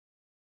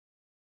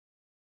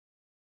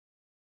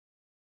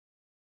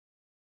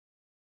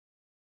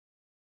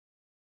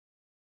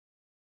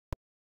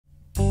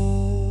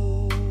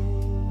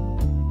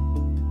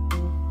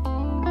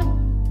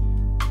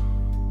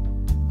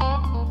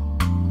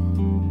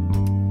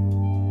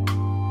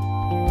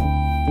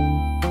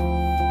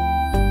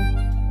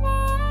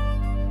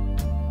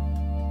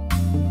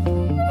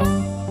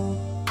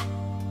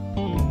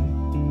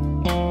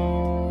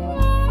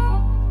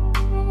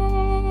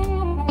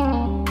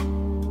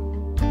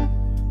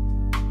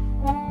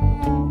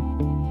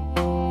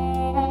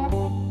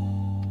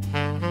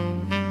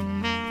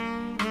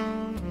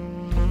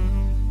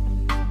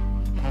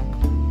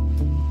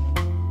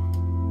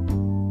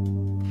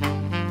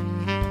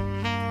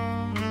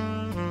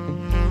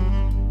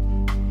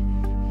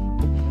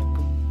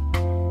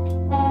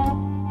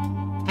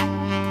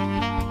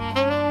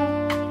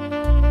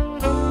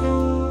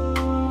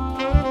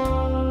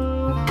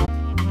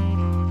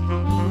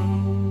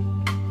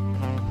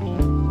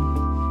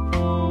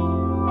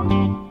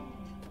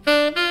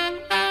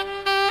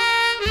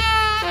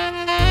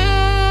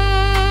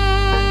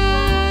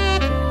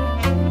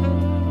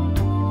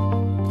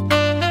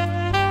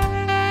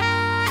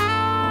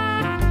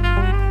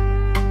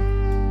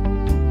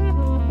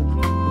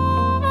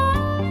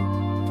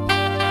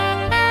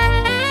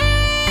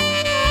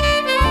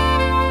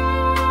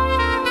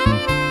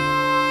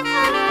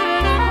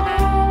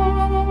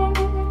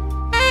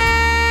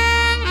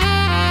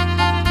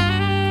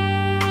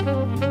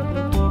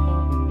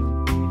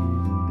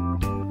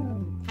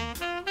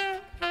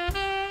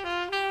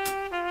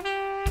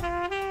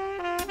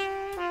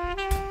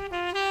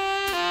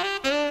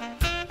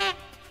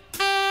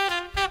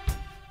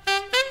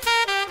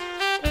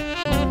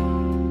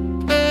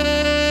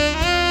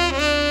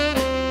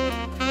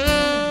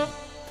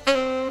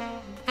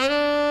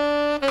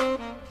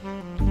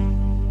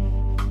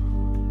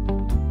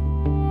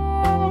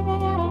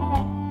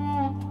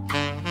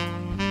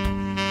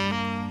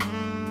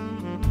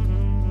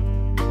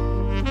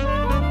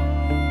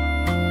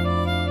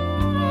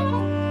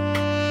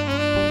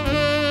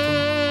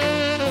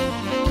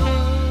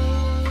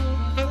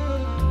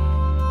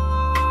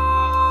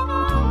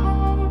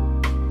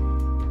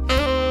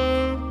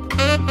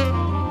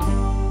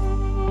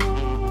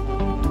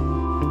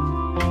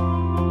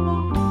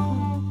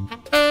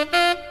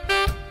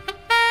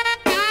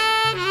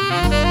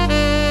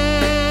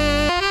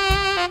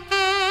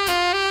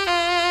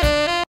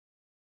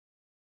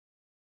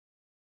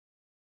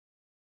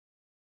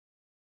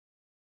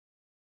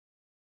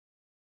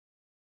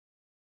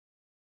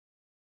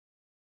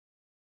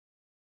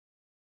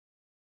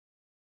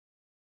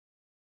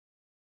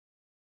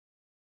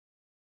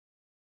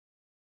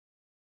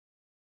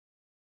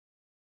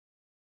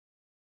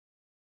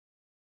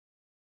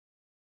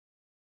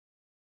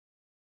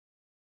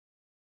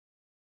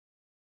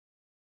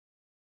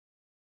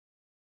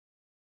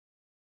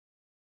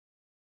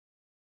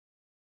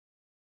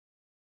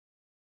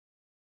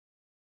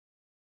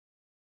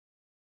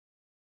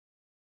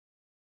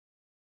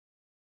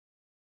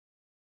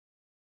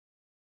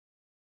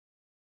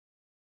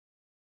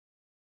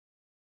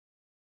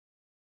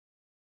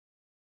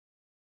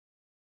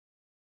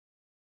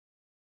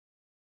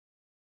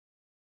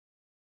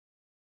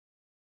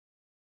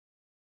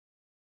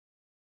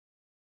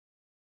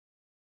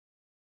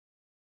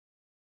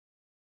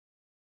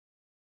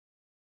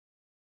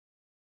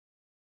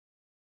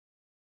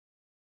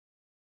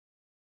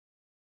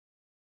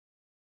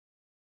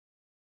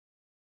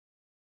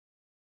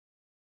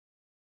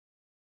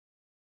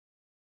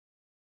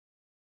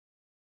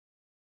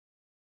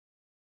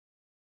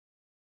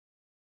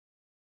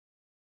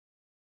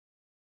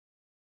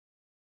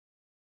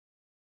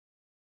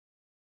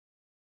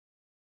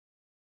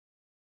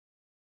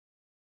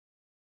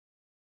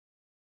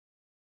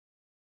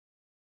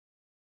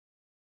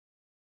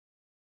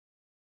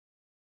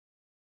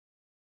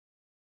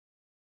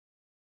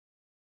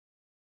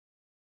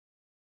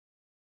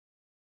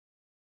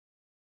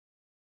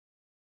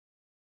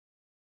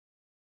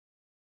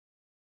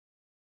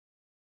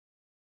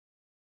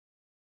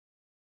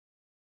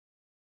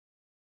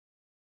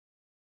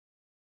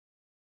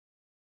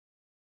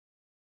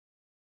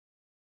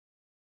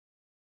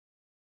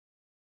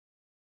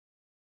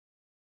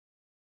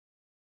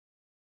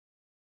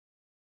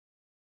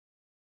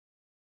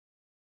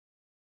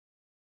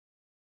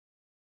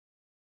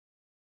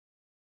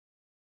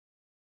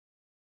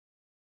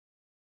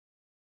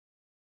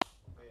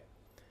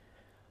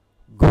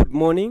Good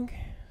morning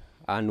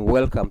and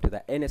welcome to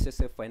the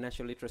NSSF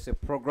Financial Literacy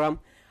Program.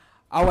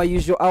 Our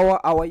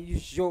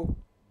usual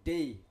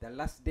day, the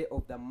last day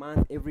of the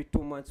month, every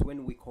 2 months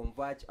when we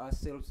converge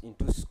ourselves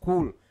into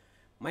school.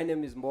 My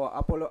name is Moa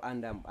Apollo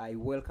and I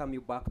welcome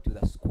you back to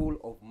the School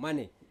of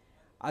Money.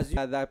 As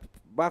the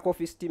back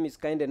office team is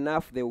kind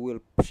enough, they will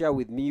share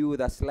with me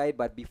the slide,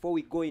 but before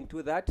we go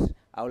into that,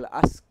 I will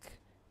ask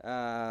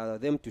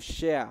them to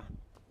share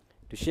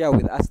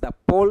with us the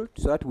poll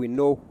so that we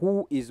know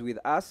who is with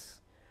us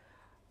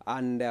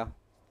and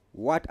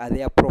what are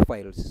their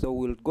profiles. So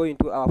we'll go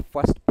into our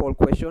first poll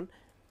question,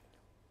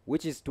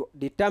 which is to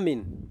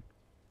determine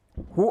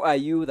who are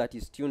you that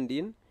is tuned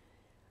in,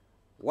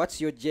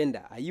 what's your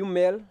gender, are you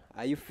male,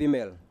 are you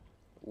female,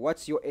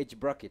 what's your age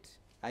bracket,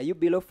 are you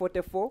below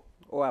 44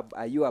 or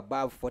are you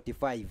above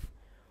 45,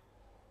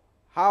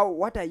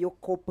 what are your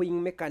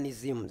coping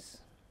mechanisms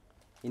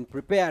in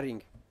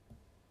preparing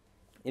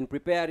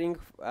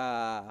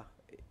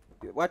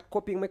what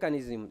coping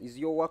mechanism is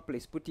your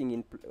workplace putting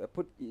in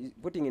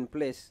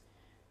place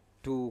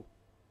to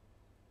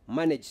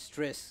manage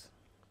stress?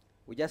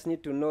 We just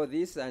need to know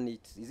this, and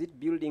is it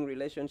building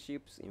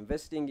relationships,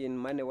 investing in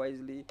money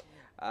wisely,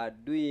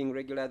 doing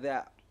regular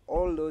there,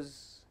 all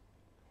those.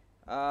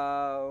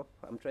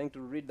 I'm trying to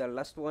read the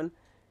last one.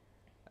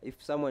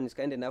 If someone is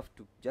kind enough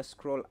to just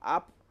scroll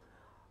up,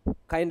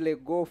 kindly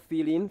go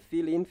fill in,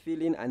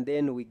 and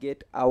then we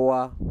get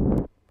our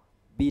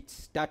bit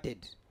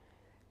started.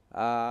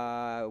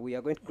 We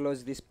are going to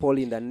close this poll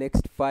in the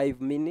next 5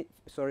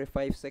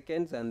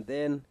 seconds, and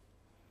then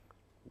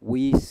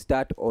we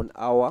start on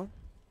our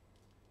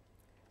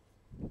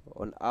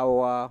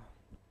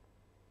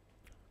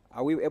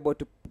are we able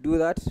to do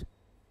that?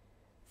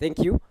 Thank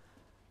you.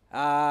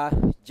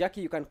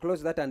 Jackie, you can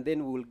close that and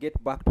then we will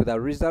get back to the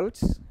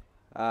results,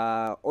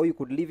 or you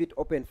could leave it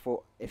open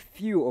for a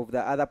few of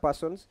the other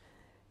persons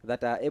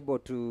that are able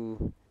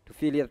to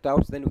fill it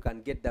out, then we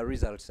can get the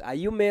results. Are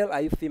you male,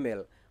 are you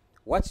female?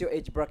 What's your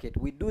age bracket?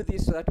 We do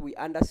this so that we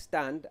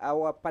understand,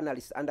 our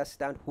panelists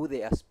understand who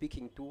they are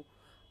speaking to,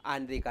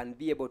 and they can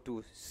be able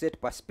to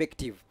set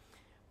perspective.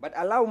 But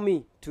allow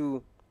me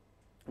to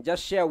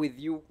just share with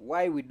you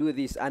why we do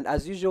this. And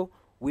as usual,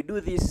 we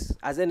do this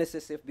as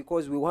NSSF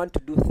because we want to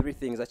do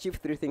achieve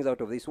three things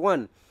out of this.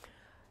 One,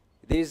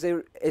 there is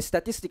a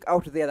statistic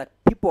out there that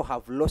people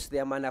have lost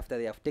their money after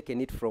they have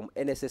taken it from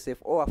NSSF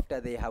or after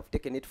they have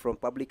taken it from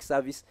public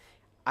service.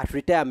 At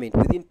retirement,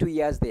 within 2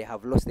 years, they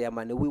have lost their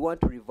money. We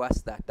want to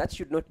reverse that. That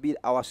should not be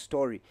our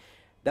story.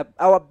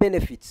 Our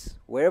benefits,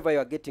 wherever you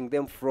are getting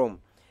them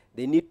from,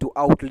 they need to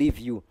outlive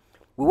you.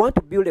 We want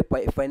to build a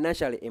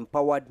financially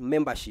empowered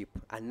membership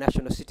and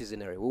national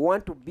citizenry. We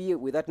want to be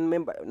with that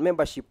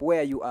membership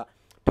where you are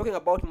talking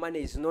about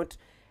money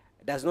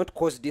does not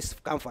cause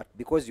discomfort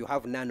because you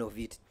have none of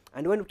it.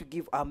 And we want to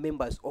give our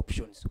members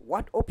options.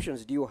 What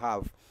options do you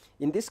have?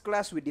 In this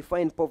class, we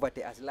define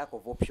poverty as lack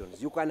of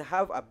options. You can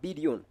have $1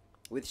 billion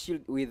with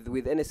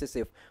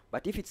NSSF,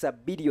 but if it's $1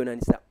 billion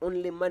and it's the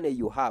only money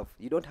you have,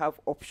 you don't have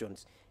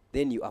options,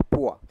 then you are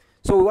poor.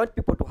 So we want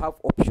people to have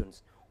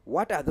options.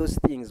 What are those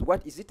things?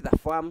 What is it? The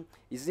farm?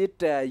 Is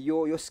it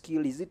your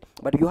skill? Is it?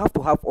 But you have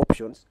to have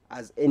options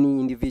as any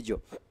individual.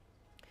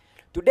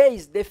 Today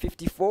is day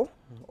 54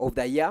 of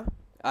the year,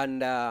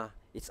 and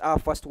it's our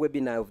first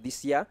webinar of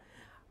this year.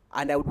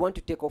 And I would want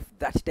to take off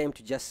that time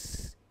to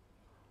just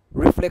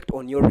reflect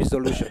on your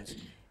resolutions.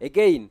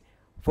 Again,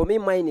 for me,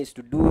 mine is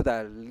to do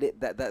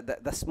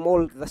the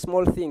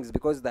small things,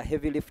 because the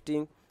heavy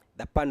lifting,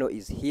 the panel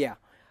is here.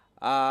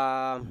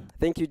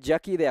 Thank you,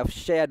 Jackie. They have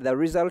shared the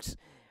results.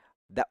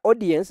 The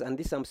audience, and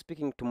this I'm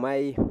speaking to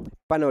my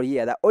panel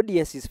here, the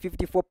audience is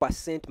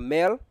 54%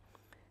 male,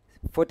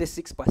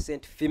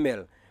 46%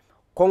 female.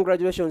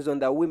 Congratulations on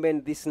the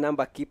women. This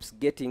number keeps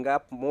getting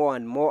up more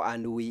and more,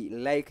 and we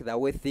like the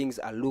way things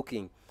are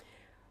looking.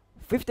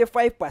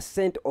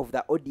 55% of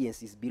the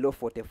audience is below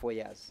 44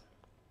 years.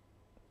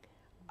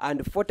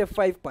 And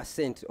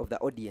 45% of the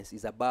audience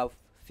is above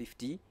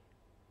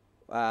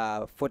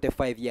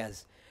 45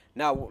 years.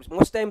 Now,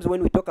 most times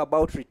when we talk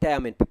about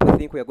retirement, people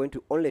think we are going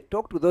to only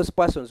talk to those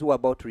persons who are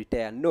about to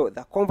retire. No,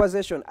 the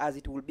conversation, as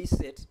it will be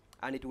set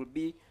and it will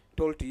be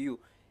told to you,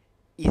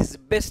 is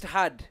best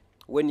had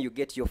when you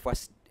get your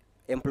first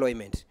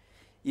employment.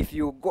 If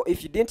you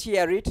didn't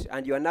hear it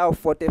and you are now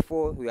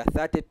 44, you are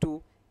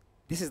 32,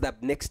 this is the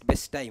next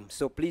best time.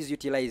 So please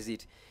utilize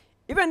it.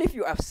 Even if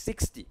you are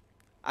 60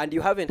 and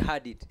you haven't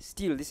had it,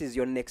 still this is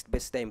your next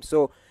best time.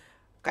 So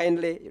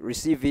kindly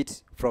receive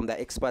it from the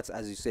experts,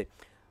 as you say.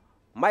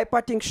 My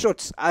parting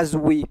shots as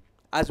we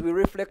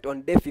reflect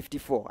on day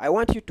 54. I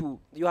want you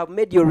have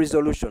made your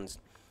resolutions.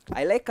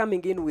 I like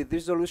coming in with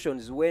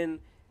resolutions when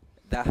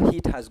the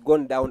heat has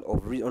gone down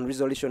on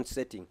resolution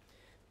setting.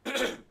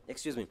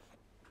 Excuse me.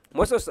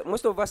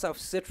 Most of us have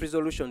set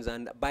resolutions,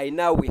 and by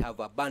now we have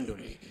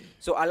abandoned it.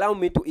 So allow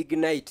me to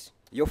ignite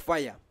your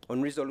fire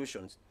on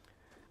resolutions.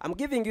 I'm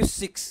giving you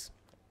 6,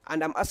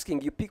 and I'm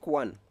asking you, pick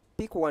one.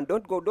 Pick one.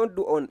 Don't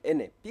do on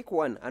any. Pick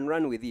one and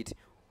run with it.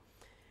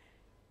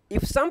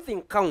 If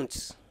something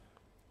counts,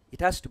 it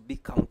has to be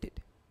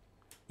counted.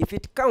 If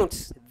it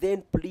counts,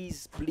 then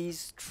please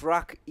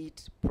track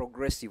it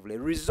progressively.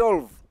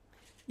 Resolve.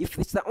 If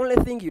it's the only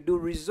thing you do,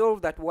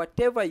 resolve that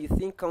whatever you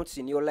think counts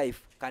in your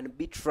life can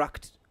be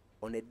tracked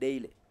on a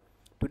daily.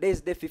 Today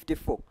is day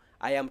 54.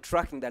 I am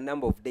tracking the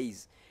number of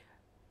days.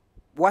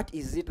 What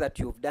is it that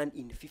you've done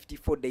in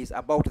 54 days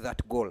about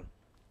that goal?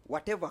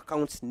 Whatever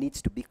counts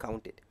needs to be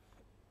counted.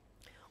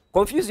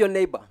 Confuse your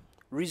neighbor.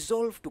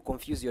 Resolve to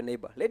confuse your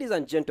neighbor. Ladies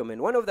and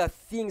gentlemen, one of the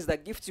things, the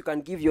gifts you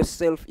can give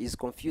yourself is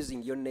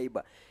confusing your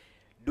neighbor.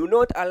 Do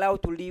not allow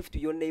to live to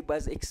your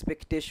neighbor's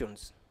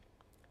expectations.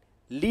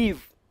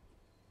 Live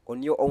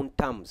on your own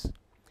terms.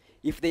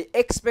 If they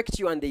expect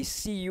you and they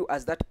see you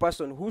as that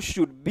person who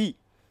should be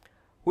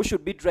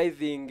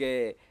driving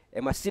a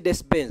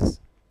Mercedes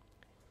Benz,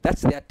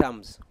 that's their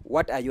terms.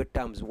 What are your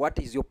terms? What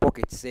is your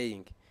pocket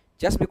saying?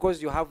 Just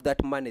because you have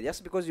that money,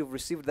 just because you've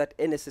received that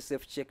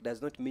NSSF check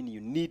does not mean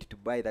you need to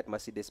buy that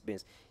Mercedes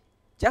Benz.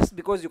 Just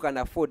because you can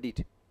afford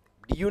it,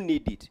 do you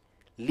need it?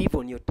 Live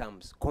on your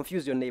terms.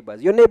 Confuse your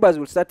neighbors. Your neighbors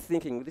will start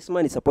thinking, this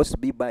man is supposed to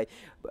be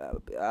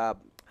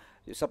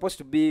you're supposed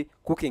to be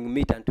cooking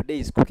meat and today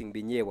is cooking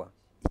binyewa.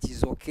 It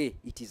is okay.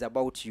 It is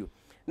about you.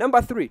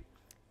 Number 3,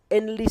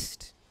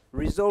 enlist.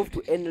 Resolve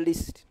to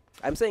enlist.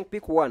 I'm saying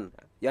pick one,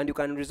 and you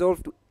can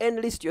resolve to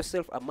enlist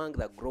yourself among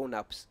the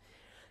grown-ups.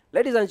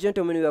 Ladies and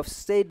gentlemen, we have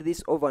said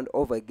this over and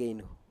over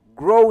again.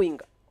 Growing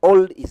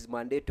old is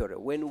mandatory.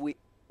 When we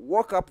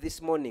woke up this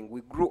morning,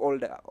 we grew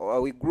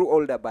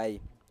older by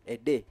a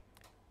day.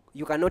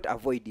 You cannot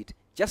avoid it.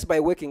 Just by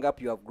waking up,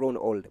 you have grown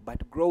old.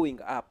 But growing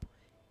up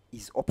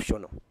is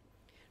optional.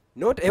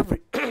 Not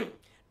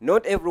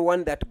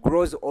everyone that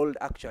grows old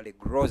actually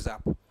grows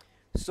up.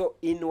 So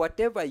in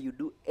whatever you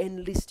do,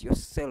 enlist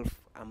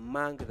yourself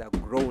among the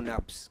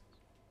grown-ups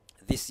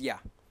this year.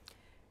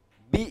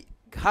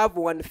 Have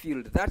one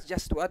field. That's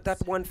just what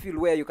that one field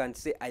where you can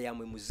say, I am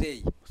a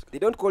muzei. They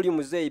don't call you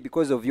muzei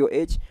because of your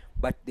age,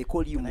 but they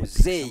call you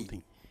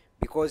muzei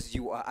because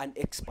you are an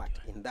expert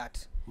in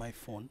that. My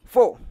phone.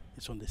 4.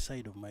 It's on the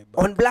side of my back.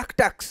 On black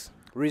tax,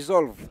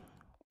 resolve.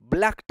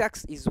 Black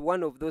tax is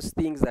one of those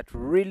things that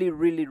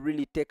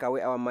really take away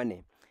our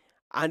money.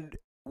 And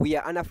we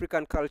are an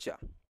African culture.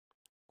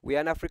 We are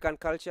an African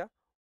culture.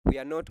 We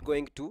are not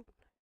going to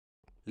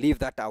leave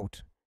that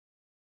out.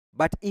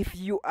 But if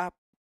you are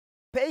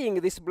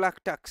paying this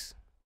black tax,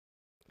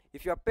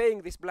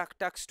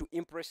 to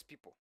impress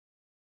people,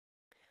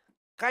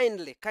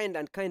 kindly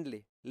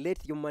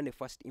let your money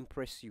first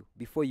impress you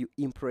before you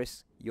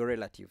impress your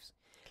relatives.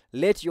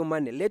 Let your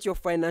money, let your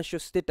financial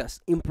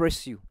status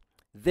impress you.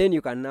 Then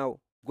you can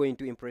now go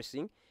into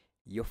impressing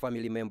your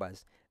family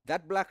members.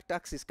 That black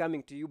tax is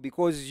coming to you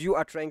because you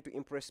are trying to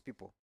impress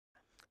people.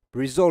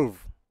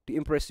 Resolve to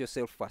impress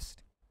yourself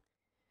first.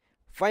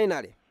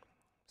 Finally,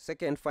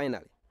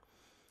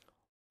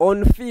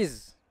 on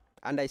fees,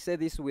 and I say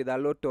this with a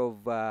lot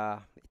of,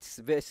 it's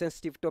a very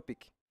sensitive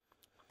topic.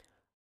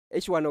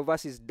 Each one of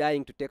us is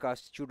dying to take our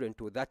children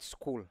to that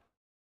school.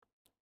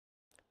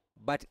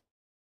 But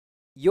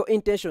your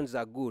intentions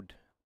are good.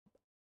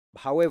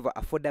 However,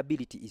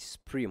 affordability is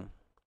supreme.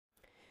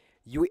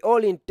 You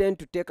all intend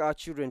to take our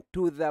children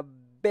to the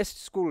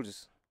best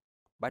schools,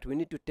 but we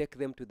need to take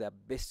them to the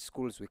best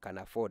schools we can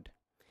afford.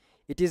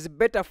 It is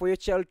better for your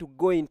child to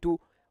go into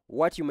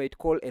what you might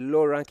call a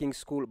low-ranking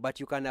school, but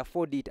you can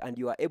afford it and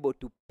you are able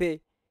to pay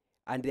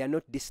and they are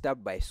not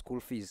disturbed by school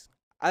fees.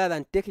 Other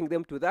than taking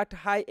them to that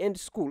high-end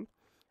school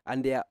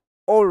and they are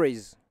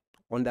always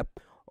on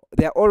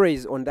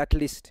that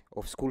list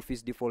of school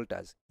fees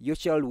defaulters. Your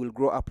child will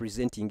grow up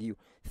resenting you,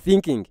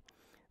 thinking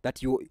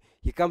that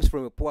he comes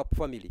from a poor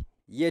family,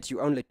 yet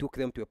you only took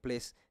them to a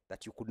place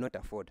that you could not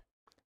afford.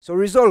 So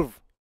resolve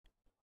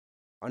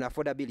on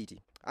affordability.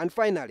 And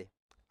finally,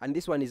 and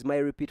this one is my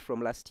repeat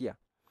from last year,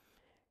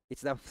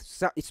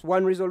 it's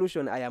one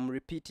resolution I am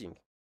repeating,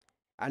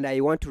 and I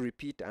want to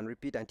repeat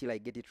until I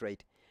get it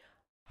right.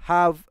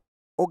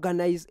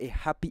 Organize a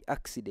happy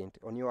accident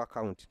on your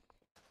account.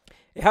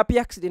 A happy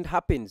accident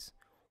happens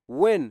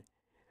when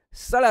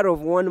salary of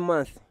 1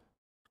 month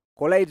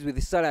collides with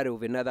the salary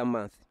of another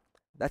month.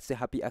 That's a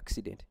happy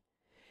accident.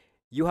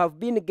 You have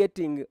been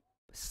getting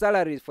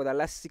salaries for the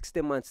last 60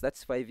 months,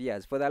 that's 5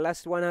 years. For the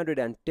last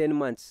 110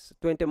 months,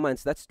 20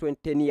 months, that's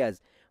 10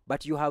 years.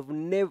 But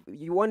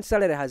one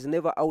salary has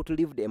never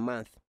outlived a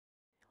month.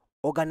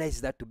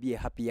 Organize that to be a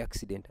happy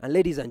accident. And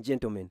ladies and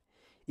gentlemen,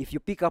 if you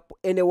pick up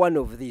any one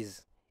of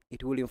these,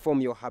 it will inform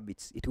your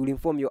habits, it will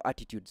inform your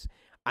attitudes,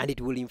 and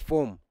it will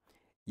inform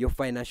your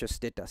financial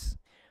status.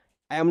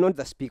 I am not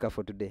the speaker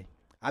for today.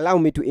 Allow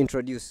me to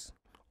introduce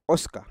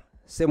Oscar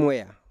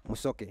Semweya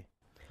Musoke.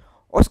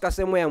 Oscar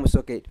Semweya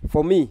Musoke,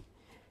 for me,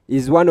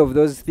 is one of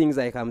those things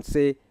I can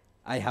say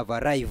I have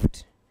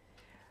arrived.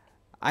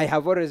 I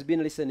have always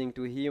been listening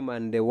to him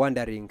and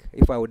wondering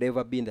if I would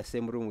ever be in the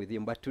same room with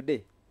him. But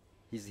today,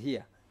 he's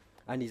here,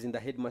 and he's in the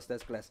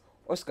headmaster's class.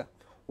 Oscar,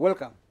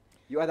 welcome.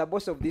 You are the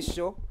boss of this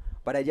show,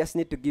 but I just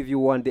need to give you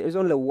one. There is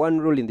only one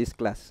rule in this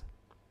class.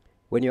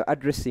 When you're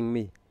addressing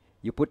me,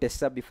 you put a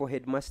sir before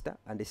headmaster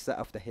and a sir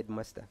after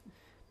headmaster.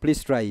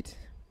 Please try it.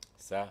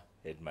 Sir,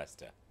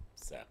 headmaster.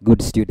 sir.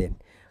 Good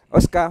student.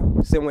 Oscar,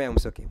 same way I'm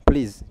talking.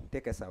 Please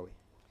take us away.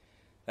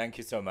 Thank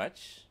you so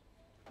much,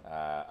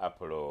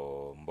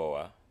 Apollo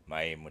Mboa,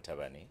 Mai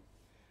Mutabani,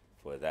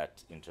 for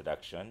that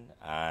introduction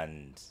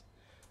and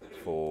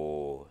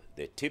for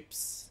the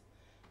tips.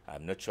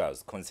 I'm not sure I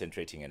was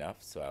concentrating enough,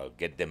 so I'll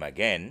get them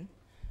again.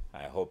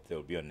 I hope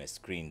they'll be on the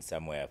screen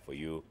somewhere for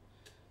you.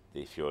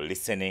 If you're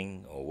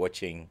listening or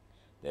watching,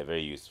 they're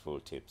very useful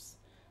tips.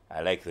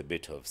 I like the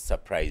bit of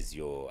surprise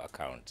your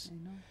account.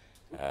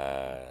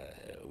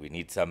 We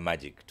need some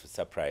magic to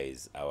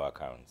surprise our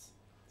accounts.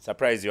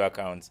 Surprise your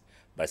accounts,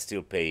 but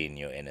still pay in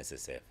your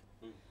NSSF.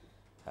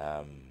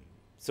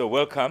 So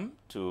welcome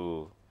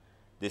to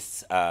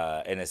this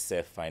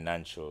NSSF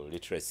Financial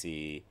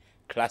Literacy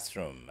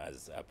Classroom,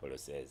 as Apollo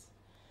says.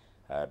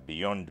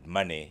 Beyond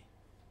money,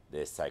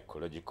 the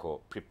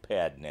psychological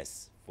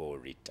preparedness for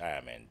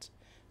retirement.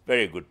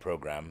 Very good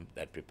program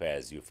that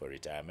prepares you for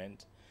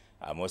retirement.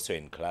 I'm also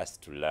in class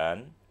to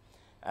learn.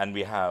 And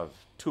we have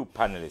two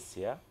panelists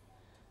here,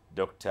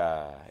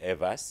 Dr.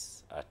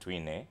 Evas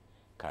Atwine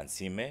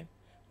Kansime.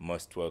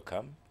 Most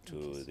welcome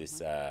to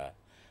this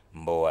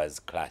Mboa's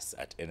class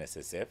at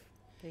NSSF.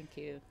 Thank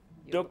you.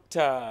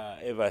 Dr.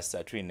 Evas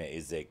Atwine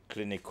is a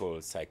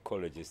clinical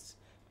psychologist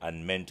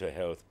and mental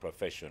health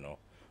professional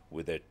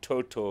with a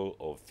total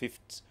of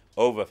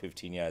over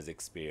 15 years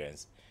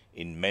experience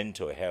in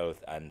mental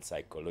health and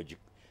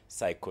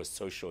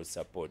psychosocial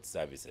support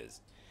services.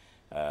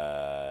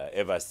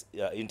 Evas,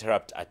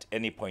 interrupt at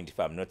any point if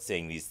I'm not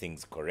saying these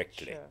things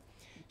correctly. Sure.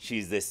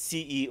 She's the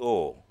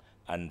CEO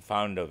and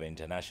founder of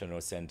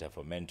International Center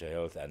for Mental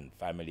Health and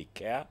Family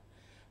Care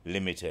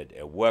Limited,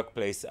 a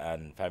workplace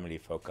and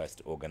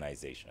family-focused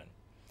organization.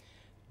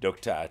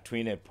 Dr.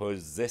 Atwine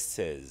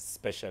possesses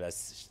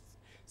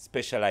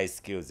specialized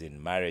skills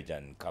in marriage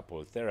and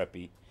couple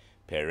therapy,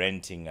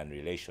 parenting and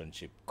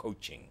relationship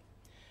coaching.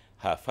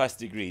 Her first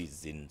degree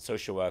is in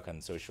social work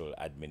and social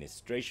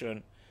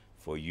administration.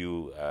 For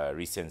you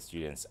recent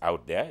students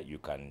out there, you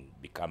can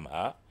become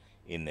her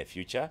in the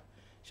future.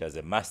 She has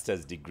a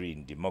master's degree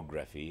in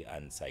demography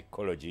and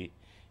psychology,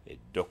 a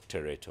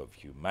doctorate of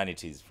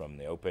humanities from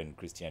the Open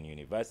Christian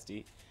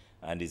University,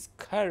 and is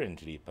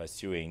currently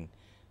pursuing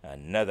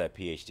another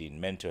PhD in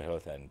mental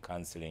health and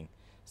counseling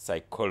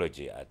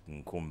psychology at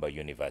Nkumba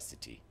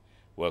University.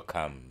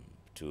 Welcome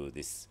to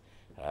this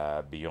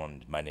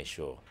Beyond Money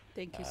show.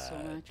 Thank you so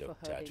much Dr.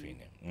 for having me.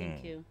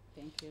 Thank you.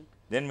 Thank you.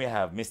 Then we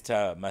have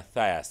Mr.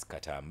 Matthias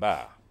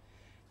Katamba.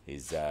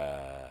 He's,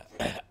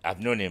 I've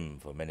known him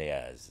for many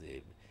years,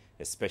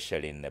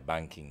 especially in the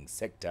banking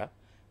sector,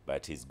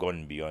 but he's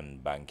gone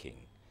beyond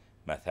banking.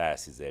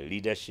 Matthias is a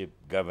leadership,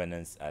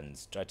 governance, and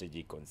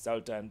strategy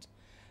consultant,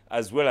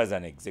 as well as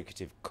an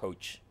executive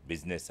coach,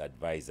 business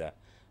advisor,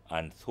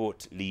 and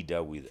thought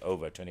leader with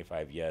over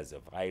 25 years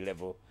of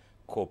high-level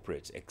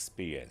corporate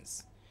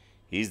experience.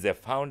 He's the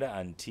founder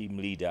and team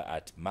leader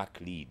at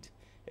MacLead,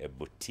 a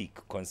boutique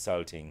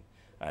consulting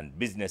and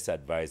business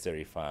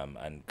advisory firm,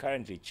 and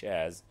currently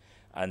chairs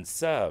and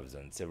serves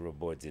on several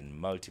boards in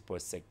multiple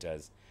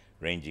sectors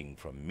ranging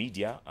from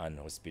media and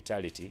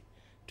hospitality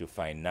to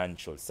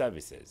financial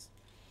services.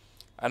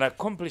 An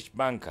accomplished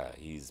banker,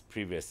 he's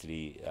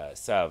previously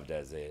served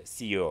as a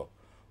CEO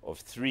of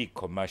 3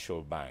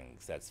 commercial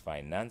banks, that's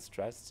Finance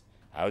Trust,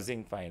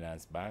 Housing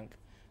Finance Bank,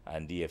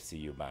 and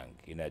DFCU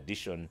Bank, in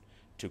addition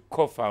to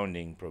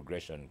co-founding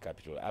Progression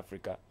Capital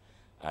Africa,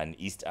 an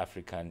East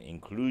African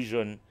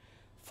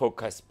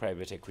inclusion-focused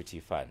private equity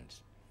fund.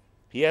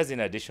 He has in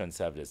addition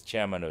served as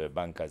chairman of a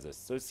Bankers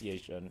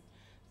Association,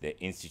 the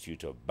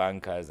Institute of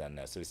Bankers and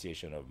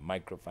Association of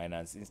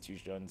Microfinance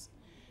Institutions.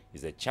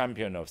 He's a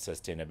champion of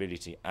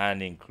sustainability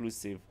and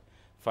inclusive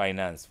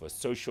finance for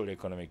social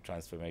economic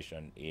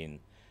transformation in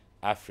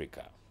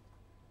Africa.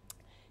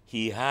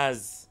 He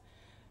has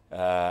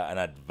an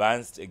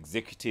advanced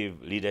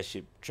executive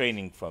leadership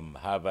training from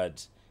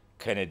Harvard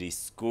Kennedy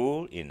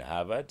School in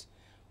Harvard,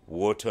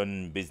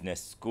 Wharton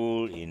Business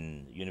School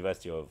in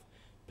University of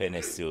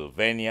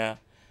Pennsylvania,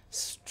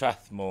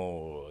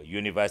 Strathmore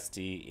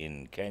University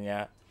in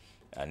Kenya,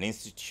 an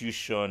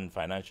institution,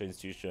 financial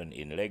institution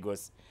in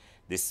Lagos.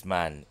 This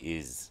man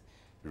is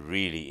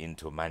really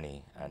into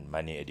money and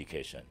money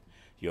education.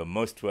 You're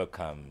most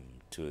welcome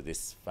to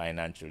this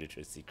financial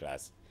literacy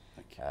class,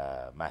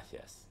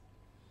 Matthias.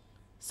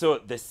 So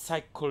the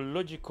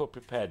psychological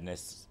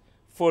preparedness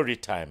for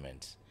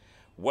retirement,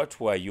 what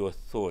were your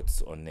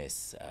thoughts on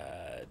this,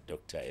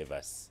 Dr.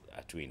 Evas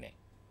Atwine?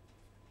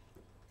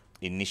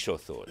 Initial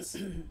thoughts.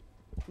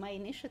 My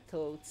initial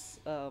thoughts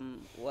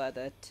were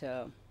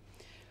that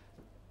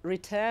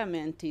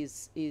retirement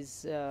is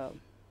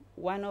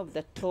one of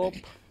the top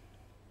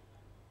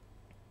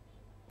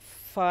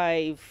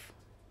 5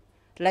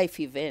 life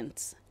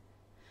events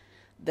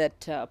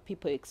that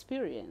people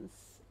experience.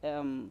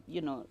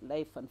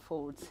 Life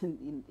unfolds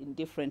in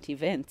different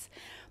events,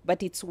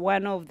 but it's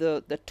one of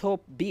the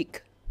top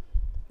big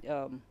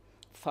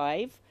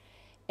 5,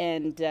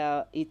 and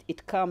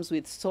it comes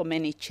with so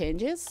many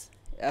changes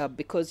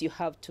because you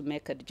have to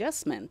make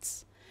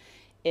adjustments,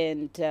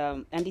 and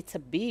it's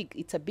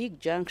a big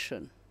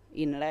junction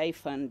in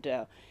life, and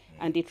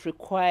it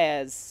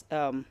requires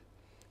a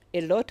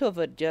lot of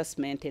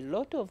adjustment, a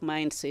lot of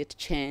mindset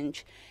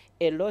change,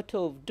 a lot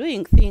of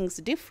doing things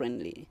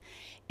differently.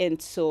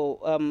 And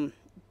so,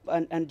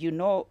 and you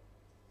know,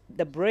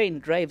 the brain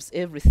drives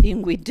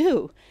everything we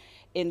do.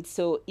 And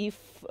so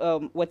if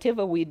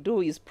whatever we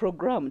do is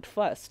programmed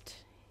first,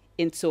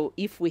 and so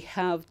if we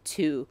have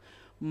to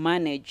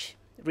manage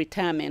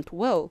retirement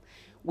well,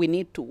 we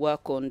need to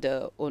work on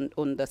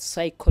the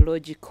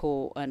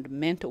psychological and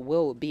mental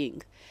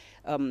well-being,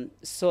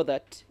 so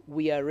that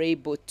we are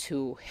able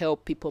to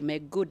help people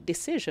make good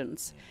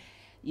decisions.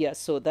 Yeah,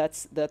 so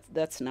that's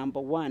number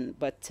one.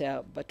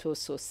 But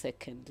also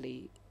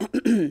secondly,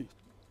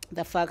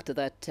 the fact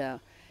that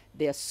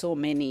there are so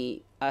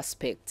many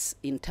aspects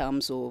in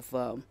terms of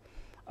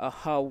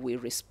how we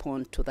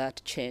respond to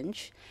that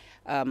change.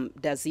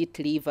 Does it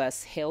leave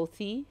us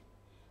healthy,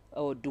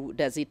 or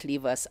does it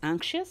leave us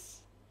anxious?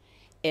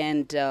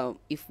 And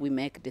if we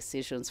make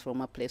decisions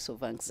from a place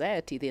of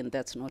anxiety, then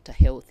that's not a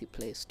healthy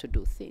place to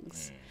do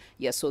things.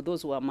 Yeah, so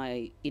those were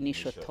my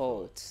initial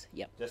thoughts.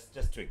 Yeah.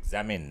 Just to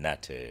examine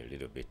that a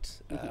little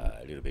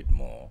bit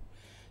more,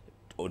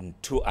 on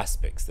two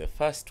aspects. The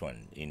first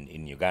one,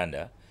 in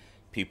Uganda,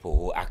 people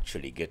who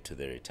actually get to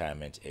the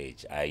retirement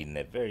age are in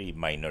a very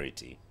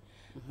minority,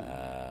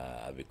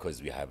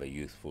 because we have a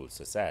youthful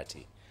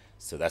society.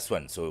 So that's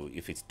one. So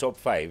if it's top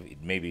 5,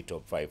 it may be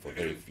top 5 for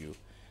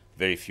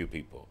very few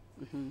people.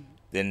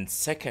 Then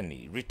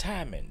secondly,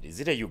 retirement, is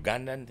it a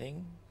Ugandan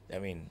thing? I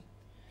mean,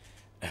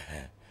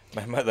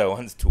 my mother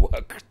wants to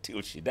work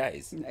till she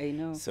dies. I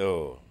know.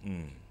 So,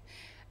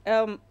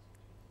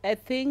 I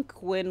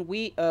think when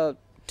we are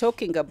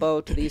talking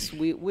about this,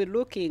 we're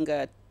looking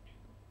at,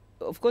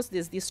 of course,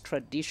 there's this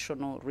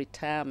traditional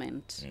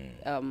retirement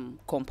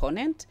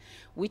component,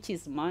 which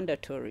is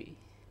mandatory.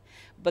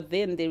 But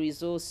then there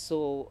is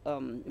also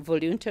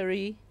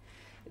voluntary.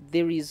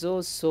 There is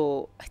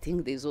also, I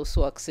think there's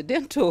also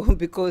accidental,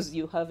 because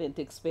you haven't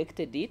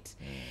expected it.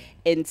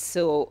 And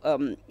so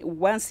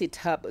once it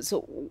happens,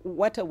 so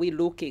what are we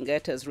looking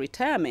at as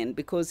retirement?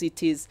 Because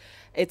it's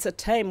a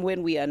time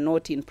when we are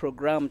not in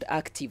programmed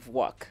active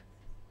work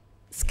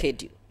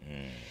schedule.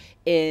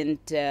 And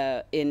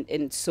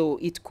so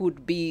it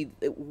could be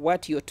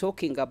what you're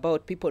talking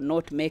about, people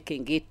not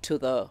making it to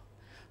the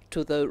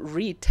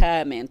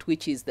retirement,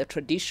 which is the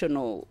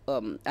traditional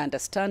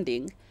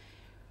understanding.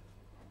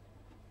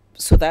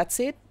 So that's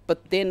it.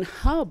 But then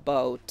how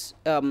about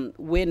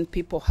when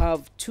people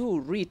have to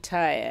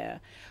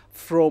retire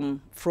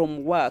from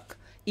work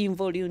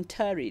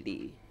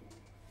involuntarily,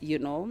 you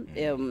know?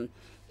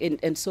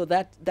 And so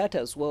that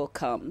as well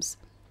comes.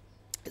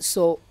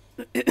 So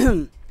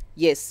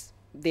yes,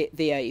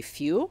 there are a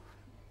few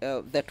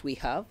that we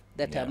have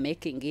that are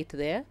making it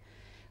there,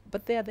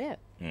 but they're there.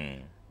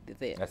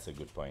 There. That's a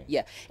good point.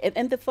 Yeah,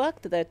 and the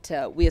fact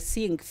that we are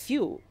seeing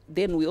few,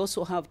 then we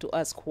also have to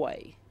ask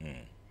why.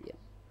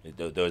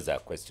 Those are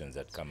questions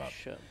that come up.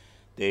 Sure.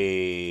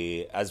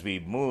 As we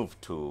move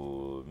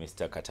to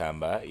Mr.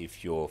 Katamba,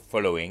 if you're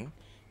following,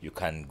 you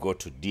can go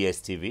to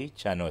DSTV,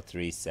 channel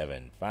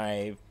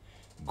 375.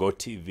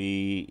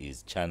 GoTV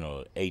is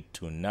channel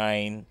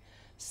 829.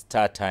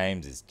 Star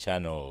Times is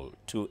channel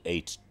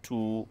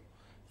 282.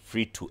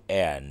 Free to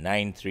air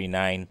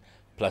 939.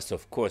 Plus,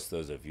 of course,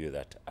 those of you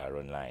that are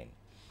online.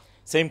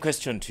 Same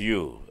question to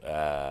you,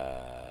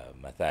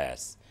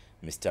 Matthias,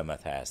 Mr.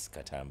 Matthias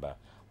Katamba.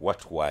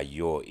 What were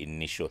your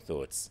initial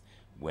thoughts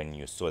when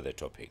you saw the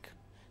topic,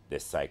 the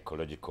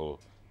psychological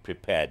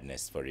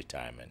preparedness for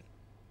retirement?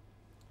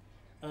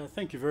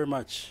 Thank you very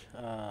much.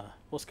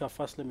 Oscar,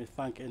 first let me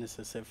thank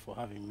NSSF for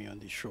having me on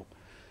this show.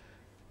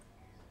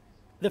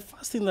 The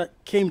first thing that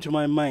came to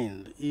my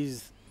mind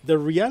is the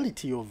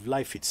reality of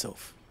life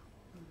itself.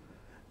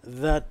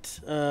 That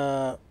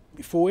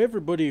for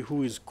everybody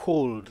who is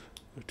called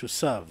to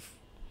serve,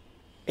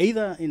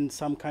 either in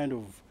some kind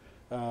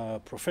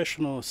of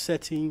professional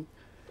setting,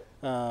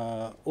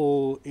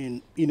 or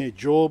in a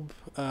job,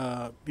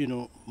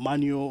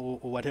 manual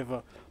or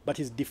whatever, but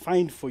is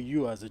defined for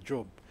you as a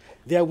job.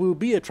 There will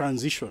be a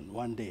transition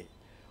one day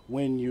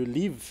when you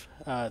leave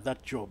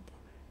that job.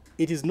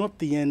 It is not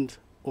the end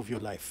of your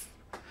life.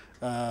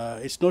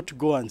 It's not to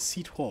go and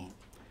sit home.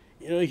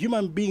 You know,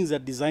 human beings are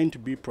designed to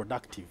be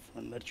productive,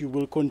 and that you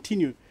will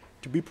continue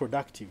to be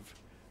productive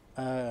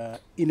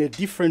in a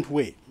different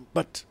way.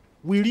 But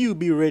will you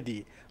be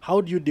ready?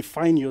 How do you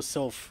define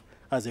yourself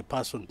as a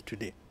person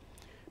today?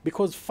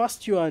 Because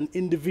first you are an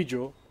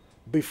individual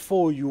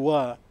before you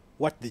are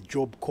what the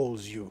job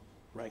calls you,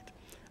 right?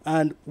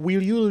 And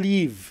will you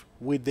live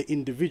with the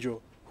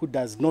individual who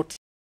does not?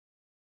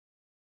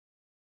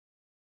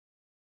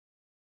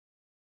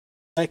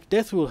 Like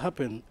death will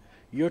happen,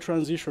 your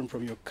transition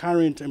from your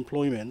current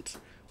employment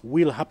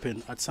will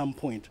happen at some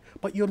point,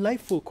 but your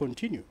life will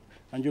continue,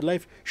 and your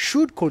life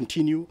should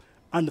continue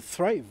and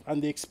thrive,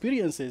 and the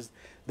experiences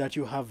that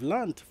you have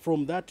learned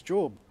from that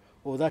job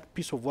or that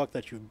piece of work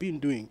that you've been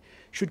doing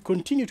should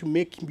continue to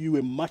make you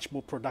a much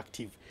more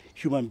productive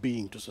human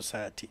being to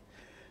society.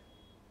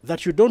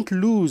 that you don't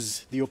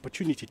lose the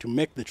opportunity to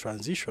make the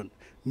transition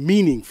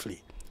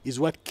meaningfully is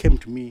what came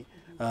to me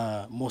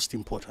most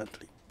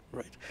importantly,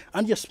 right?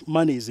 And yes,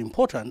 money is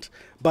important,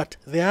 but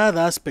there are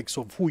other aspects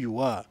of who you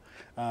are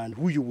and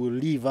who you will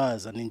live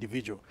as an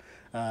individual.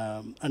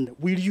 And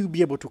will you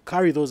be able to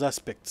carry those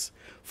aspects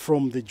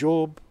from the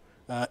job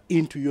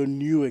into your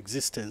new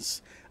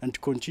existence and to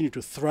continue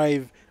to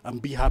thrive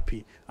and be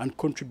happy and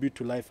contribute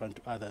to life and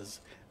to others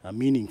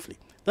meaningfully?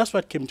 That's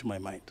what came to my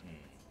mind.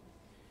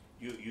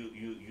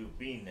 You've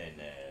been in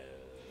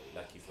a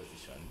lucky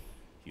position.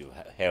 You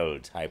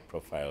held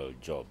high-profile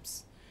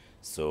jobs.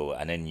 So,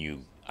 and then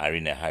you are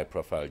in a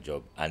high-profile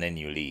job, and then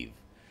you leave.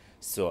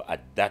 So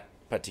at that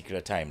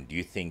particular time, do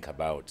you think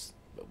about,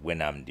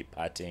 when I'm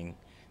departing,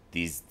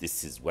 this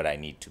is what I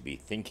need to be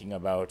thinking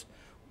about?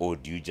 Or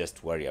do you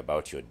just worry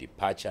about your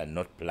departure and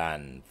not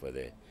plan for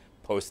the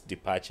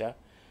post-departure?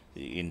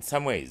 In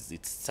some ways,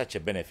 it's such a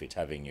benefit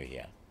having you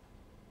here.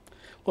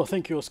 Well,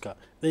 thank you, Oscar.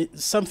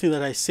 There's something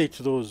that I say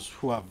to those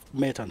who have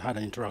met and had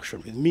an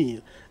interaction with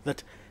me,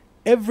 that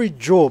every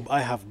job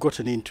I have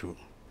gotten into,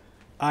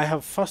 I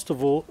have first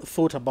of all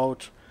thought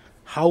about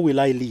how will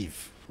I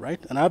live,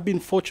 right? And I've been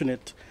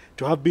fortunate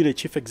to have been a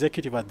chief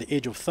executive at the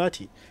age of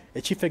 30,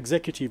 a chief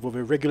executive of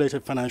a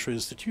regulated financial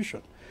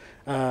institution.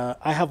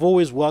 I have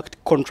always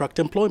worked contract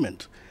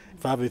employment.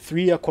 If I have a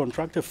 3-year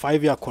contract, a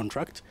 5-year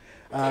contract,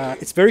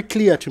 it's very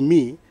clear to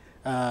me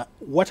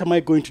what am I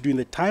going to do in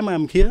the time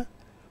I'm here,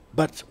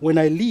 but when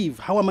I leave,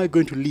 how am I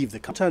going to leave the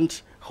company?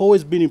 It's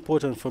always been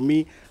important for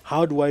me,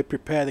 how do I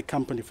prepare the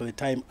company for the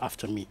time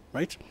after me,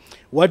 right?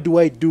 What do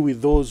I do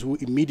with those who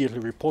immediately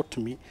report to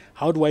me?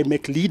 How do I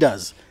make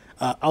leaders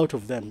out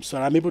of them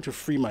so I'm able to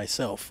free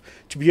myself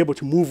to be able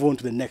to move on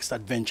to the next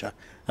adventure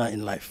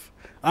in life?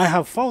 I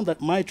have found that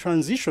my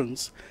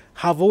transitions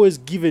have always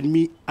given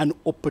me an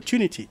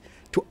opportunity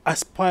to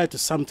aspire to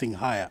something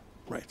higher,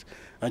 right?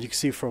 And you can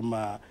see from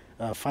a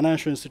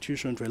financial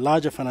institution to a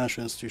larger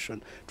financial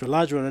institution to a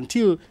larger one,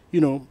 until,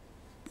 you know,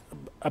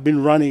 I've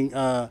been running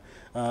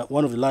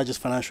one of the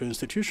largest financial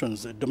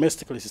institutions, a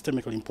domestically,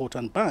 systemically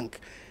important bank.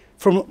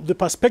 From the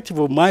perspective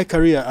of my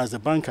career as a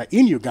banker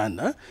in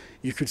Uganda,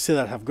 you could say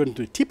that I've gotten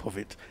to the tip of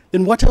it.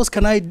 Then what else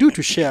can I do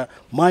to share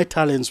my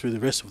talents with the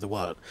rest of the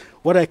world?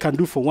 What I can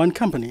do for one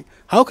company,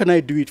 how can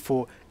I do it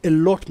for a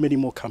lot many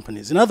more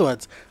companies? In other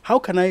words, how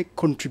can I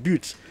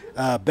contribute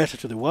better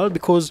to the world?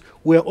 Because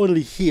we're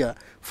only here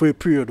for a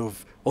period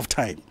of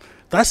time.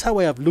 That's how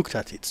I have looked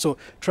at it. So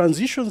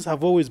transitions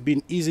have always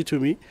been easy to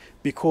me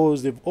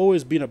because they've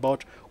always been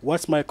about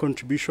what's my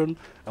contribution,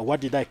 what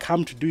did I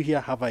come to do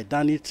here, have I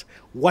done it,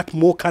 what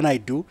more can I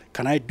do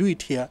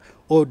it here,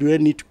 or do I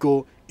need to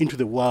go into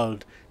the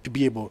world to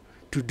be able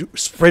to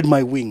spread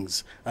my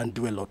wings and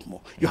do a lot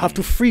more? You have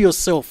to free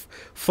yourself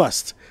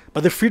first,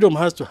 but the freedom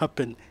has to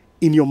happen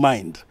in your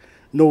mind,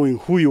 knowing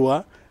who you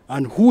are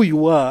and who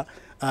you are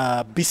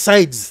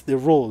besides the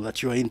role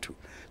that you're into.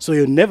 So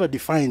you're never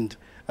defined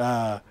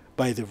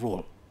by the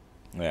role.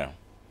 Yeah.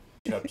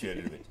 Interrupt you a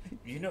little bit.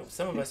 You know,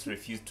 some of us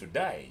refuse to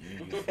die.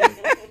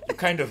 You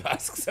kind of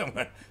ask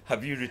someone,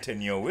 have you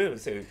written your will?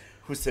 So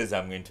who says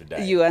I'm going to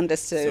die? You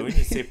understand. So when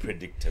you say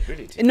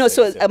predictability. No,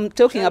 so I'm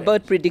talking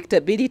about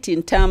predictability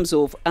in terms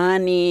of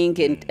earning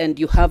and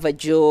you have a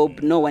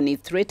job, no one is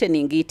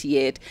threatening it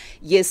yet.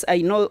 Yes,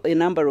 I know a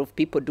number of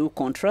people do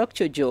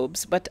contractual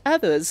jobs, but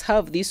others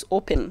have these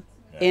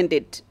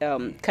open-ended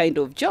kind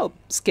of job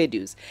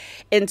schedules.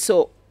 And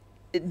so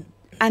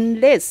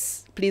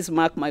unless, please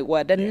mark my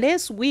word,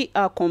 unless we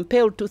are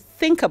compelled to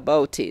think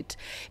about it,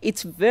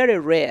 it's very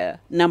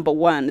rare, number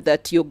one,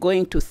 that you're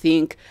going to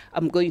think,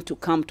 I'm going to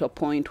come to a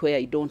point where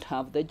I don't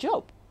have the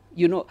job.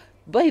 You know,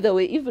 by the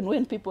way, even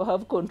when people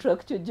have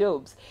contractual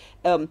jobs,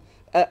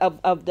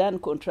 I've done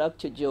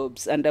contractual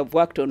jobs and I've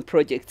worked on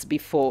projects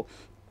before,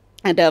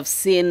 and I've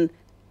seen,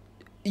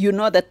 you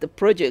know, that the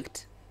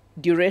project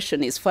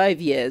duration is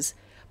 5 years,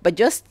 but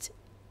just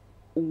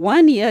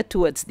 1 year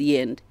towards the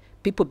end,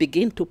 people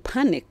begin to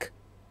panic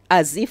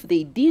as if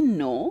they didn't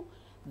know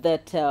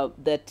that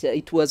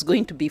it was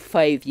going to be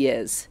 5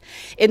 years.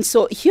 And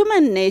so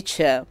human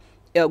nature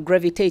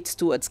gravitates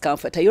towards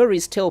comfort. I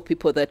always tell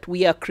people that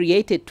we are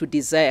created to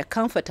desire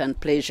comfort and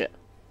pleasure.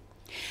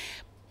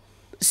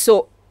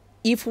 So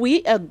if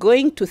we are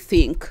going to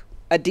think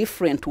a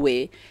different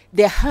way,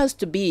 we have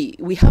to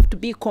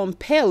be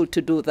compelled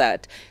to do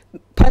that.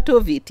 Part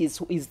of it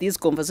is these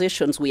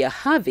conversations we are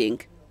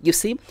having. You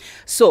see,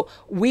 so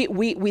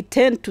we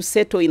tend to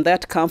settle in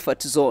that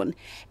comfort zone,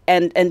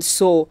 and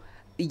so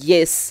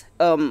yes,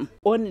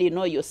 only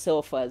know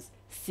yourself as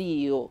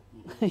CEO.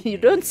 You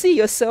don't see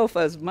yourself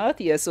as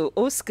Matthias or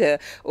Oscar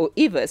or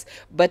Evers,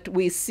 but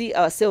we see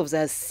ourselves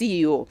as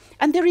CEO,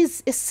 and there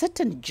is a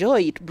certain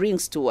joy it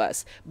brings to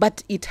us,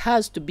 but it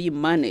has to be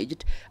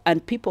managed,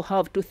 and people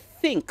have to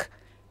think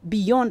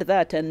beyond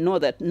that and know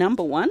that,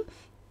 number one,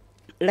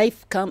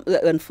 life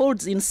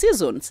unfolds in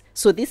seasons.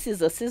 So this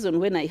is a season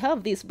when I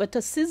have this, but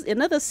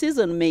another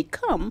season may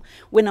come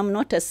when I'm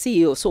not a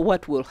CEO. So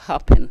what will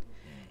happen?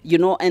 You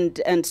know,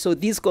 and so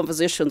these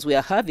conversations we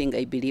are having,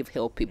 I believe,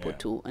 help people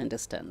to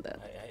understand that.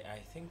 I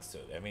think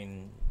think so. I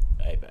mean,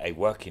 I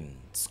work in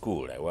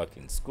school. I work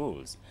in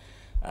schools,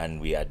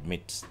 and we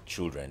admit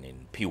children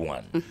in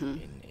P1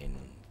 in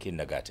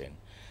kindergarten,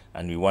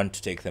 and we want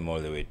to take them all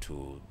the way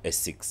to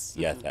S6,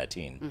 year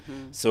 13.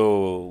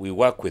 So we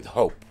work with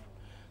hope.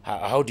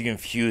 How do you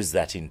infuse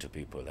that into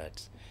people,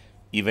 that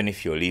even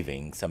if you're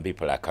leaving, some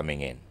people are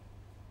coming in?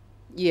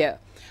 Yeah.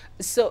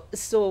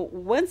 So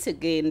once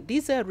again,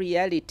 these are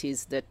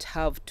realities that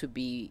have to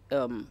be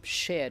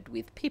shared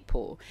with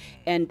people,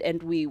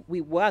 and we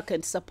work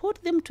and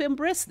support them to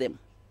embrace them,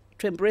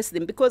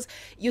 because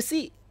you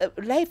see,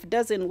 life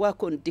doesn't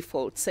work on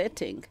default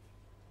setting.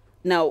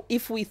 Now,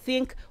 if we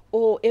think,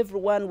 oh,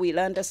 everyone will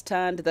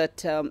understand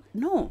that,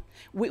 no,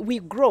 we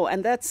grow,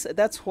 and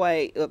that's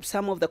why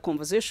some of the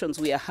conversations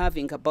we are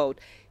having about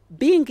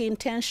being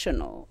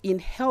intentional in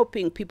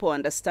helping people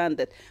understand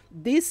that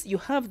this, you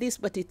have this,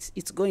 but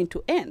it's going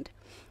to end.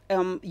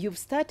 You've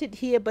started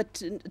here,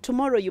 but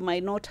tomorrow you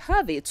might not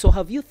have it. So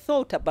have you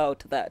thought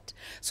about that?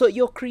 So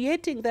you're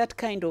creating that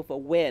kind of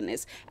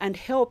awareness and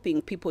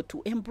helping people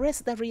to embrace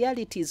the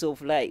realities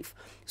of life.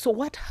 So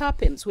what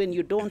happens when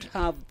you don't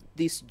have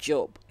this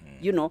job?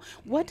 You know,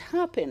 what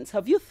happens?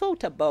 Have you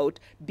thought about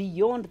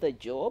beyond the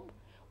job?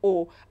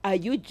 Or are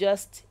you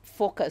just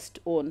focused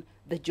on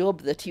the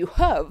job that you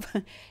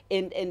have?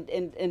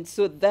 and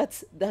so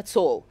that's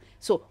all.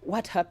 So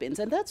what happens?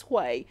 And that's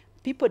why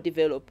people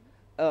develop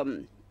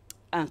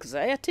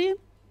anxiety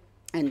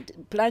and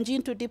plunge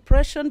into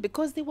depression,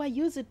 because they were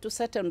used to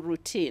certain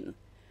routine.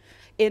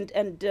 And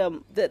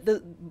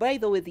by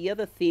the way, the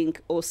other thing,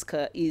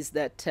 Oscar, is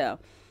that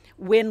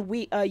when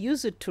we are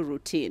used to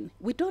routine,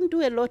 we don't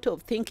do a lot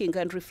of thinking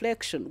and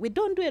reflection. We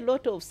don't do a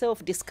lot of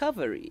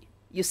self-discovery.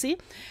 You see,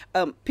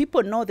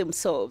 people know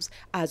themselves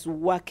as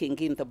working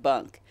in the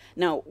bank.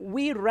 Now,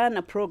 we run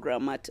a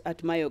program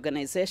at my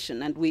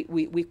organization, and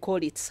we call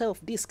it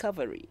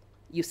self-discovery,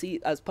 you see,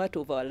 as part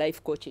of our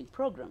life coaching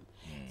program.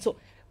 So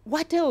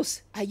what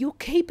else are you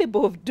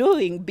capable of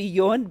doing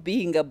beyond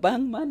being a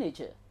bank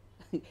manager?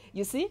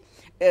 You see?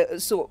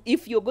 So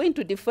if you're going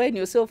to define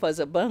yourself as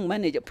a bank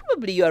manager,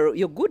 probably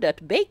you're good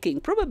at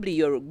baking, probably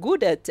you're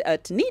good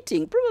at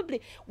knitting,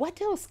 probably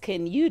what else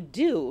can you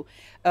do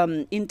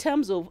in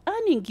terms of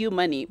earning you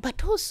money,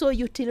 but also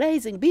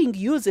utilizing, being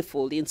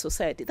useful in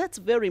society? That's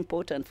very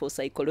important for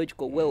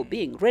psychological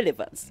well-being,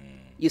 relevance,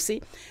 you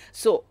see?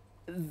 So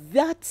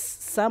that's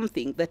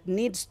something that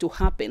needs to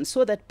happen,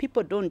 so that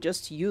people don't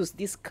just use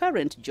this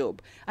current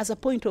job as a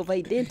point of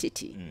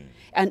identity.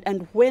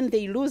 And when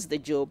they lose the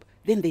job,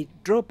 then they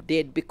drop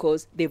dead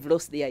because they've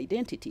lost their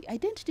identity.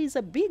 Identity is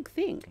a big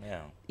thing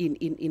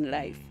in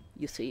life,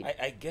 you see.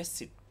 I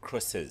guess it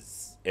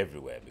crosses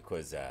everywhere,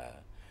 because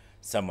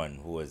someone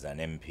who was an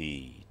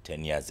MP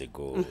 10 years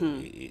ago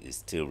is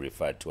still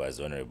referred to as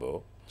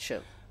honorable.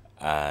 Sure.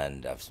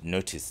 And I've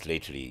noticed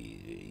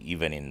lately,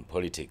 even in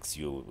politics,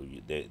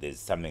 there's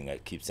something I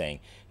keep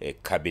saying: a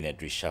cabinet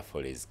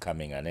reshuffle is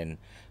coming, and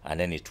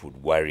then it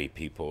would worry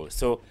people.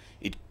 So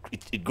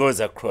it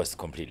goes across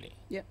completely.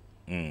 Yeah.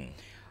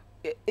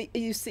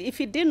 You see, if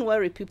it didn't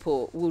worry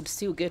people, we would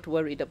still get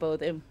worried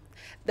about them.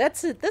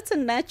 That's a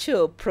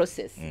natural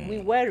process. We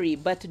worry,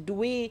 but do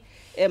we?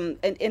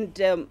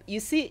 You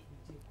see,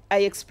 I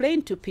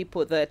explain to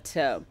people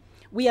that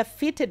we are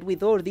fitted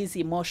with all these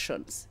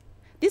emotions.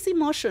 These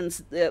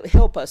emotions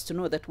help us to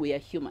know that we are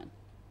human,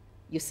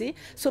 you see?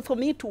 So for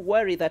me to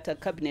worry that a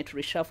cabinet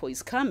reshuffle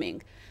is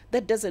coming,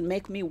 that doesn't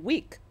make me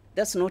weak.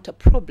 That's not a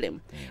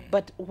problem.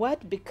 But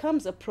what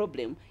becomes a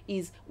problem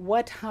is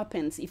what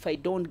happens if I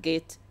don't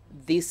get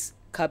this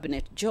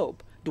cabinet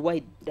job? Do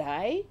I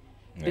die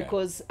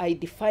because I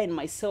define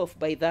myself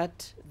by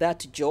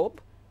that job,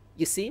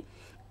 you see?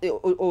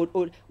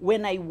 Or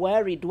when I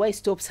worry, do I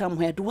stop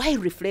somewhere? Do I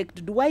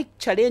reflect? Do I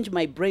challenge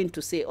my brain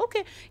to say,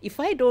 okay, if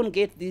I don't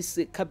get this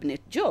cabinet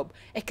job,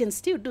 I can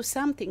still do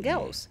something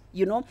else,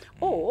 you know?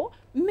 Or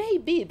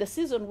maybe the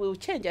season will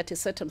change at a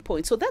certain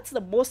point. So that's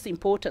the most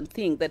important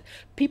thing, that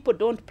people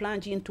don't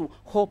plunge into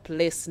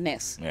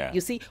hopelessness.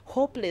 You see,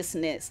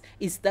 hopelessness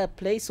is the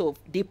place of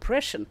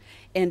depression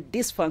and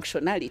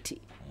dysfunctionality,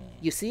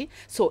 you see?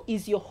 So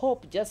is your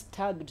hope just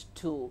tagged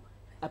to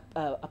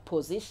a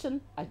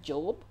position, a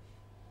job?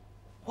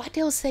 What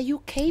else are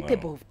you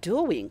capable of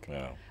doing?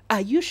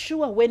 Are you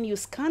sure when you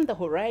scan the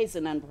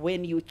horizon and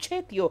when you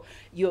check your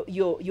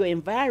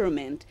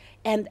environment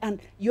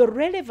and your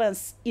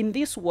relevance in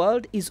this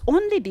world is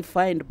only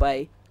defined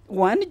by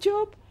one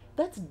job?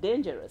 That's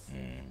dangerous,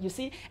 you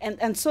see?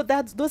 And so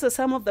those are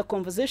some of the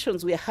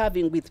conversations we're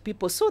having with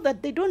people, so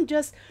that they don't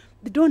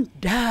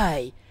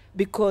die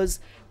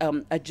because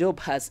a job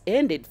has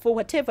ended for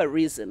whatever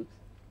reason,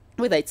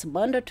 whether it's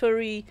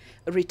mandatory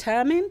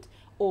retirement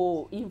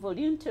or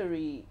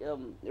involuntary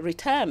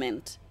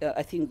retirement.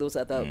 I think those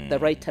are the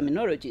right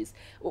terminologies.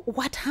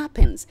 What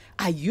happens?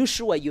 Are you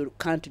sure you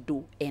can't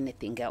do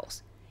anything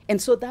else? And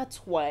so that's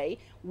why,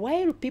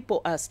 while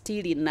people are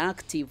still in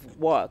active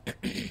work,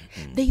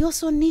 they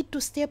also need to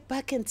step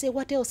back and say,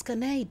 what else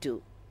can I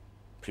do?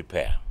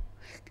 Prepare.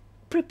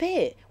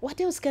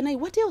 What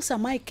else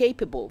am I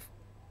capable of?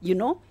 You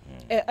know,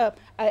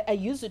 I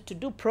use it to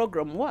do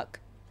program work.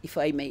 If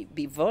I may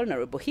be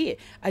vulnerable here,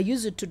 I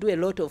use it to do a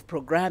lot of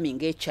programming,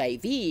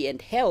 HIV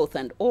and health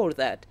and all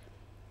that.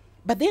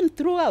 But then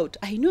throughout,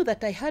 I knew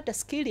that I had a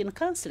skill in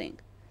counseling.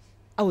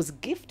 I was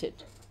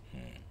gifted.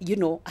 You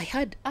know, I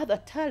had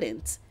other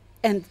talents.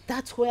 And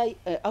that's why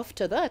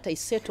after that, I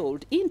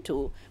settled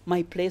into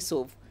my place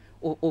of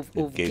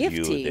gave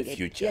gifting you the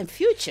future. and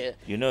future.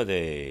 You know,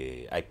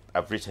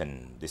 I've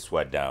written this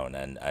word down,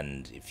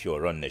 and if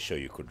you're on the show,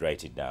 you could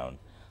write it down.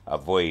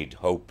 Avoid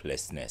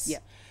hopelessness. Yeah.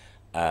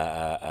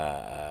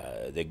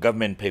 The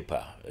government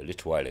paper a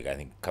little while ago, I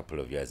think a couple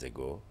of years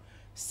ago,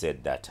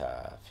 said that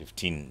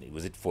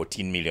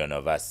 14 million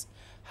of us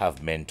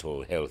have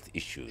mental health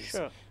issues.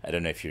 Sure. I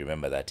don't know if you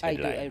remember that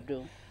headline. I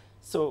do.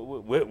 So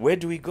where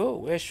do we go?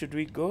 Where should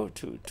we go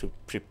to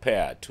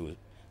prepare to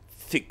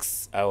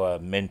fix our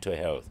mental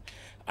health?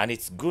 And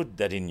it's good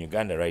that in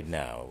Uganda right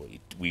now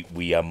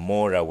we are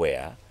more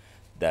aware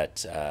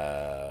that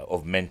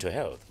of mental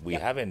health. We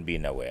haven't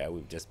been aware.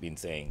 We've just been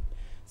saying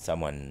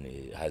someone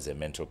has a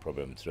mental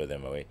problem, throw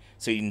them away.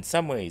 So in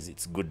some ways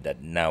it's good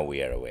that now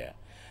we are aware.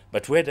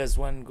 But where does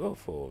one go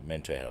for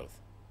mental health?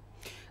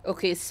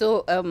 Okay,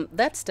 so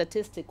that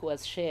statistic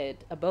was shared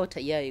about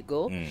a year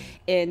ago,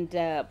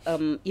 and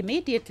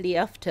immediately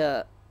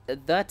after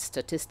that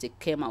statistic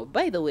came out,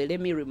 by the way, let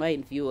me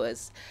remind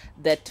viewers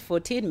that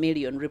 14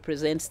 million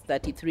represents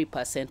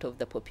 33% of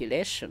the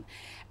population.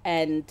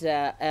 And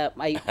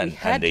we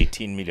had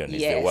 18 million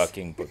is the yes.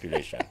 working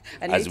population,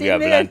 and as we have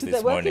learned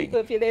this morning.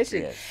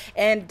 Population. Yes.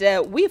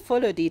 And we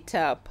followed it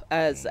up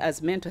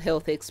as mental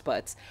health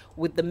experts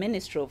with the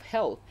Ministry of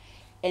Health.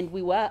 And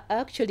we were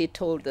actually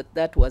told that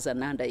that was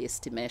an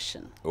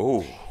underestimation.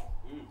 Oh,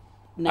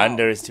 Now,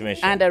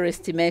 underestimation.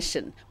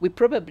 Underestimation. We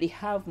probably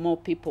have more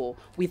people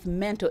with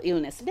mental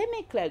illness. Let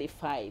me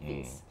clarify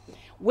this.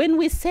 When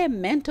we say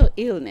mental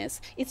illness,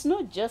 it's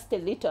not just a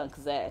little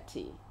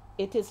anxiety.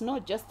 It is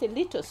not just a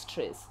little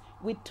stress.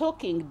 We're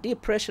talking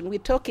depression. We're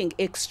talking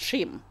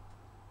extreme.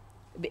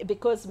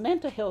 Because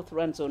mental health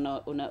runs on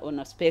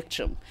a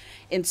spectrum.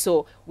 And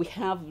so we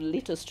have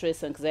little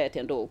stress, anxiety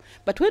and all.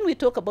 But when we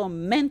talk about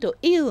mental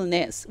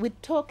illness, we're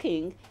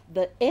talking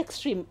the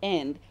extreme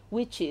end,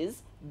 which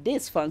is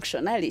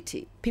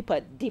dysfunctionality. People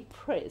are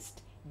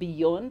depressed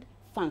beyond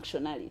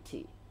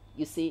functionality,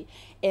 you see.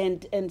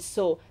 And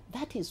so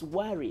that is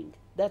worrying.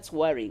 That's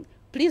worrying.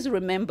 Please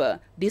remember,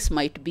 this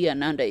might be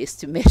an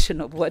underestimation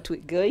of what we're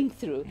going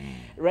through,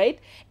 right?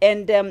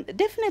 And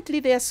definitely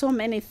there are so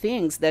many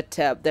things that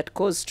that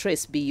cause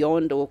stress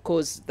beyond, or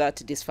cause that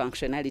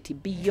dysfunctionality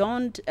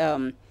beyond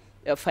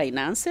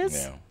finances.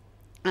 Yeah.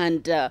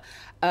 And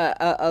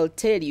I'll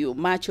tell you,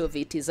 much of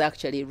it is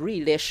actually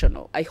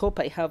relational. I hope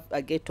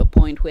I get to a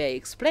point where I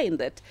explain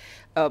that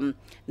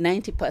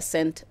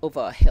 90% of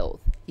our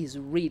health is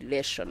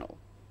relational.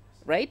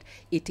 Right?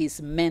 It is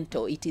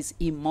mental, it is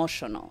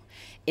emotional.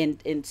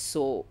 And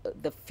so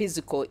the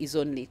physical is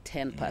only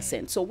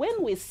 10%. So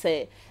when we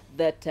say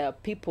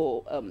that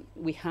people,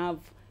 we have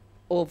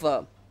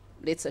over,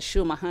 let's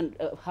assume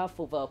half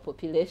of our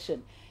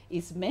population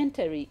is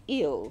mentally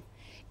ill,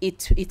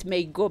 it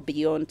may go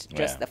beyond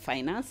just the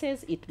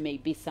finances. It may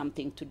be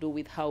something to do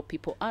with how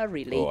people are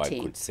relating. Or I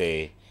could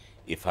say,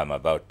 if I'm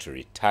about to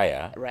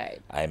retire, right,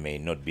 I may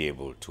not be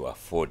able to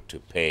afford to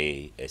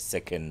pay a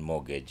second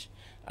mortgage,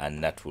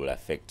 and that will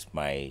affect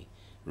my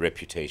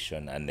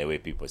reputation and the way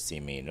people see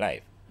me in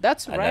life.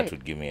 That's and right. And that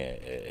would give me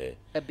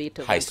a bit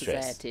of high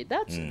anxiety.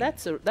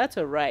 Stress. That's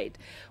all right.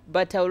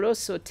 But I will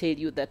also tell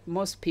you that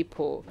most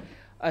people,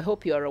 I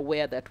hope you are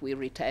aware that we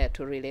retire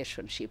to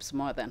relationships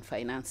more than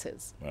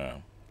finances.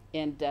 Wow.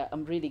 And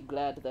I'm really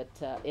glad that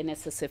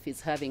NSSF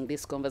is having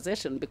this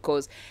conversation,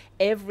 because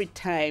every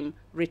time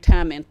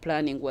retirement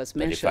planning was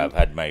mentioned. But if I've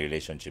had my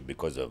relationship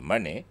because of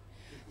money,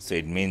 so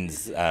it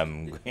means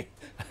and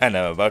I'm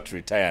about to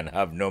retire and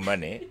have no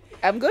money,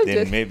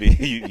 then maybe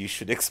you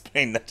should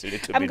explain that a little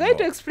bit more. I'm going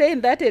to explain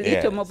that a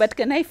little more, but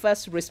can I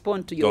first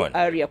respond to your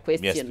earlier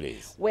question? Yes,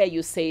 please. Where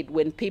you said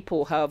when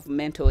people have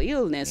mental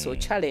illness or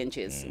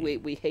challenges,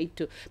 we hate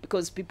to,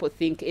 because people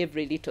think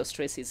every little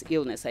stress is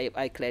illness.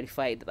 I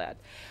clarified that.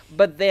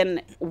 But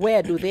then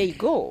where do they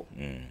go?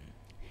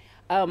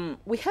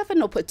 We have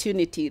an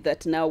opportunity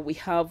that now we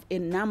have a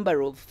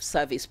number of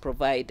service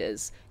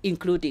providers,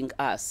 including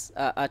us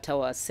at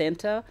our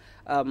center,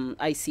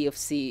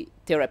 ICFC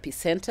Therapy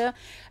Center.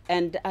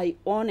 And I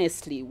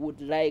honestly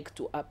would like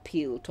to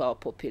appeal to our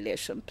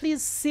population.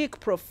 Please seek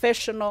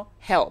professional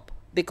help,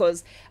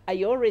 because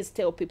I always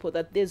tell people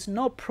that there's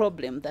no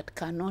problem that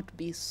cannot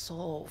be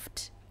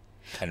solved.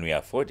 Can we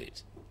afford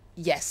it?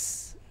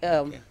 Yes.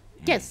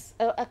 Yes,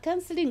 a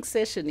counseling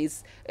session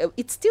is,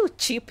 it's still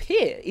cheap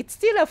here. It's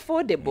still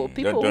affordable.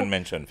 People don't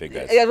mention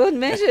figures. I won't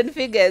mention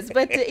figures,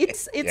 but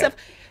it's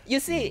you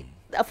see,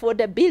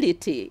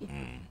 affordability.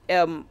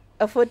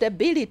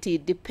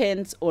 Affordability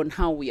depends on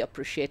how we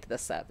appreciate the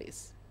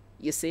service.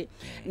 You see,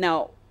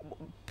 now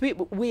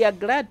we are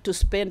glad to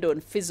spend on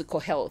physical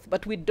health,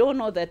 but we don't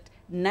know that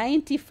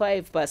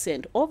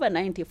 95%, over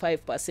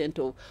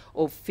 95%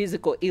 of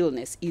physical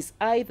illness is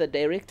either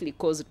directly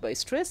caused by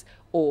stress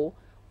or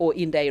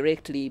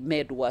indirectly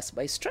made worse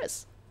by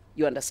stress.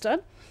 You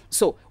understand?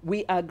 So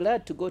we are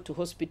glad to go to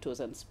hospitals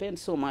and spend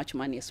so much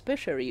money,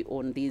 especially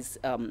on these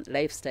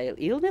lifestyle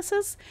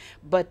illnesses,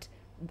 but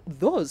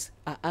those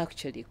are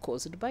actually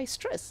caused by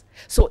stress.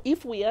 So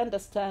if we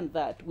understand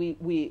that,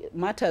 we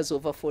matters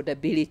of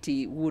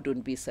affordability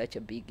wouldn't be such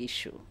a big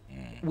issue.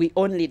 We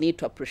only need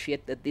to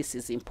appreciate that this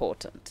is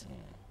important.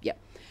 Yeah.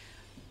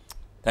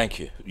 Thank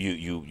you.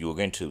 You were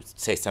going to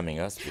say something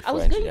else before I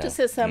was going to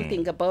say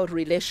something about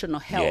relational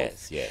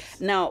health. Yes.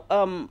 Now,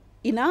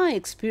 in our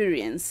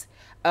experience,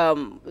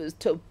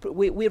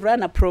 we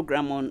ran a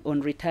program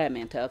on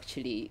retirement,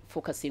 actually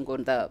focusing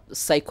on the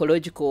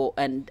psychological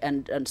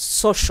and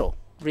social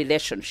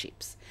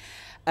relationships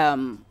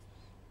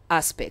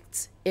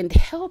aspects, and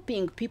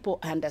helping people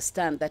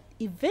understand that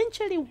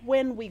eventually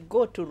when we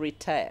go to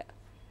retire,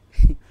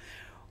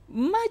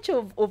 much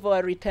of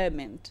our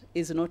retirement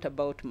is not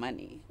about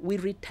money. We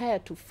retire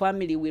to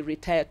family, we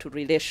retire to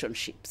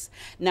relationships.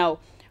 Now,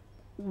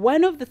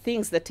 one of the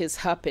things that is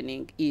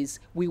happening is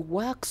we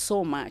work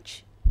so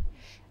much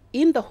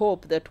in the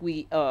hope that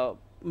we are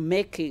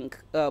making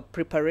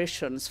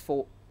preparations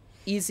for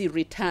easy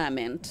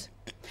retirement.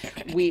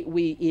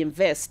 We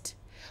invest.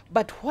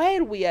 But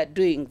while we are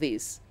doing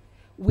this,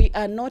 we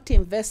are not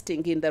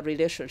investing in the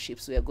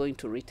relationships we are going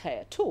to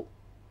retire to,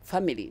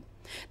 family.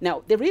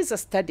 Now, there is a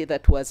study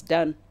that was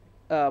done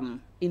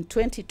in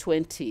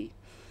 2020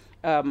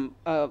 among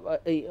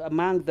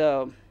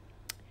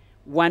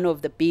one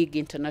of the big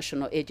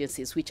international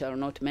agencies, which are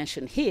not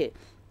mentioned here.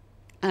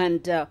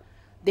 And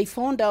they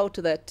found out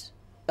that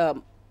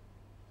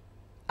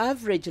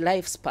average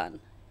lifespan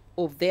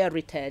of their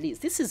retirees,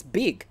 this is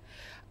big,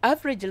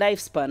 average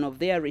lifespan of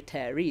their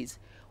retirees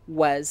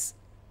was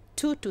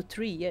 2 to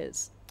 3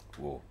 years.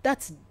 Whoa.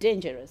 That's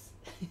dangerous.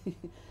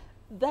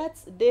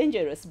 That's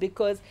dangerous,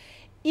 because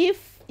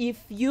if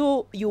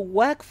you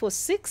work for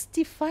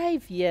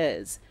 65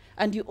 years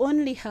and you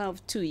only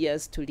have 2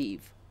 years to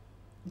live,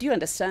 do you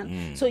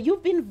understand? So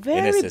you've been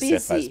very NSSF busy.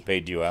 has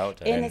paid you out.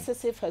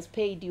 NSSF has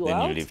paid you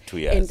out. Then you live 2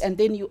 years. And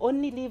then you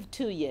only live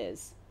 2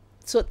 years.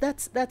 So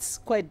that's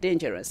quite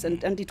dangerous.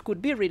 And it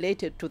could be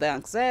related to the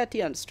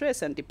anxiety and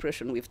stress and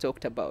depression we've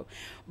talked about.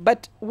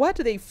 But what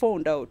they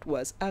found out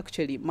was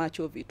actually much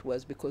of it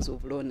was because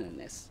of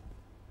loneliness.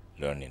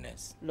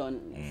 Loneliness.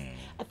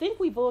 I think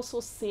we've also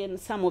seen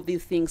some of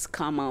these things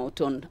come out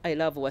on I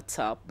Love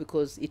WhatsApp,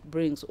 because it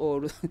brings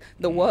all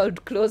the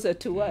world closer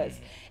to us.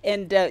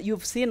 And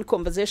you've seen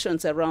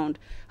conversations around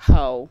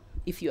how,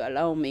 if you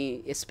allow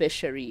me,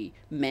 especially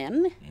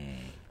men,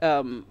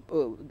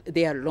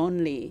 they are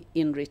lonely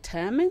in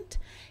retirement.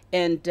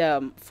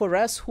 And for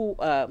us who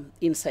are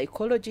in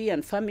psychology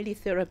and family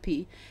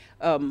therapy,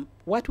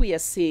 what we are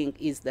seeing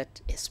is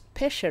that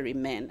especially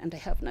men, and I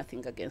have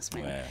nothing against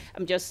men, Well.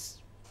 I'm just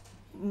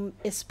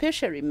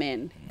especially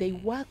men, they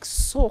work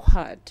so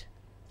hard,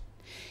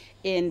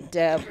 and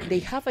they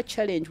have a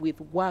challenge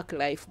with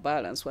work-life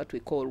balance, what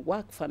we call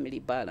work-family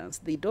balance.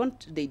 They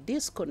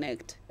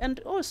disconnect, and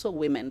also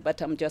women,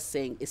 but I'm just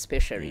saying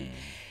especially.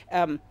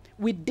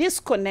 We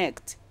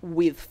disconnect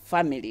with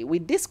family. We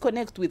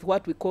disconnect with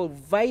what we call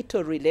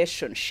vital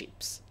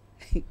relationships.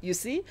 You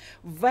see,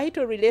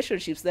 vital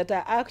relationships that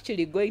are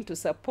actually going to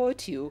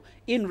support you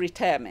in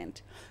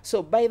retirement.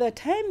 So by the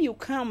time you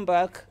come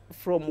back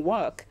from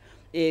work,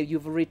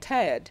 you've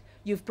retired,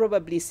 you've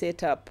probably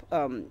set up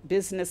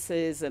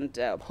businesses and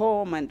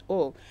home and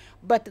all.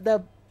 But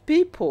the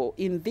people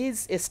in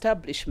these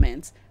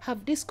establishments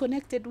have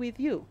disconnected with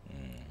you.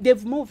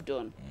 They've moved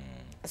on.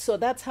 So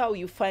that's how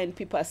you find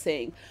people are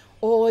saying,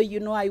 oh, you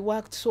know, I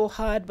worked so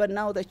hard, but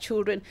now the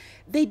children,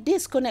 they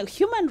disconnect.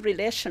 Human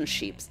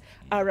relationships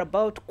are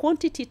about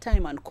quantity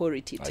time and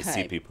quality time. I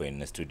see people in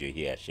the studio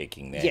here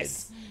shaking their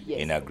Yes, heads yes.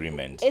 in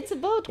agreement. It's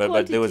about But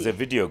quantity. there was a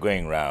video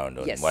going around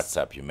on Yes.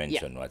 WhatsApp. You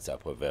mentioned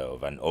WhatsApp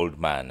of an old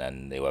man,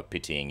 and they were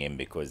pitying him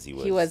because he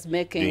was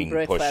making doing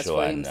breakfast posho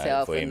for and,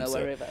 himself for and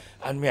himself. whatever.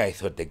 And me, I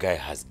thought the guy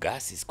has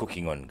gas. He's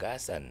cooking on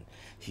gas, and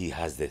he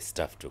has the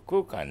stuff to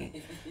cook. And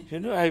you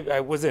know,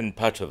 I wasn't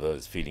part of. I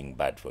was feeling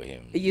bad for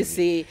him. You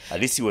see,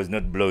 at least he was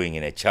not blowing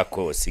in a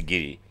charcoal or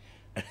sigiri.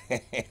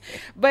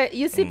 but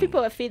you see,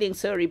 people are feeling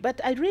sorry. But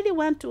I really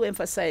want to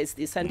emphasize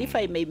this, and if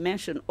I may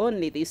mention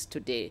only this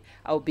today,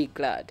 I'll be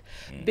glad.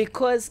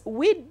 Because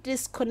we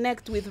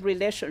disconnect with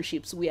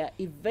relationships we are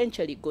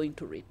eventually going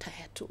to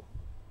retire to.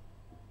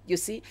 You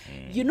see,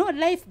 you know,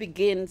 life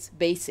begins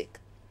basic.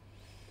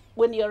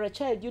 When you're a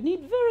child, you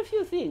need very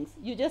few things.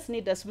 You just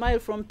need a smile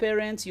from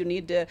parents. You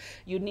need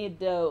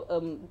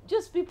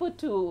just people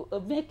to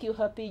make you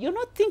happy. You're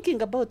not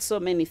thinking about so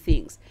many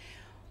things.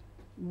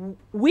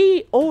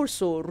 We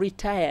also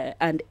retire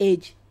and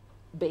age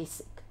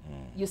basic.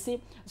 You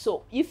see?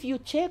 So if you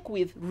check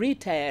with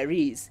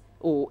retirees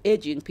or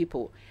aging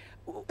people,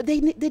 they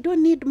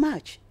don't need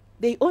much.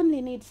 They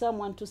only need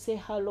someone to say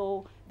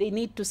hello. They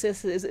need to say,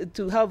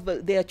 to have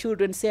their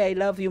children say, I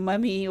love you,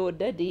 mommy or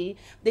daddy.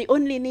 They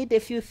only need a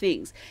few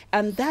things.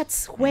 And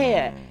that's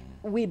where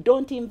we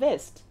don't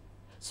invest.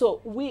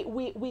 So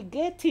we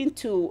get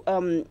into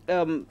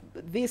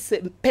this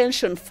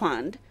pension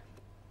fund.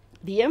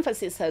 The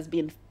emphasis has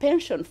been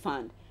pension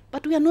fund,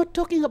 but we are not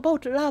talking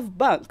about love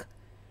bank.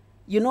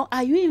 You know,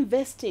 are you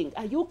investing?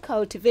 Are you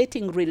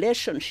cultivating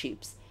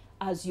relationships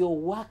as you're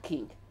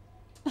working?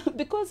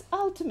 Because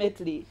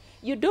ultimately,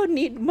 you don't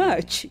need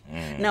much.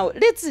 Now,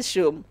 let's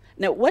assume,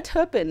 now what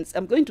happens,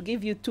 I'm going to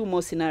give you 2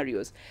 more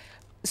scenarios.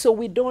 So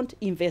we don't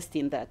invest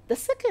in that. The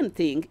second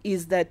thing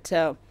is that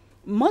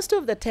most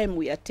of the time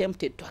we are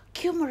tempted to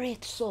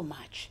accumulate so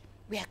much.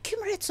 We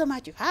accumulate so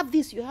much. You have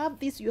this, you have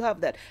this, you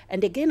have that.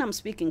 And again, I'm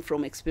speaking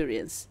from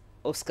experience,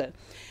 Oscar.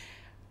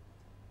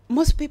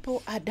 Most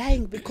people are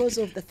dying because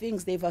of the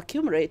things they've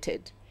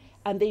accumulated.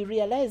 And they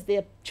realize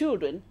their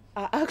children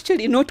are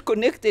actually not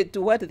connected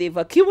to what they've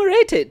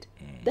accumulated.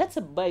 That's,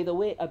 by the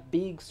way, a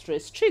big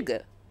stress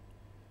trigger.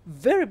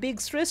 Very big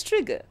stress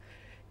trigger.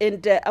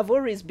 And I've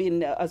always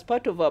been, as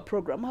part of our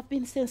program, I've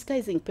been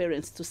sensitizing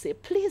parents to say,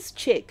 please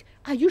check.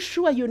 Are you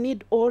sure you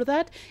need all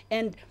that?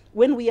 And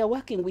when we are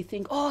working, we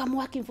think, oh, I'm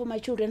working for my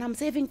children. I'm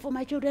saving for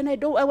my children. I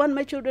want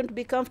my children to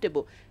be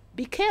comfortable.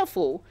 Be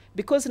careful,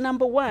 because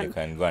number one, You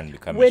can go and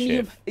become when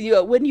a chef.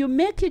 when you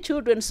make your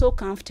children so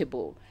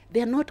comfortable,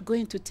 they're not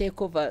going to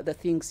take over the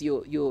things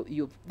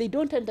they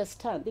don't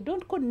understand. They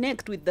don't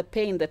connect with the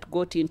pain that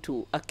got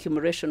into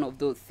accumulation of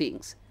those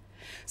things.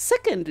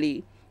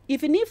 Secondly,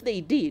 even if they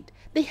did,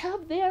 they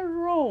have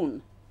their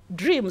own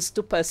dreams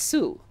to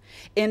pursue.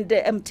 And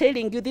I'm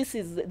telling you,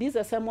 these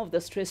are some of the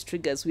stress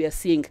triggers we are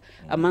seeing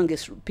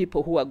amongst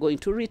people who are going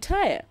to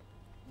retire.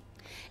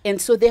 And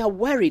so they are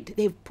worried.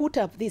 They've put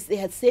up this.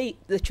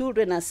 The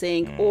children are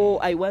saying, oh,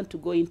 I want to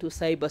go into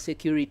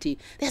cybersecurity.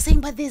 They're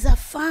saying, but there's a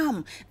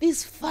farm.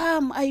 This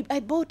farm, I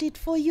bought it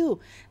for you.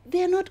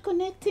 They're not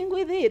connecting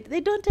with it. They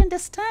don't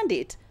understand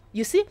it.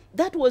 You see,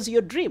 that was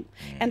your dream.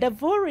 And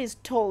I've always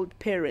told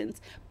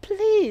parents,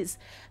 please,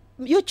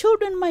 your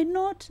children might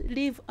not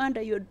live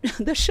under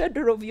the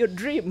shadow of your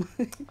dream.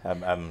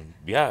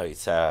 Yeah,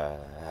 it's.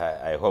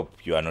 I hope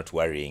you are not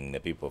worrying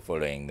the people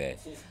following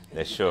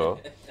the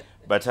show.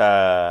 But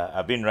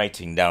I've been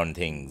writing down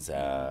things.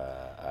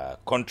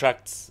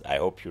 Contracts, I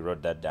hope you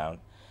wrote that down.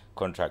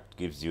 Contract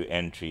gives you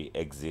entry,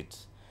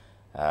 exit.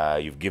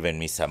 You've given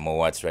me some more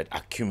words, right?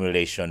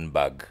 Accumulation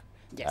bug.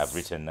 Yes. I've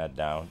written that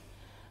down.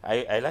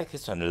 I like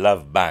this one,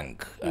 Love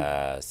Bank.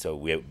 So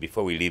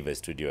before we leave the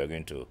studio, we're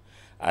going to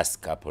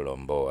ask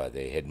Apolomboa,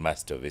 the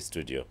headmaster of the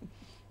studio,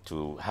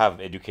 to have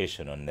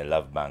education on the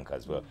Love Bank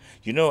as well.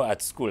 You know,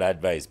 at school, I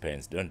advise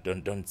parents,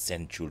 don't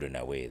send children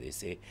away. They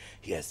say,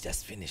 he has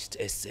just finished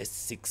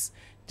SS6,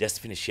 just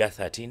finished year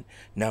 13,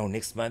 now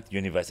next month,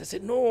 university. I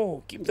said,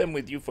 no, keep them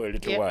with you for a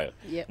little while.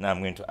 Yep. Now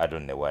I'm going to add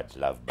on the word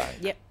Love Bank.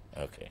 Yep.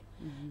 Okay.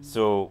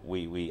 So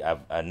we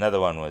have, another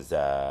one was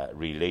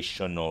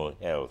relational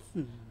health.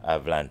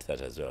 I've learned that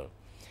as well.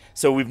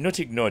 So we've not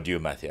ignored you,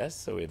 Matthias.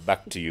 So we're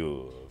back to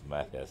you,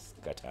 Matthias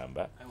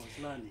Katamba. I was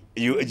learning.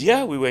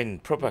 Yeah, we were in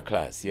proper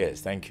class.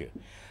 Yes, thank you.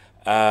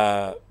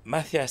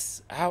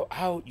 Matthias,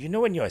 how you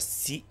know when you're a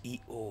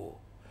CEO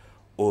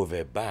of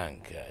a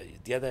bank,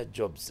 the other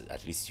jobs,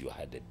 at least you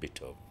had a bit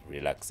of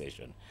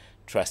relaxation.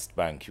 Trust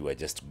Bank, you were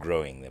just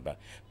growing the bank.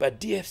 But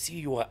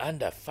DFC, you were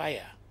under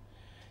fire.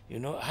 You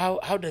know,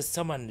 how does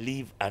someone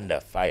live under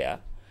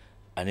fire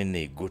and then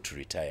they go to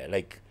retire?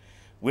 Like,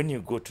 when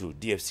you go to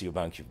DFC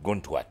Bank, you've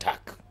gone to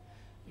attack.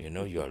 You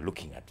know, you are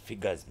looking at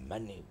figures,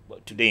 money.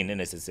 But today in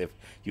NSSF,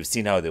 you've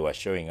seen how they were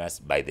showing us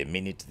by the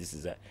minute, this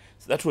is that.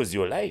 So that was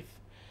your life.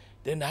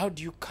 Then how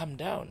do you calm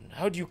down?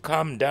 How do you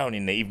calm down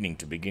in the evening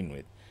to begin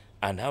with?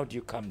 And how do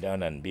you calm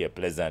down and be a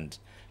pleasant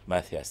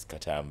Matthias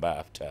Katamba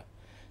after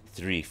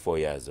 3-4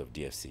 years of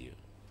DFCU?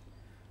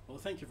 Well,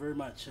 thank you very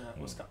much,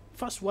 Oscar.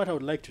 First, what I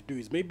would like to do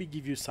is maybe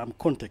give you some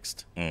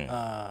context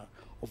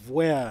of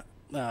where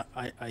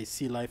I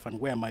see life and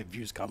where my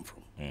views come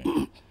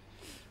from.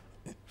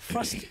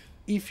 First,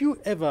 if you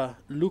ever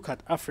look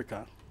at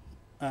Africa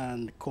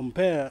and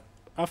compare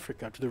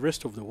Africa to the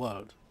rest of the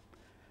world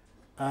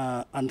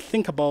and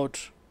think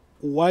about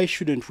why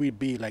shouldn't we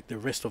be like the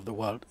rest of the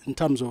world in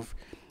terms of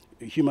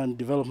human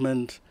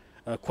development,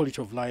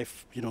 quality of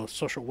life, you know,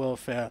 social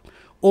welfare,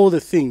 all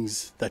the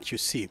things that you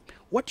see,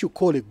 what you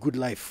call a good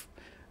life,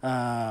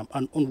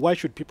 and why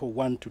should people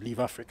want to leave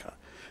Africa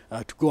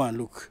to go and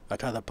look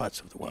at other parts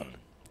of the world?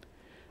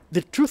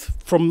 The truth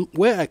from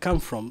where I come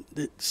from,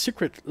 the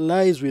secret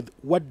lies with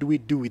what do we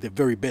do with the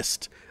very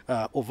best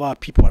of our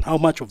people and how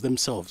much of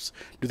themselves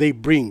do they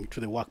bring to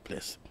the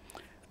workplace.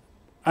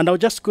 And I'll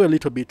just go a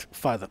little bit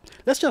further.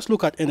 Let's just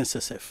look at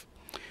NSSF.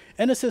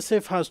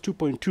 NSSF has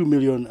 2.2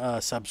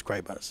 million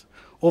subscribers.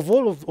 Of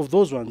all of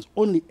those ones,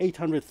 only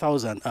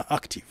 800,000 are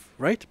active,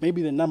 right?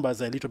 Maybe the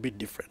numbers are a little bit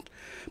different.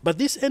 But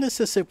this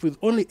NSSF with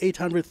only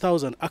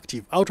 800,000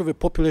 active out of a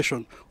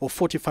population of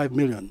 45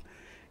 million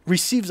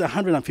receives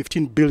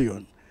 115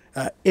 billion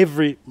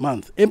every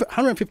month.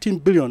 115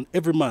 billion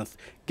every month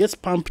gets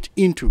pumped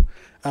into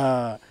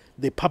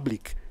the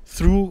public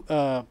through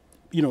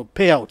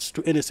payouts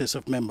to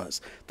NSSF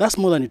members. That's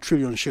more than 1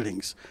 trillion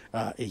shillings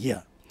a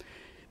year.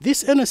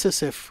 This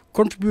NSSF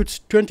contributes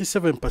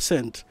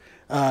 27%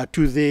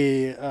 to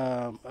the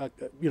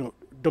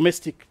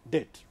domestic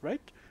debt,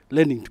 right?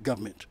 Lending to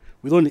government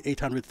with only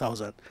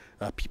 800,000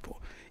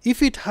 people.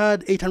 If it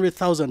had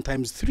 800,000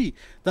 times 3,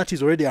 that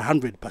is already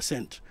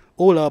 100%.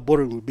 All our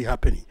borrowing will be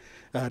happening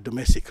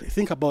domestically.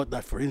 Think about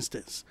that, for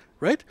instance,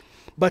 right?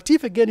 But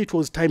if again it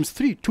was times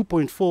 3,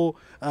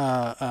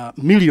 2.4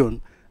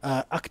 million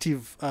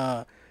active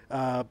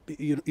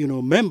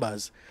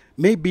members,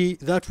 maybe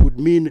that would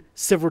mean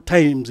several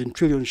times in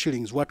trillion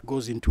shillings what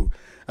goes into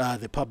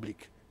the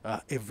public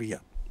every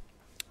year.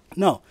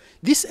 Now,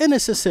 this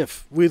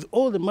NSSF, with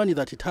all the money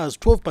that it has,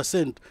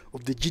 12%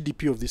 of the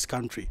GDP of this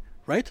country,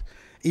 right,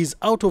 is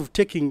out of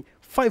taking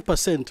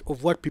 5%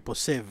 of what people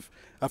save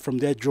from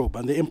their job,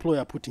 and the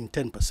employer putting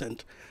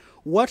 10%.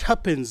 What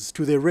happens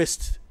to the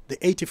rest, the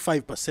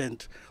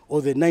 85%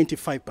 or the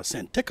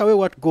 95%? Take away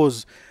what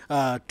goes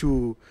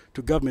to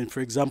government, for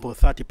example,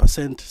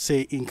 30%,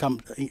 say income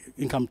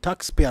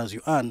tax pay as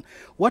you earn.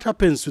 What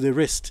happens to the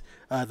rest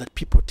that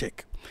people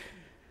take?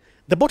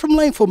 The bottom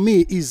line for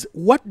me is,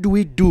 what do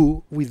we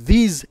do with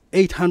these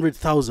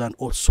 800,000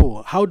 or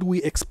so? How do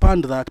we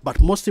expand that?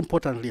 But most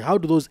importantly, how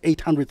do those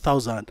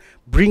 800,000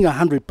 bring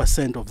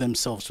 100% of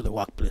themselves to the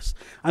workplace?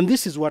 And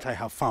this is what I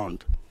have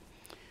found.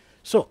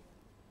 So,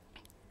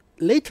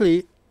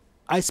 lately,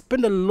 I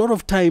spend a lot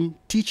of time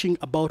teaching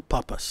about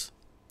purpose.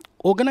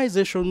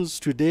 Organizations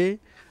today,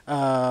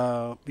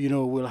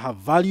 will have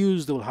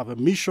values, they will have a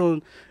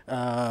mission,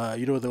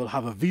 they will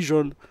have a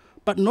vision,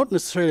 but not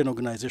necessarily an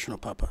organizational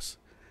purpose.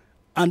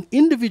 And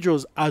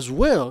individuals as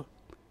well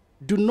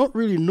do not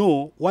really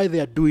know why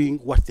they are doing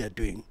what they are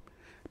doing.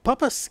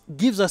 Purpose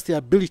gives us the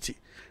ability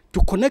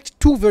to connect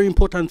two very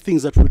important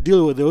things that will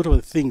deal with a lot of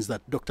the things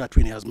that Dr.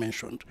 Atwine has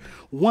mentioned.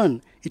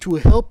 One, it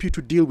will help you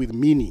to deal with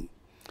meaning.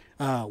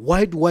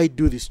 Why do I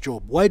do this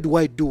job? Why do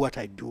I do what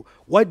I do?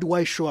 Why do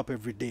I show up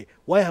every day?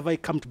 Why have I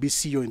come to be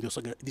CEO in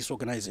this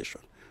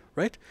organization?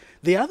 Right?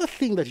 The other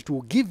thing that it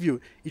will give you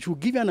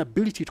an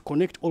ability to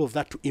connect all of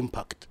that to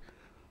impact.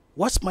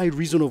 What's my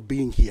reason of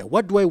being here?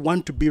 What do I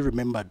want to be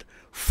remembered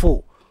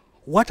for?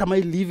 What am I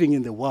leaving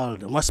in the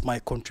world, and what's my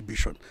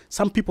contribution?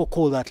 Some people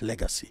call that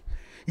legacy.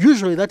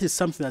 Usually that is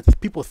something that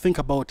people think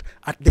about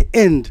at the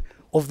end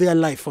of their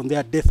life, on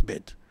their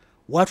deathbed.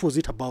 What was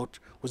it about?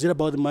 Was it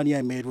about the money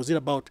I made? Was it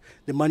about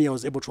the money I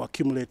was able to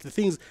accumulate? The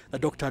things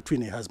that Dr.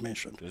 Atwine has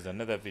mentioned. There was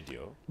another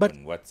video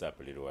on WhatsApp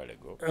a little while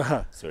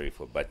ago. Sorry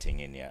for butting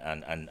in here.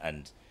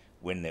 And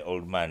when the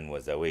old man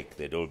was awake,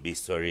 they'd all be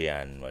sorry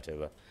and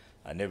whatever.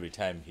 And every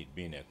time he'd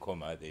be in a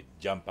coma, they'd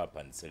jump up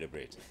and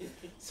celebrate.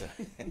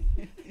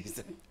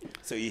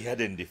 So he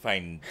hadn't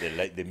defined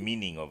the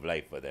meaning of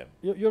life for them.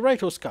 You're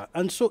right, Oscar.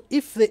 And so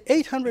if the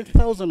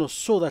 800,000 or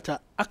so that are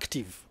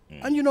active,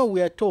 and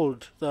we are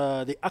told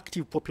the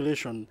active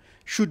population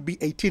should be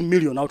 18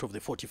 million out of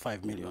the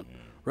 45 million,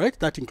 right?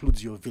 That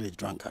includes your village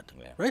drunkard,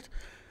 right?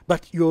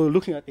 But you're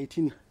looking at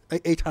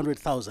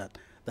 800,000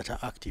 that are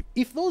active.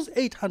 If those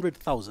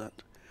 800,000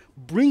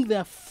 bring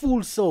their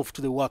full self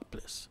to the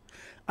workplace,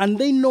 and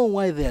they know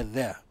why they're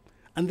there,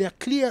 and they're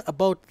clear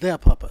about their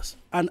purpose,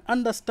 and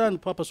understand the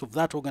purpose of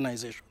that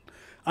organization,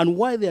 and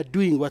why they're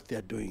doing what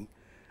they're doing,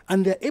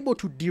 and they're able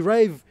to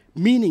derive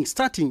meaning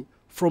starting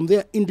from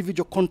their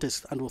individual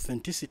context and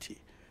authenticity,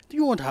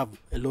 you won't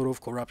have a lot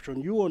of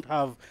corruption, you won't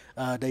have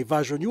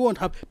diversion, you won't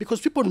have,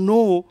 because people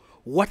know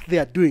what they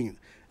are doing.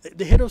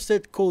 The head of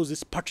state calls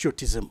this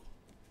patriotism,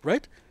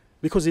 right?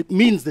 Because it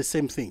means the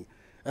same thing.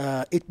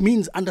 It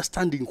means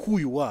understanding who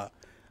you are,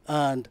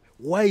 and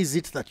why is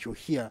it that you're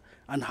here,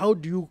 and how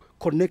do you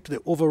connect to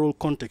the overall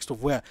context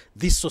of where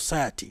this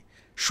society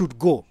should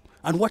go,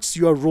 and what's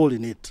your role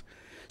in it.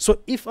 So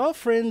if our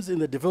friends in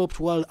the developed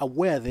world are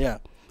where they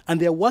are, and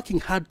they're working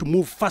hard to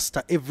move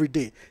faster every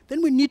day,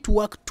 then we need to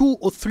work 2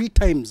 or 3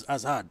 times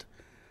as hard.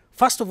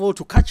 First of all,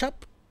 to catch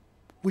up,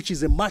 which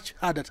is a much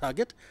harder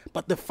target,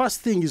 but the first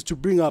thing is to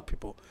bring our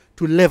people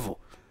to level.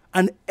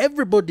 And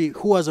everybody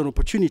who has an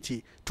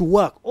opportunity to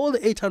work, all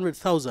the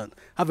 800,000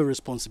 have a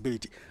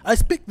responsibility. I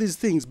speak these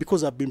things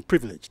because I've been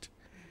privileged.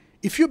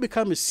 If you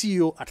become a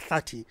CEO at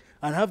 30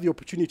 and have the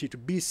opportunity to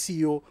be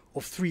CEO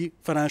of 3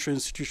 financial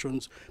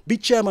institutions, be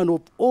chairman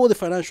of all the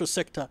financial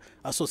sector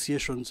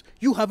associations,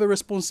 you have a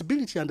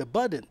responsibility and a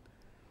burden.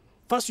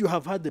 First, you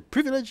have had the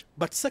privilege,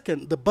 but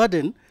second, the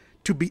burden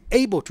to be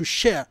able to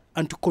share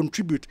and to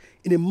contribute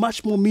in a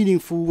much more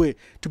meaningful way,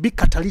 to be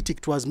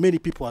catalytic to as many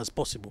people as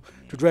possible,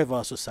 to drive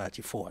our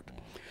society forward.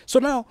 So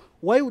now,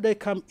 why would I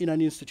come in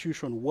an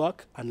institution,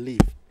 work, and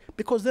leave?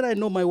 Because then I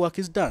know my work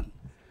is done.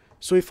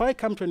 So if I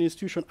come to an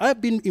institution,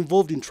 I've been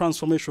involved in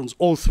transformations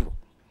all through.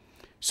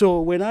 So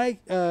when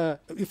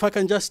if I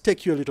can just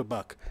take you a little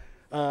back,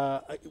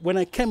 when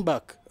I came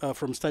back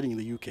from studying in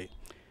the UK,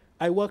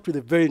 I worked with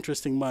a very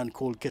interesting man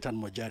called Ketan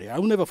Mojari. I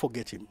will never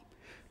forget him.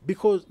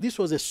 because this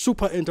was a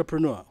super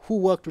entrepreneur who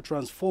worked to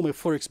transform a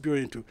forex bureau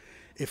into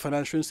a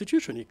financial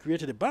institution. He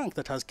created a bank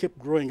that has kept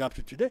growing up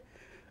to today.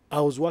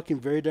 I was working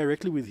very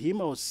directly with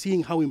him. I was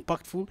seeing how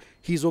impactful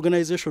his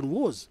organization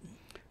was.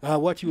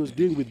 What he was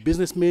doing with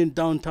businessmen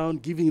downtown,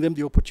 giving them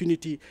the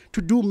opportunity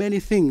to do many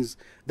things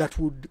that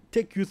would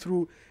take you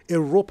through a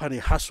rope and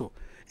a hustle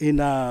in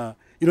an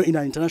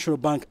international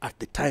bank at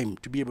the time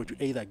to be able to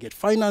either get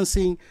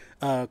financing,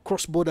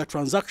 cross-border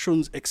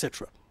transactions,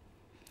 etc.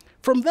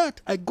 From that,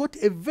 I got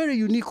a very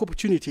unique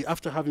opportunity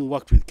after having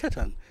worked with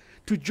Ketan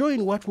to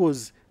join what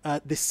was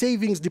the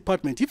savings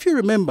department. If you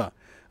remember,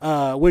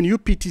 when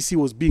UPTC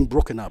was being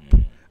broken up,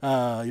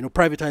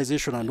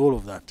 privatization and all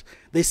of that,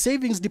 the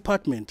savings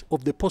department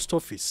of the post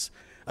office,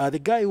 the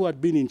guy who had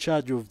been in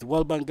charge of the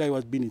World Bank guy who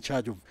had been in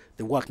charge of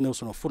the work,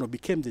 Nelson Ofono,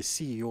 became the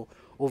CEO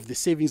of the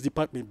savings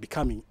department,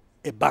 becoming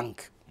a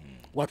bank,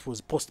 what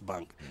was Post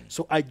Bank.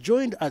 So I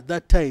joined at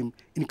that time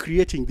in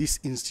creating this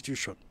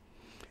institution.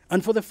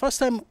 And for the first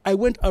time, I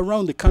went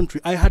around the country.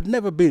 I had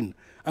never been.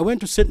 I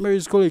went to St.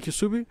 Mary's College,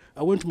 Kisubi.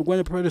 I went to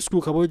Mugwanya Preparedness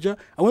School, Kaboja.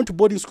 I went to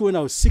boarding school when I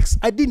was 6.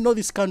 I didn't know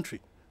this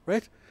country,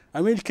 right?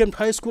 And when it came to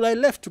high school, I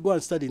left to go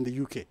and study in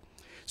the UK.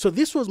 So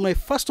this was my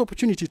first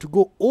opportunity to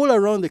go all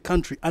around the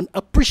country and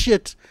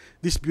appreciate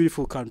this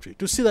beautiful country,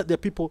 to see that there are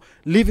people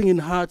living in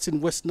huts in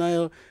West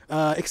Nile,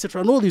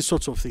 etc., and all these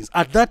sorts of things.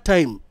 At that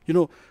time,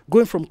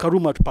 going from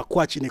Karuma to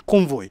Pakwach in a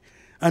convoy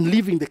and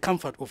leaving the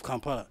comfort of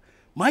Kampala,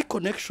 my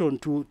connection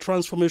to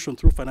transformation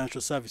through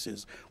financial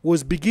services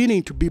was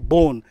beginning to be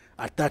born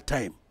at that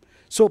time.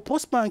 So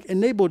Postbank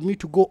enabled me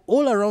to go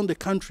all around the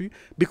country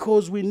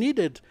because we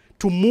needed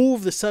to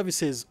move the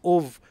services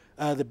of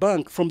the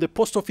bank from the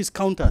post office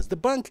counters. The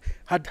bank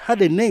had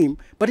a name,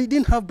 but it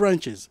didn't have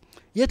branches.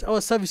 Yet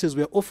our services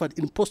were offered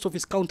in post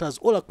office counters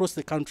all across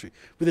the country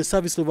with a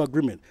service level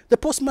agreement. The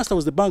postmaster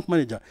was the bank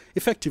manager,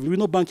 effectively, with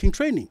no banking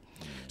training.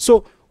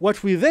 So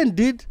what we then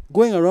did,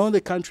 going around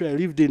the country, I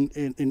lived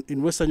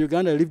in Western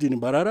Uganda, I lived in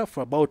Mbarara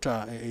for about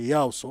a year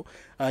or so.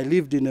 I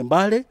lived in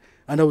Mbale,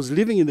 and I was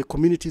living in the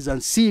communities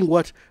and seeing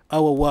what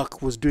our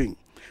work was doing.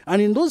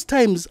 And in those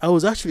times, I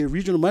was actually a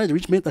regional manager,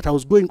 which meant that I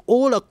was going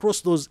all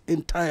across those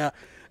entire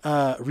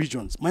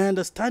regions. My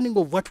understanding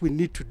of what we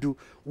need to do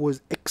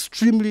was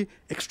extremely,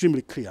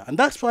 extremely clear. And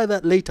that's why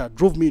that later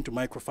drove me into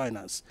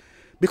microfinance,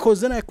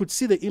 because then I could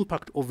see the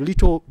impact of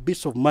little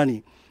bits of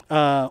money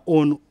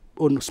on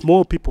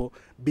small people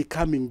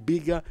becoming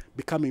bigger,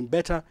 becoming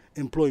better,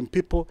 employing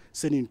people,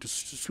 sending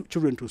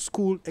children to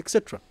school,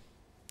 etc.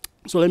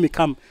 So let me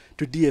come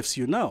to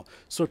DFCU now.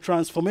 So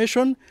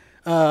transformation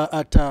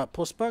at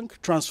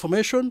Postbank,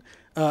 transformation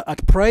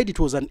at Pride, it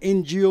was an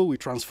NGO. We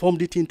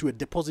transformed it into a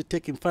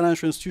deposit-taking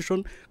financial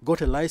institution,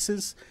 got a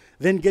license.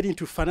 Then get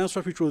into Finance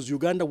Trust, which was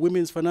Uganda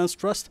Women's Finance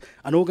Trust,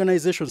 an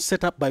organization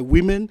set up by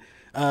women,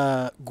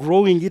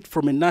 growing it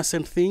from a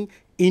nascent thing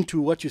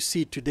into what you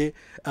see today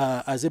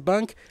as a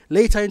bank.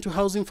 Later into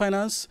housing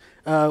finance,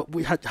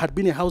 we had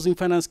been a housing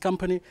finance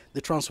company.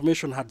 The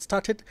transformation had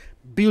started,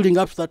 building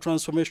up to that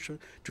transformation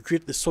to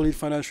create the solid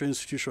financial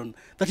institution.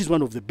 That is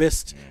one of the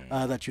best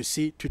that you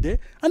see today.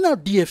 And now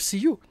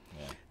DFCU.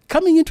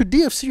 Coming into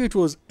DFCU, it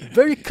was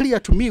very clear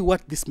to me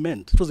what this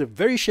meant. It was a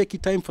very shaky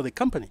time for the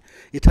company.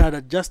 It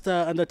had just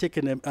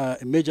undertaken a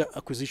major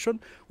acquisition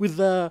with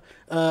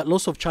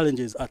lots of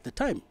challenges at the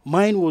time.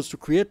 Mine was to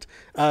create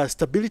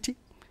stability.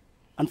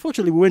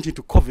 Unfortunately, we went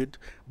into COVID,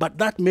 but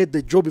that made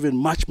the job even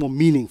much more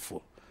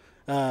meaningful.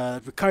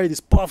 We carry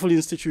this powerful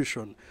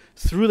institution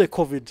through the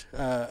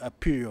COVID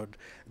period.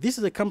 This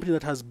is a company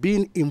that has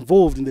been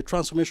involved in the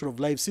transformation of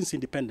lives since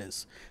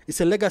independence. It's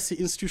a legacy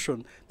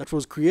institution that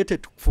was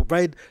created to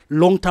provide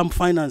long-term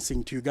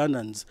financing to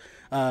Ugandans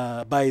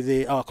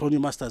by our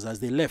colonial masters as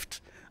they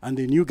left. And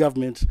the new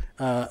government,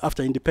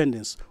 after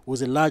independence,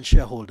 was a large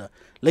shareholder.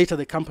 Later,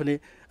 the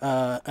company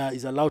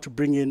is allowed to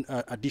bring in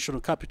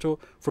additional capital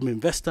from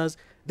investors.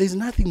 There's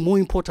nothing more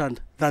important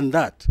than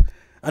that.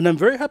 And I'm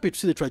very happy to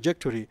see the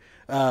trajectory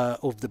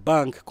of the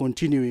bank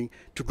continuing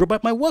to grow.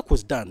 But my work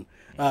was done,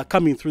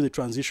 coming through the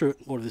transition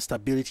or the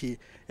stability,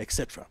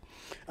 etc.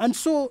 And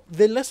so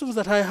the lessons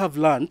that I have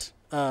learned,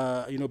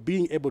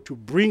 being able to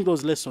bring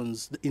those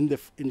lessons in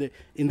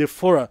the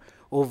fora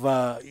of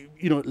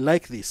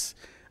like this.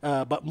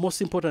 But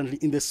most importantly,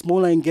 in the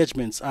smaller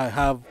engagements I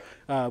have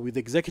with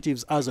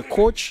executives as a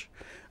coach,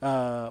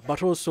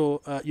 but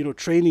also,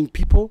 training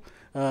people.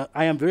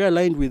 I am very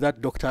aligned with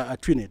that Dr.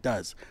 Atwine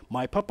does.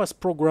 My purpose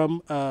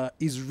program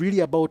is really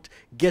about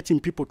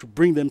getting people to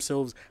bring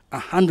themselves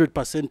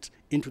 100%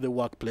 into the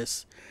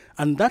workplace.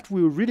 And that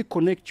will really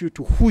connect you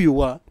to who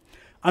you are.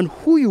 And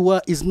who you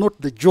are is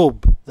not the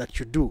job that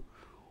you do.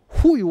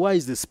 Who you are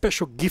is the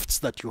special gifts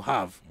that you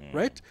have,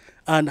 right?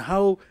 And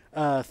how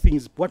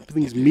what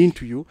things mean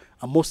to you,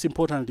 and most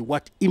importantly,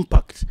 what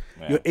impact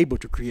you're able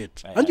to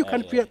create. And you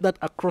can create that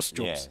across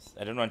jobs. Yes,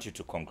 I don't want you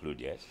to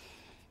conclude yet.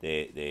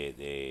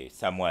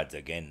 Some words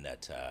again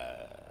that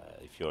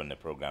if you're on the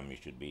program, you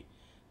should be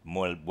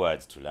more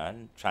words to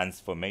learn.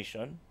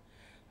 Transformation.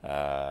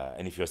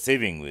 And if you're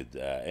saving with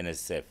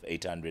NSSF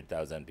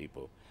 800,000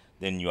 people,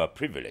 then you are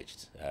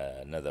privileged.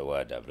 Another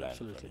word I've learned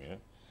Absolutely. from you.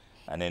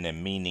 And then a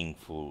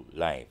meaningful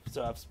life.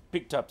 So I've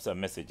picked up some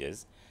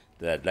messages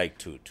that I'd like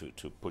to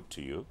put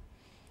to you.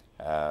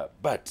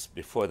 But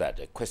before that,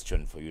 a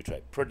question for you,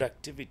 try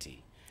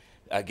productivity.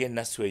 Again,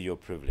 that's where your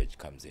privilege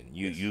comes in.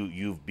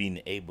 You've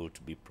been able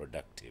to be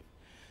productive.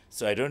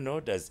 So I don't know,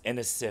 does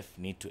NSSF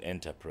need to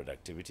enter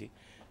productivity?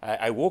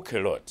 I walk a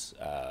lot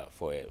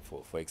for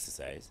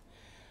exercise.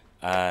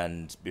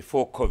 And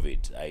before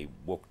COVID, I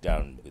walked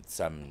down with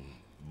some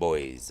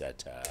boys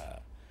at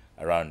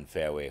around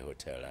Fairway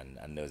Hotel.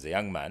 And there was a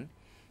young man.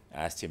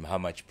 I asked him, how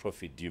much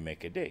profit do you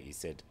make a day? He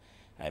said,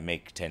 I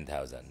make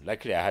 10,000.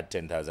 Luckily, I had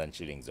 10,000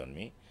 shillings on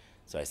me.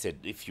 So I said,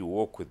 if you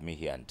walk with me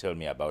here and tell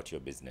me about your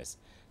business,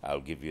 I'll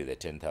give you the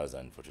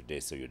 10,000 for today,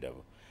 so you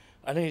double.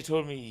 And then he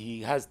told me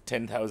he has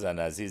 10,000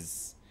 as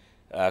his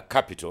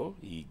capital.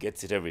 He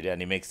gets it every day,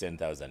 and he makes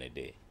 10,000 a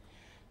day.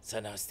 So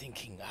I was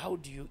thinking, how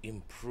do you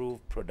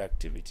improve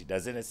productivity?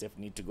 Does NSF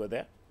need to go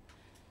there?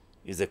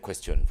 Is a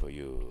question for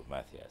you,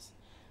 Matthias.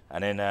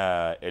 And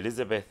then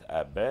Elizabeth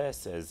Abe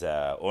says,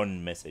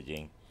 on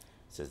messaging,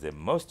 says the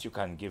most you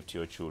can give to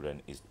your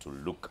children is to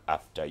look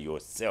after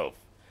yourself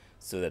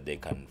so that they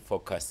can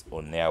focus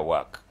on their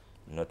work,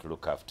 not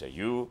look after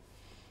you.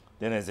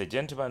 Then there's a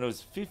gentleman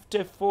who's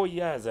 54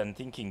 years and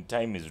thinking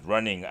time is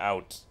running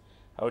out.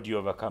 How do you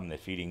overcome the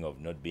feeling of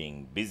not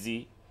being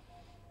busy?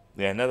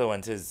 Then another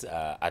one says,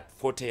 at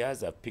 40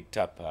 years, I've picked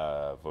up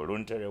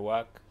voluntary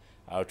work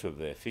out of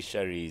the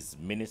fisheries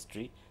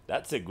ministry.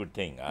 That's a good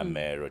thing. I'm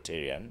a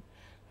Rotarian.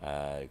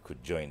 I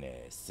could join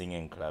a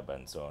singing club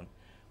and so on.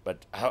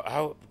 But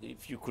how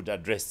if you could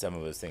address some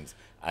of those things,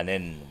 and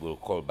then we'll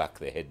call back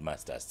the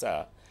headmaster,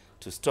 sir,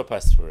 to stop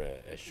us for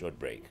a short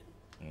break.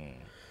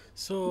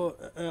 So,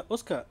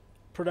 Oscar,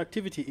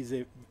 productivity is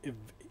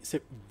it's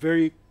a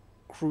very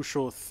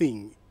crucial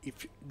thing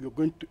if you're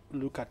going to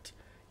look at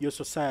your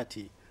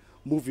society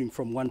moving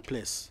from one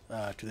place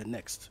to the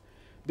next.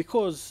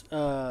 Because,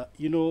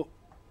 you know,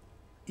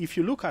 if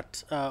you look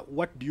at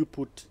what do you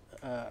put,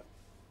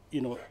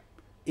 you know,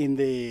 in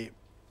the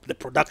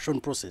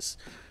production process,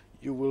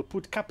 you will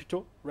put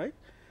capital, right?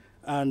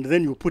 And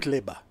then you put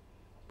labor,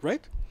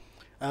 right?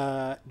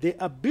 The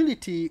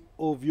ability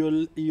of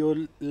your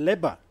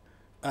labor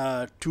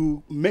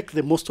to make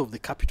the most of the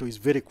capital is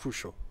very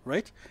crucial,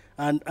 right?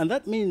 And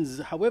that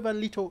means however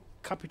little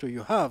capital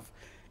you have,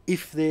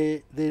 if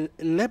the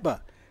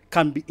labor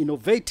can be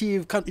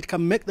innovative, it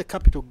can make the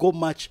capital go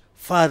much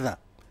further.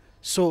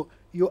 So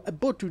you're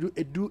able to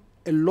do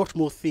a lot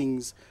more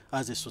things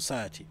as a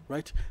society,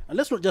 right? And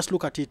let's not just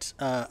look at it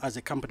as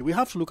a company. We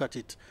have to look at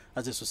it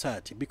as a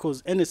society,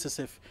 because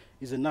NSSF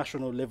is a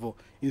national level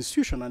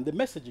institution, and the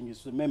messaging is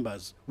to the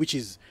members, which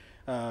is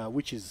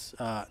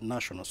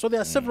national. So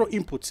there are several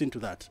inputs into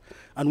that,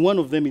 and one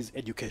of them is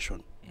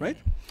education, right?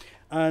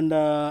 And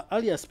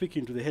earlier,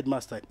 speaking to the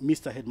headmaster,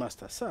 Mr.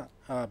 Headmaster, sir,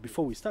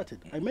 before we started,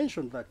 I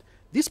mentioned that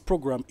this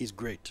program is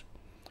great,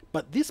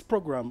 but this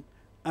program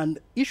and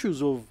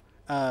issues of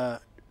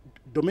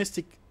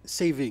domestic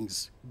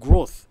savings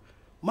growth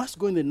must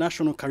go in the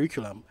national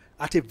curriculum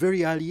at a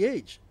very early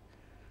age,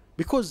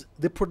 because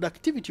the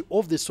productivity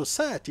of the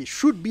society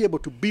should be able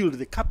to build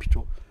the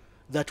capital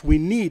that we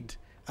need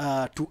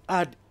to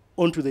add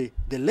onto the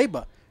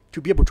labor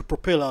to be able to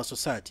propel our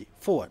society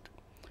forward.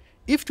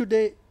 If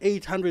today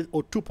 800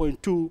 or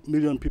 2.2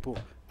 million people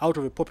out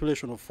of a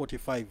population of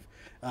 45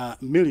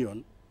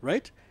 million,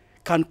 right,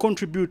 can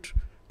contribute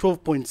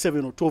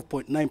 12.7 or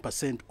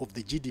 12.9% of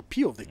the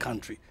GDP of the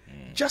country,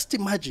 just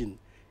imagine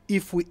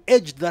if we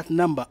edge that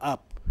number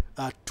up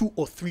 2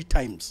 or 3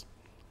 times.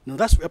 Now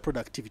that's where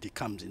productivity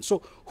comes in.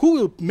 So who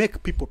will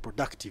make people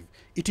productive?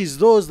 It is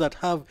those that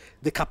have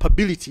the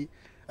capability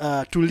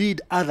to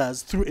lead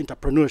others through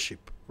entrepreneurship,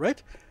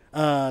 right?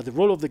 The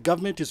role of the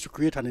government is to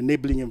create an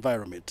enabling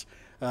environment,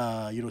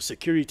 you know,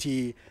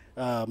 security,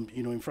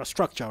 you know,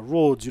 infrastructure,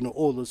 roads, you know,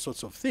 all those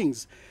sorts of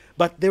things.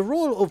 But the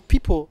role of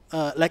people,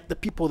 like the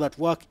people that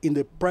work in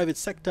the private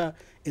sector,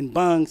 in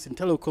banks, in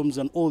telecoms,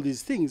 and all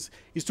these things,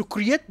 is to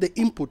create the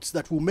inputs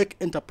that will make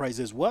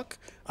enterprises work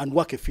and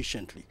work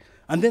efficiently.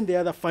 And then the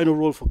other final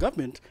role for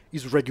government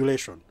is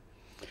regulation.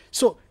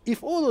 So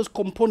if all those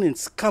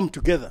components come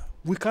together,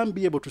 we can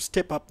be able to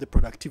step up the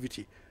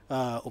productivity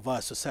of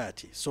our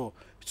society. So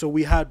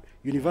we had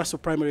universal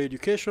primary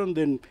education,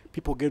 then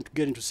people get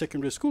into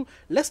secondary school.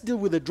 Let's deal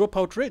with the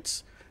dropout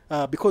rates,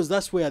 because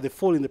that's where the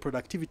fall in the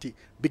productivity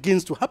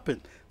begins to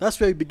happen. That's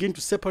where we begin to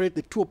separate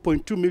the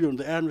 2.2 million,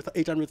 the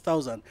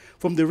 800,000,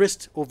 from the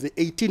rest of the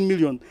 18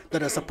 million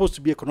that are supposed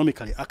to be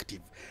economically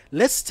active.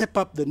 Let's step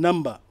up the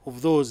number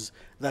of those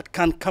that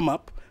can come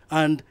up,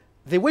 and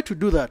the way to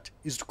do that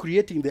is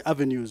creating the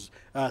avenues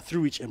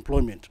through which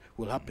employment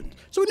will happen.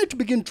 So we need to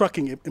begin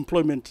tracking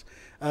employment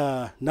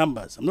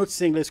numbers. I'm not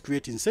saying let's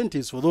create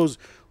incentives for those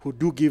who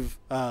do give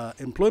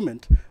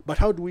employment, but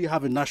how do we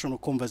have a national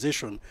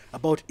conversation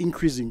about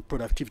increasing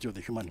productivity of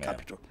the human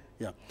capital?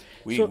 Yeah.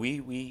 We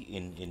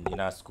in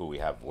our school, we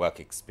have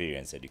work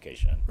experience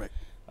education. Right.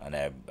 And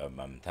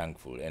I'm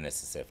thankful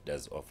NSSF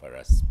does offer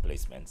us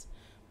placements.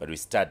 But we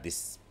start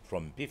this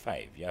from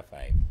P5, year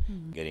 5,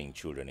 getting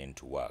children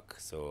into work.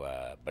 So,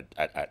 but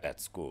at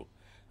school,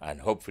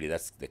 and hopefully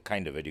that's the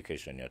kind of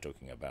education you're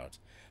talking about.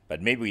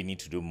 But maybe we need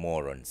to do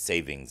more on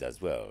savings as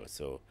well.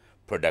 So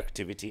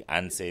productivity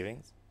and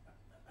savings.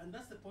 And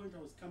that's the point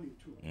I was coming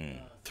to.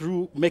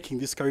 Through making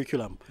this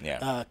curriculum,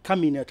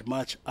 coming at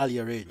much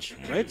earlier age,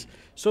 right?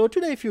 So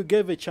today, if you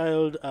give a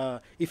child,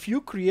 if you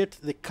create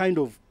the kind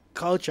of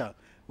culture,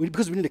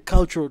 because we need a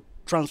cultural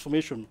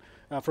transformation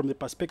from the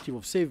perspective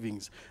of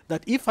savings,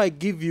 that if I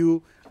give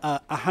you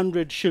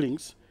 100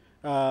 shillings,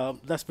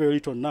 that's very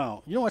little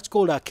now. You know what's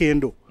called a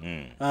kendo?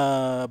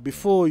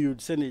 Before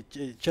you'd send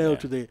a child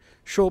to the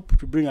shop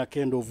to bring a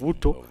kendo of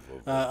wuto.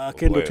 A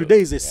kendo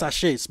today is a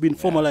sachet. It's been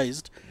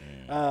formalized.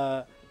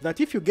 That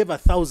if you give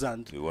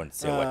 1,000, we won't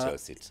say what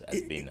else it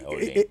has been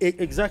holding.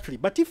 Exactly.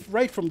 But if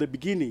right from the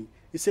beginning,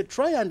 he said,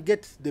 try and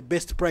get the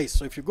best price.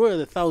 So if you go at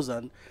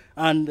 1,000,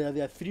 and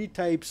there are 3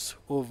 types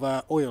of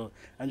oil,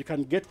 and you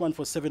can get one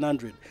for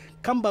 700,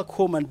 come back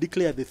home and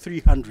declare the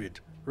 300,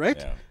 right?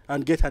 Yeah.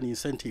 And get an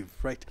incentive,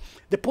 right?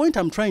 The point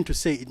I'm trying to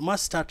say, it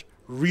must start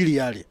really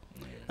early.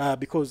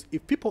 Because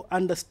if people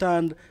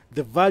understand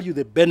the value,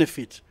 the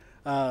benefit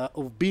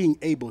of being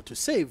able to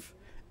save,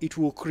 it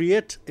will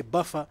create a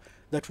buffer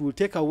that will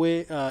take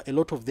away a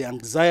lot of the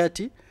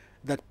anxiety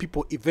that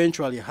people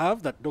eventually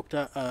have, that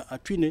Dr.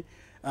 Atwine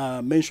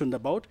mentioned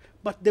about,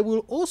 but they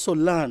will also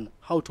learn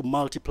how to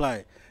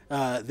multiply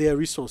their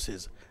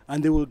resources,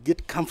 and they will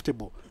get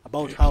comfortable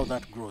about how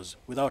that grows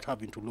without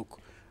having to look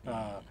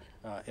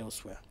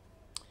elsewhere.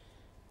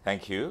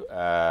 Thank you.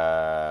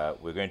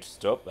 We're going to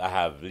stop. I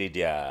have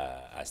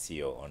Lydia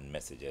Asio on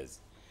messages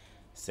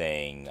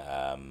saying,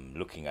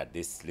 looking at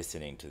this,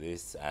 listening to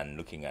this, and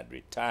looking at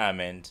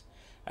retirement,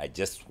 I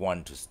just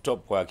want to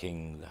stop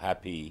working,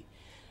 happy,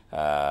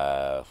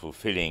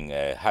 fulfilling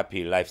a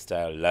happy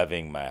lifestyle,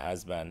 loving my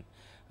husband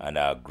and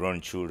our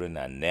grown children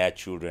and their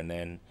children.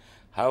 And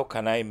how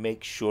can I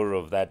make sure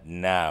of that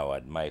now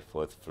at my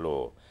 4th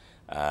floor?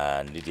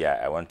 And Lydia,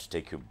 I want to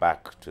take you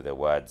back to the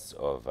words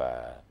of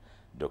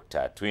Dr.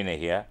 Atwine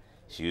here.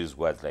 She used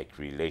words like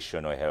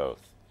relational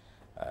health.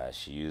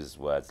 She used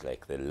words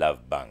like the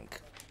love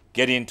bank.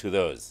 Get into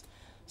those.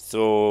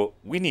 So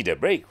we need a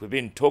break. We've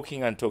been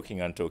talking and talking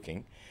and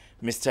talking.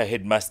 Mr.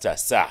 Headmaster,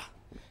 sir,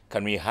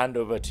 can we hand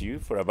over to you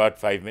for about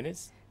 5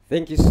 minutes?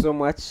 Thank you so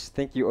much.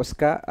 Thank you,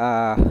 Oscar.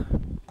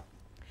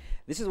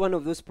 This is one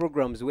of those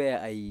programs where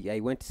I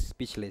went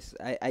speechless.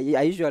 I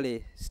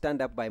usually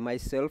stand up by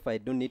myself. I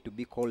don't need to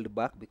be called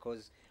back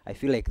because I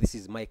feel like this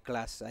is my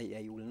class.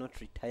 I will not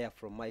retire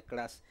from my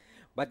class.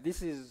 But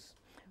this is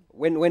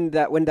when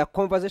the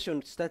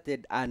conversation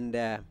started, and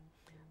at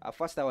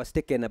first I was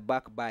taken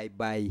aback by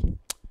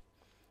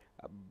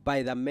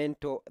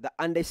the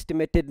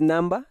underestimated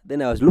number.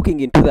 Then I was looking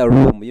into the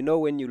room. You know,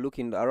 when you're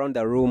looking around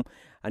the room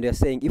and you're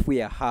saying, if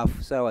we are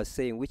half, so I was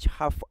saying, which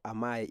half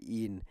am I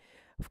in?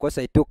 Of course,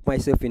 I took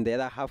myself in the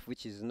other half,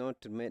 which is not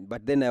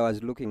but then I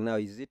was looking now,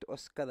 is it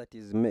Oscar that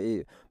is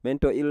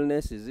mental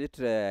illness? Is it,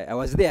 I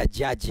was there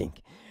judging.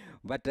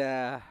 But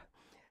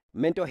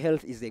mental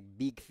health is a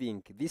big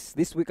thing.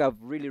 This week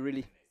I've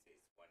really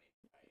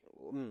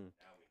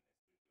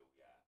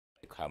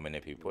How many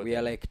people? we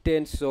are like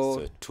 10,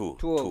 so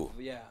two.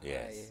 yeah.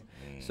 Yes.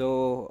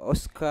 So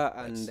Oscar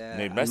and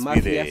No, it must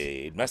and be Matthias.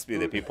 it must be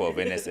the people of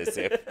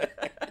NSSF.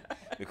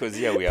 Because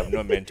here we have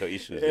no mental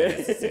issues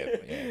with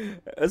NSSF.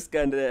 Yeah. Oscar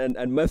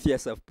and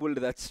Matthias have pulled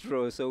that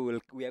straw, so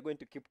we are going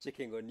to keep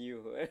checking on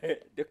you.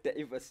 Dr.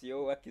 Evas,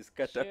 your work is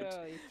cut out.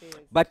 It is.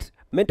 But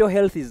mental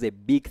health is a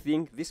big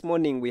thing. This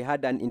morning we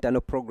had an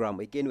internal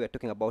program. Again, we are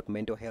talking about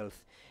mental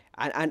health.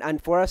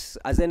 And for us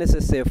as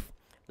NSSF,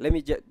 let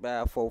me just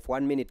for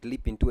 1 minute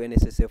leap into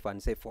NSSF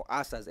and say, for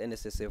us as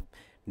NSSF,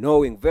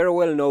 very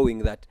well knowing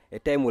that a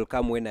time will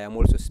come when I am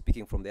also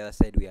speaking from the other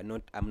side.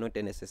 I'm not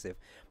NSSF.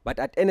 But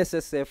at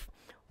NSSF,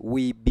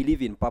 we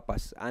believe in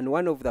purpose. And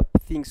one of the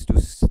things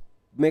to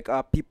make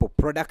our people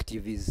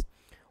productive is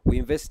we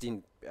invest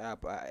in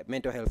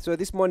mental health. So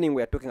this morning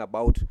we are talking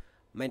about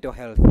mental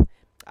health.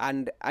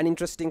 And an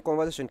interesting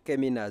conversation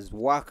came in as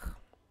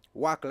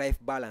work-life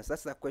balance.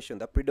 That's the question,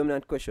 the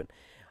predominant question.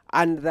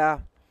 And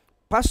the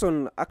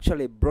person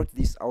actually brought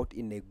this out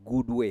in a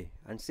good way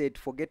and said,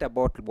 forget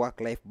about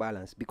work-life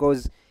balance,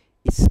 because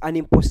it's an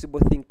impossible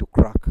thing to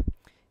crack.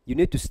 You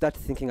need to start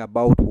thinking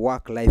about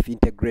work-life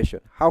integration.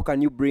 How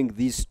can you bring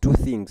these two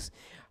things?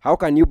 How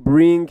can you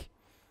bring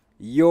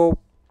your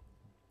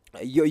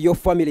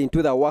family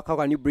into the work? How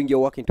can you bring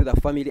your work into the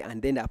family and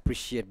then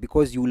appreciate?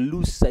 Because you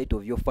lose sight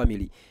of your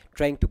family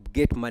trying to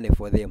get money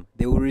for them.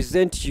 They will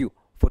resent you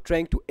for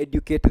trying to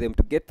educate them,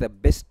 to get the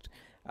best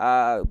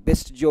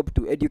job,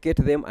 to educate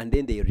them, and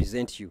then they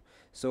resent you.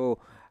 So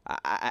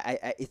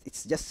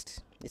it's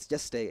just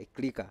a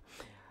clicker.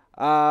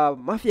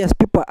 Mafias,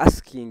 people are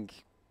asking,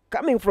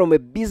 coming from a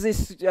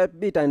busy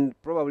bit, and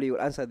probably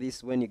you'll answer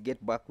this when you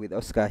get back with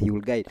Oscar, he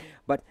will guide.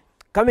 But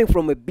coming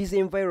from a busy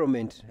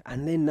environment,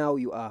 and then now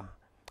you are,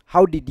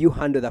 how did you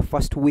handle the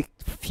first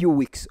few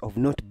weeks of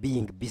not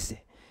being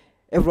busy?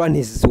 Everyone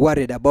is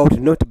worried about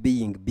not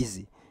being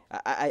busy.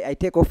 I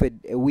take off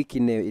a week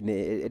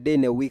a day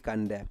in a week,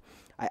 and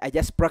I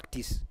just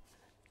practice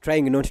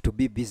trying not to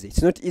be busy.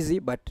 It's not easy,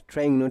 but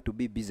trying not to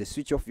be busy.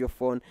 Switch off your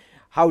phone.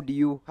 How did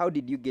you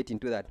get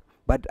into that?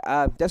 But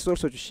just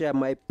also to share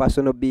my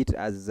personal bit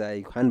as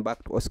I hand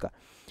back to Oscar.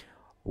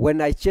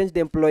 When I changed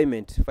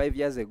employment 5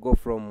 years ago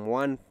from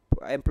one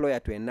employer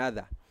to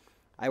another,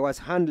 I was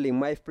handling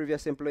my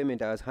previous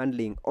employment. I was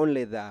handling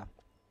only the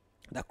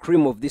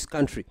cream of this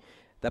country,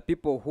 the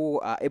people who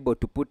are able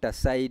to put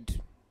aside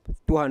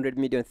 200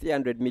 million,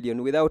 300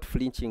 million without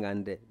flinching,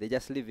 and they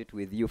just leave it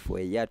with you for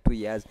a year, 2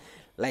 years.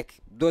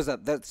 Like those are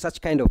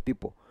such kind of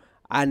people.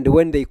 And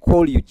when they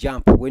call you,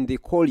 jump. When they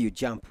call you,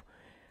 jump.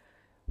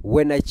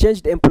 When I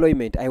changed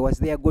employment, I was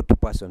their go-to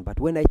person. But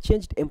when I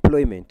changed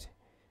employment,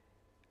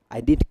 I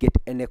didn't get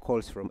any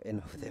calls from any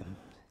of them.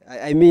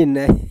 I mean,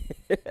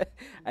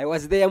 I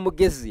was there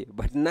Mugezi,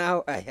 but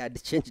now I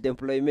had changed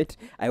employment.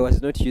 I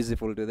was not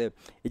useful to them.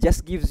 It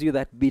just gives you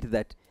that bit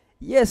that,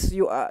 yes,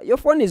 your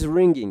phone is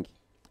ringing,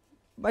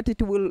 but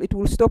it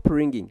will stop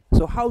ringing.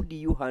 So how do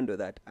you handle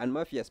that? And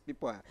mafias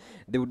people,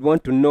 they would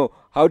want to know,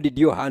 how did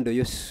you handle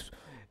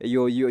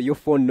your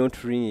phone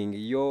not ringing,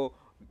 your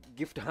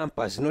gift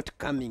hampers not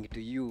coming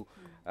to you?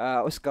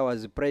 Oscar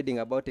was priding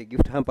about a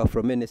gift hamper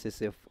from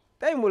NSSF.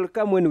 Time will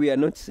come when we are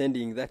not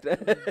sending that.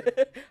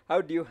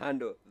 How do you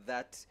handle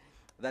that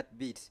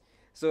bit?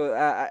 So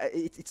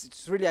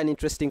it's really an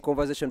interesting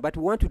conversation. But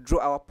we want to draw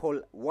our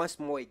poll once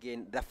more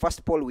again. The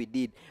first poll we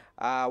did,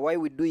 why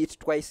we do it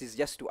twice is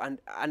just to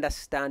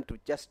understand, to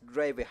just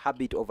drive a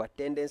habit of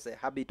attendance, a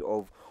habit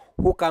of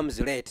who comes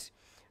late.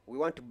 We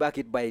want to back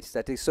it by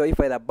statistics. So if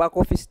the back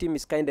office team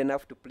is kind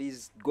enough to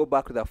please go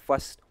back to the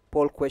first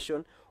poll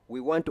question,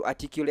 we want to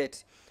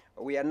articulate.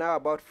 We are now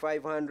about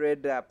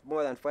 500,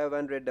 more than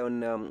 500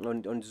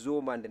 on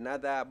Zoom, and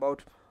another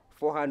about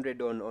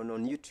 400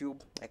 on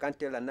YouTube. I can't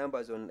tell the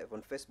numbers on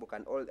Facebook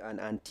and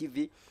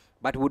TV,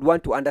 but would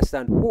want to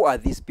understand who are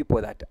these people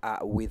that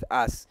are with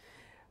us.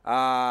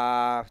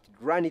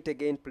 Run it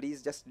again,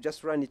 please.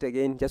 Just run it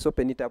again. Just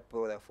open it up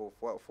for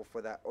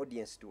the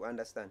audience to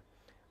understand.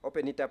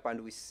 Open it up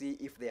and we see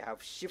if they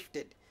have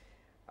shifted.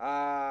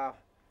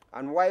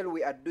 And while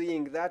we are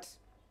doing that,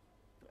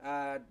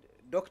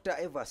 Dr.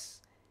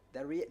 Evers,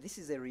 this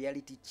is a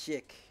reality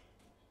check.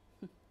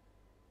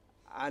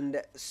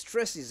 And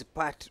stress is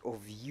part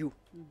of you.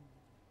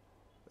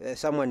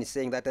 Someone is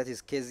saying that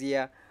is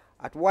Kezia.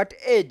 At what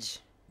age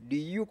do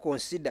you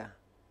consider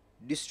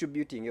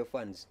distributing your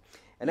funds?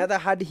 Another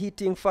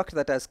hard-hitting fact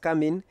that has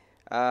come in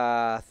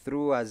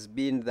through has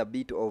been the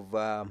bit of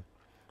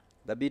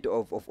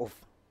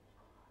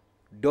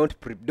don't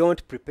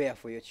prepare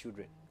for your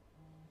children.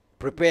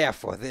 Prepare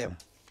for them.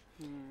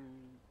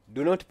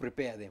 Do not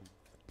prepare them.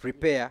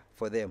 Prepare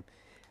for them.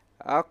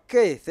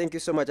 Okay, thank you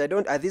so much.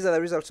 These are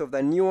the results of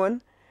the new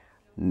one.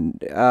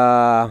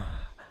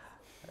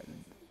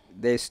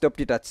 They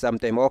stopped it at some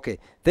time. Okay,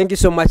 thank you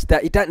so much.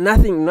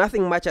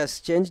 Nothing much has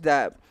changed.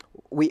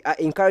 We are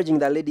encouraging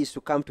the ladies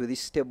to come to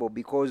this table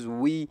because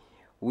we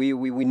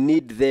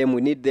need them.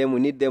 We need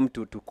them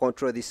to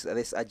control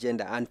this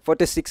agenda. And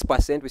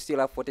 46%, we still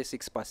have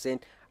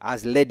 46%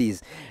 as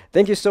ladies.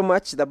 Thank you so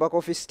much, the back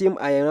office team.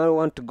 I now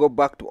want to go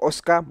back to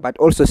Oscar, but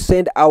also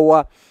send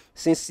our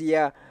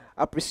sincere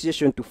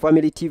appreciation to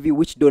Family TV,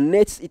 which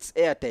donates its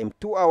airtime,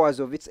 2 hours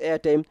of its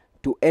airtime,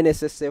 to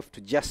NSSF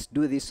to just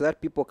do this so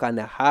that people can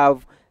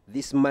have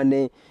this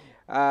money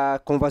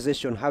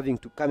conversation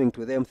coming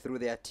to them through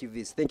their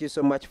TVs. Thank you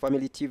so much,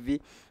 Family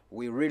TV.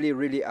 We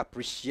really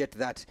appreciate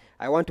that.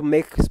 I want to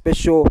make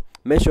special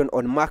mention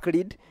on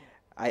Maclead.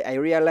 I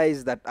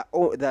realize that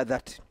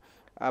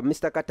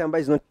Mr. Katamba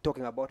is not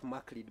talking about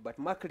Maclead, but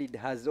Maclead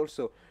has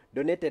also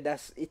donated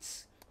us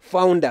its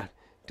founder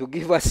to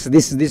give us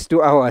these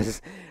 2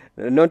 hours.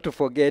 Not to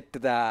forget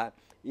the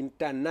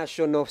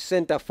International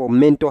Center for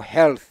Mental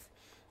Health,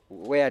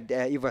 where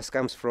Evers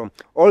comes from.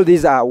 All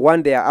these are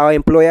they are our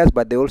employers,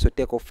 but they also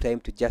take off time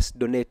to just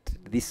donate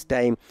this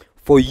time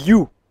for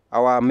you,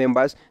 our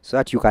members, so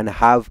that you can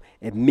have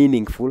a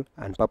meaningful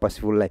and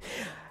purposeful life.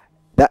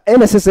 The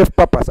NSSF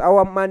purpose,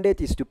 our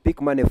mandate is to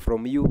pick money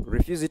from you.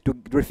 Refuse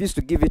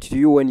to give it to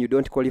you when you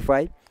don't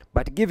qualify,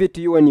 but give it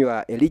to you when you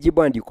are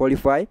eligible and you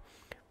qualify.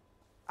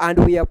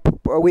 And we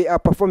are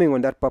performing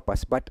on that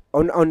purpose, but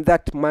on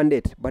that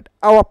mandate. But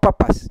our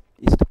purpose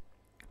is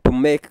to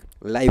make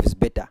lives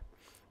better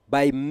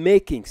by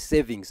making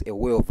savings a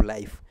way of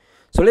life.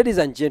 So, ladies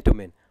and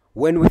gentlemen,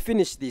 when we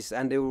finish this,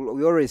 and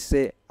we always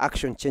say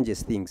action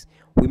changes things,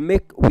 we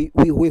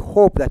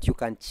hope that you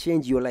can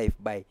change your life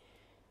by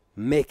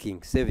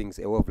making savings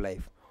a way of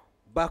life.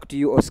 Back to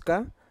you,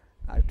 Oscar,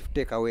 to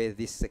take away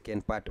this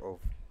second part of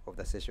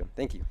the session.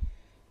 Thank you.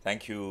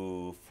 Thank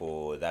you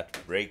for that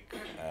break.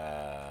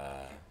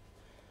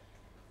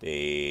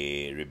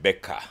 The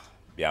Rebecca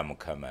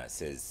Biamukama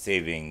says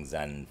savings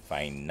and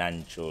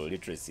financial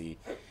literacy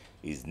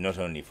is not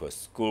only for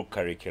school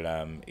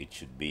curriculum, it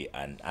should be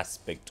an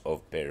aspect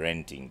of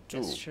parenting too.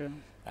 That's true.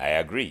 I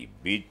agree.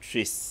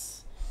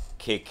 Beatrice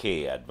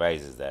KK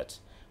advises that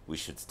we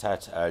should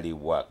start early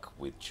work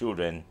with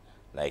children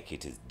like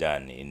it is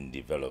done in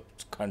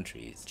developed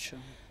countries. Sure.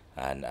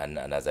 And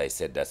as I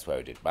said, that's why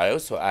we did. But I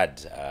also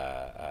add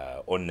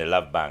on the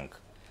love bank,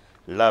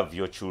 love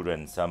your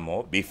children some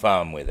more, be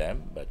firm with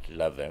them, but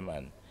love them.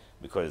 And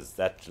because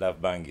that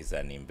love bank is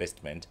an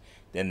investment,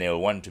 then they'll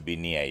want to be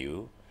near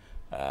you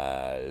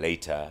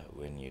later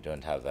when you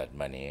don't have that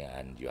money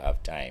and you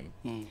have time.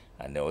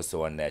 And they also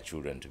want their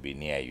children to be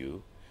near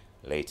you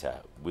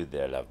later with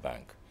their love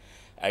bank.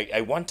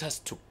 I want us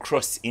to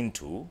cross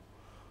into,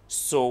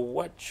 so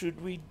what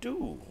should we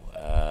do?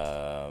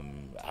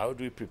 How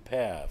do we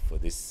prepare for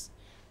this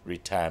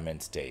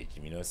retirement stage?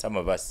 You know, some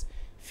of us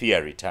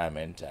fear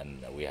retirement,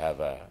 and we have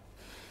a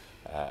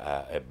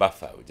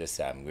buffer. We just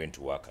say, I'm going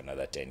to work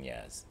another 10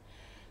 years.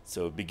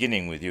 So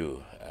beginning with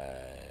you,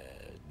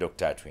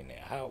 Dr.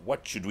 Atwine,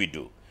 what should we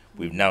do?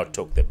 We've now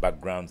talked the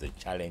backgrounds, the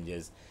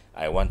challenges.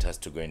 I want us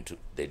to go into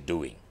the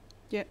doing.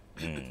 Yeah.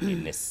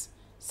 In this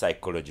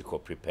psychological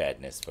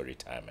preparedness for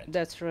retirement.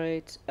 That's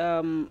right.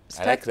 I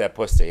like the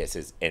poster here,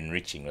 says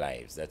enriching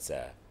lives. That's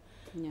a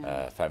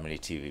family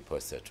TV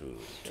poster to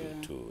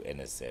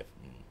NSSF.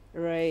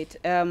 Right.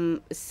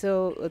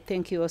 So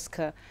thank you,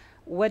 Oscar.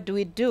 What do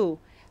we do?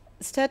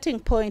 Starting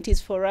point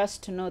is for us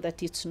to know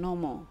that it's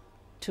normal.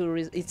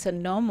 It's a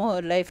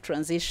normal life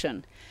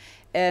transition.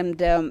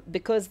 And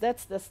because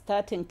that's the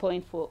starting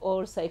point for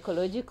all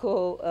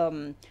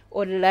psychological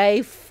or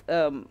life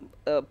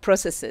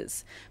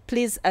processes,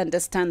 please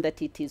understand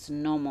that it is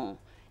normal.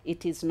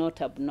 It is not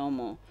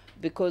abnormal.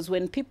 Because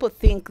when people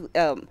think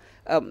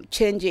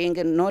changing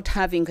and not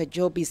having a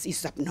job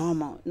is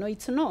abnormal, no,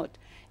 it's not.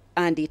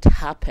 And it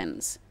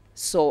happens.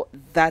 So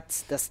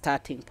that's the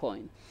starting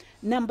point.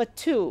 Number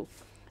two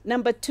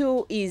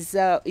is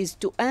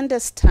to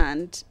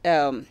understand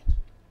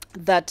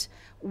that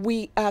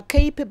we are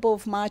capable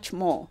of much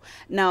more.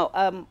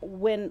 Now,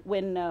 when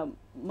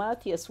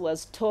Matthias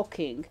was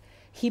talking,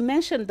 he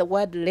mentioned the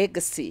word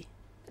legacy.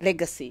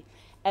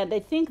 And I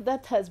think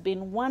that has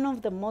been one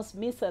of the most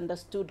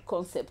misunderstood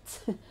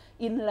concepts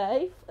in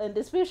life, and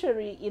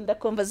especially in the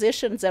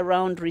conversations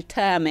around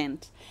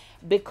retirement,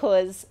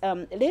 because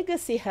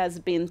legacy has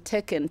been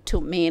taken to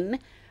mean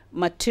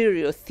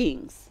material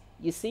things,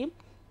 you see?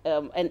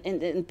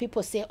 And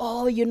people say,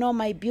 oh, you know,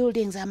 my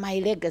buildings are my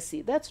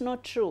legacy. That's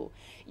not true.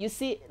 You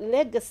see,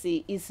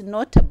 legacy is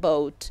not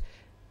about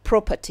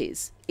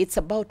properties. It's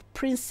about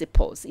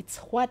principles. It's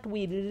what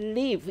we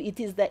live. It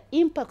is the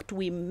impact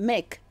we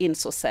make in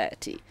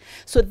society.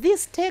 So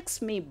this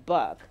takes me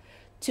back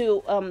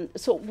to,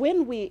 so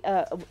when we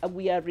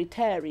are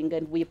retiring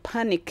and we're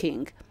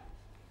panicking,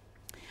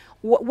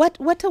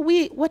 what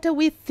are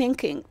we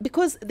thinking?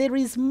 Because there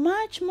is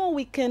much more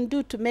we can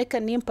do to make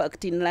an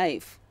impact in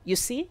life. You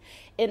see?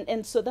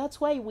 And so that's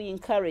why we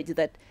encourage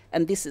that,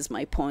 and this is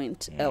my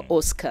point,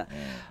 Oscar.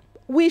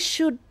 We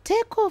should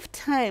take off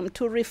time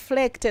to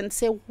reflect and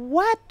say,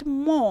 what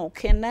more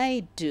can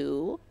I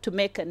do to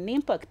make an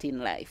impact in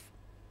life?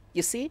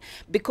 You see?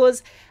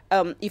 Because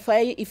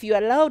if you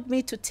allowed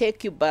me to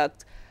take you back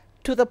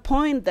to the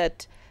point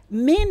that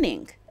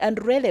meaning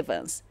and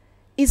relevance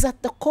is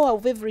at the core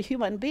of every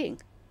human being.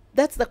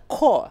 That's the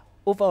core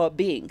of our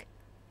being.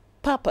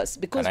 Purpose.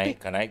 Because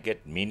can I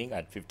get meaning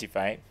at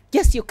 55?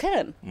 Yes, you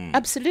can.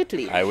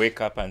 Absolutely. I wake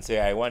up and say,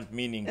 I want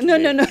meaning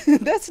today. No.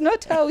 That's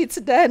not how it's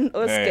done,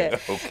 Oscar.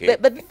 Okay.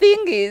 But the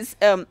thing is,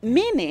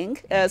 meaning,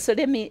 so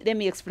let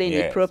me explain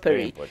it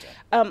properly.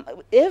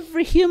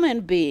 Every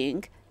human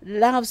being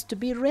loves to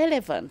be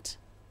relevant.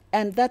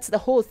 And that's the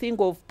whole thing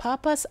of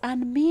purpose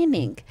and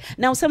meaning.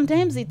 Now,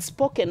 sometimes it's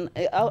spoken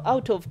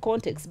out of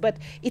context, but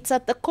it's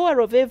at the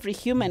core of every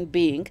human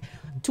being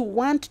to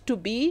want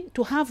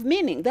to have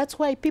meaning. That's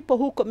why people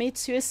who commit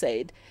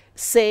suicide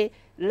say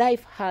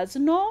life has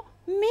no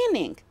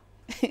meaning.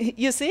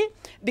 You see?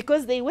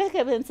 Because they wake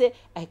up and say,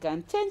 I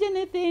can't change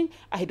anything,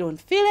 I don't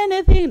feel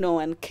anything, no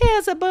one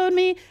cares about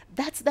me.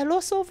 That's the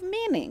loss of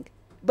meaning.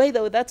 By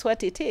the way, that's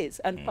what it is,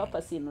 and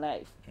purpose in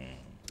life.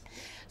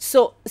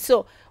 So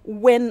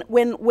when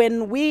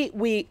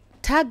we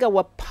tag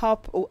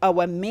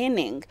our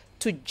meaning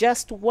to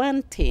just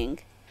one thing,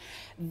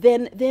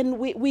 then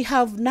we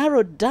have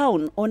narrowed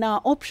down on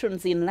our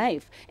options in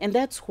life. And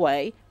that's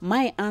why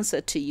my answer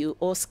to you,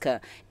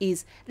 Oscar,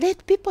 is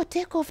let people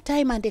take off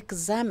time and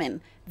examine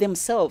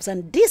themselves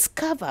and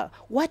discover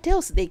what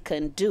else they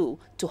can do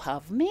to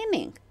have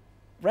meaning,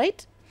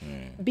 right?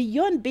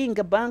 Beyond being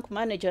a bank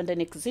manager and an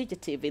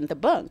executive in the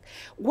bank,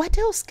 what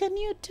else can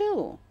you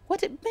do?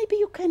 Maybe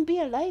you can be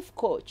a life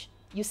coach.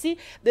 You see,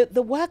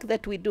 the work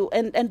that we do,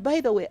 and by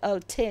the way,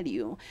 I'll tell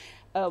you,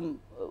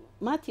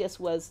 Matthias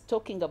was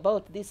talking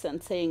about this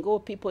and saying, oh,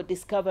 people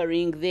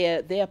discovering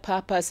their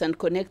purpose and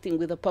connecting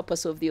with the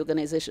purpose of the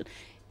organization.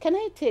 Can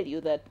I tell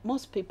you that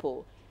most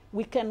people,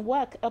 we can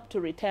work up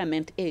to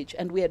retirement age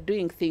and we are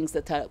doing things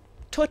that are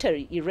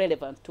totally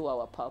irrelevant to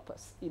our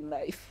purpose in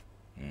life.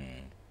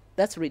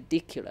 That's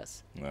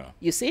ridiculous. Yeah.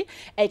 You see,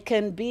 I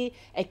can do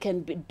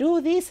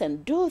this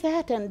and do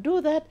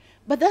that,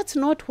 but that's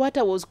not what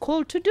I was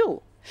called to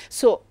do.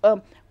 So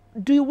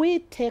do we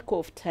take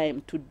off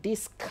time to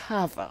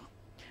discover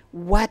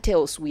what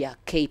else we are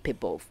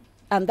capable of?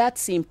 and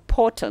that's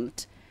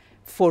important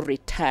for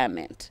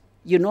retirement.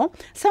 You know,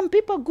 some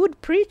people are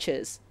good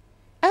preachers,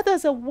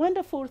 others are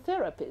wonderful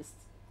therapists,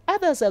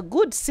 others are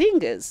good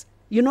singers.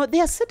 You know,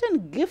 there are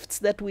certain gifts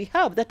that we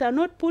have that are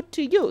not put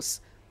to use.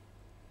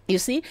 You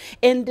see,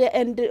 and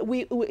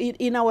we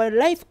in our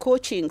life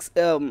coaching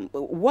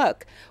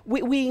work,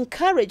 we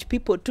encourage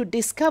people to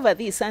discover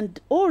this, and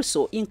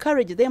also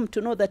encourage them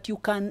to know that you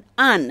can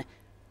earn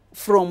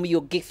from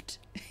your gift.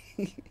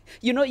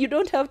 You know, you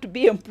don't have to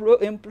be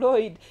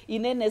employed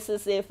in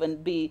NSSF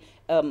and be,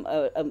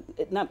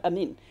 I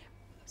mean,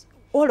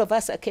 all of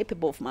us are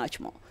capable of much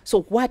more.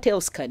 So what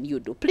else can you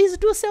do? Please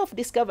do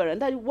self-discovery.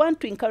 And I want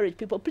to encourage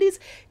people, please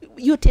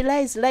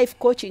utilize life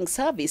coaching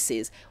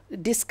services.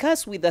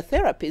 Discuss with a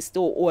therapist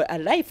or a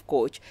life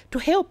coach to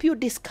help you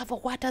discover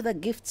what other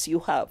gifts you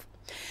have.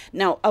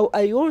 Now,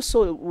 I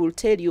also will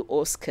tell you,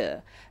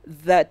 Oscar,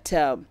 that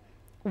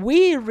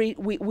we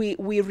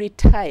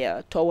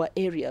retire to our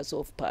areas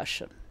of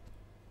passion.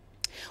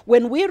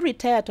 When we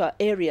retire to our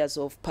areas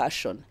of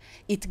passion,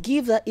 it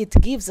gives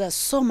us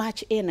so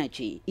much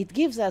energy. It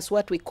gives us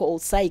what we call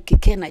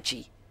psychic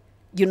energy.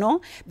 You know,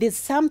 there's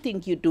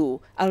something you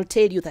do. I'll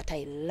tell you that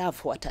I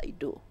love what I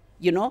do.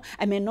 You know,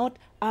 I may not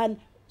earn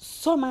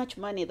so much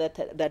money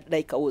that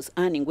like I was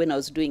earning when I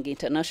was doing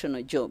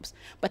international jobs,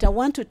 but I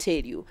want to tell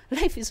you,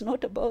 life is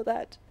not about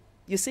that.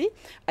 You see,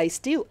 I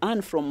still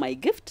earn from my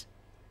gift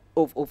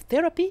of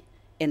therapy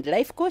and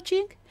life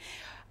coaching.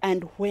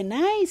 And when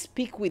I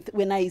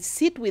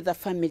sit with a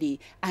family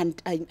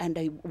and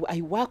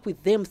I work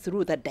with them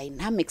through the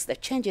dynamics, the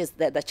changes,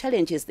 the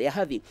challenges they're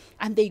having,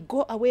 and they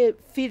go away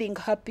feeling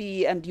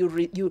happy, and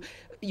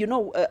you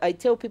know, I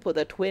tell people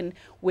that when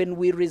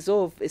we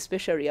resolve,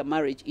 especially a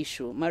marriage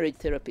issue, marriage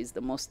therapy is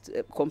the most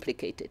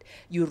complicated.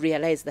 You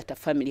realize that a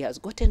family has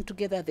gotten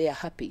together, they are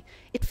happy.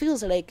 It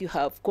feels like you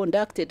have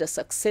conducted a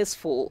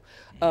successful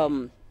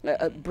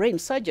brain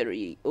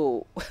surgery,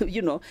 or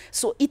you know,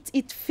 so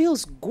it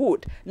feels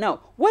good.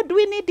 Now, what do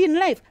we need in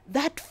life?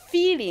 That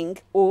feeling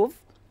of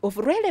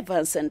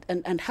relevance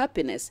and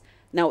happiness.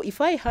 Now,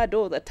 if I had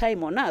all the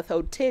time on earth, I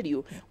would tell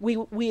you,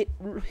 we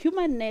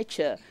human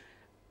nature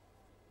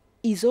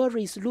is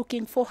always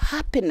looking for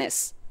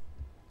happiness.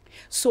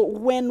 So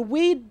when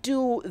we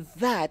do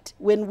that,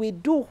 when we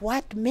do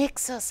what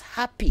makes us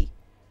happy,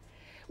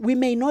 we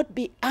may not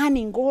be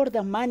earning all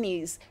the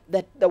monies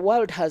that the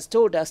world has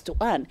told us to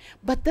earn,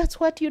 but that's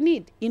what you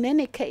need. In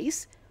any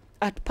case,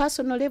 at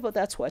personal level,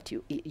 that's what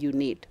you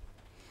need.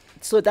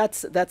 So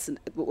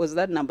was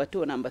that number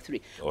 2 or number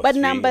 3? But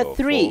number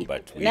 3,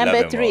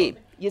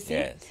 you see,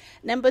 yes.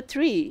 Number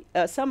 3,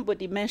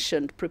 somebody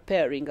mentioned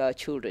preparing our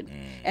children.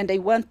 And I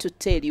want to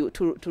tell you,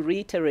 to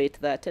reiterate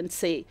that and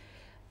say,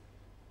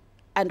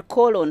 and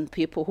call on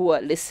people who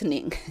are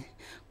listening,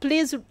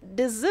 please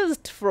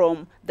desist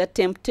from the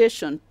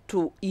temptation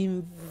to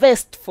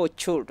invest for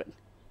children.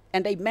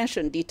 And I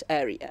mentioned it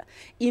earlier.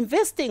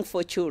 Investing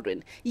for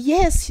children.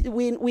 Yes,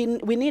 we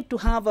need to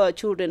have our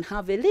children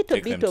have a little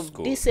bit of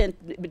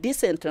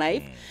decent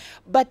life,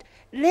 but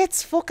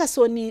let's focus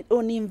on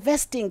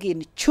investing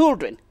in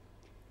children.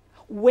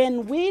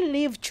 When we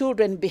leave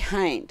children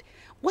behind,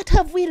 what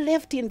have we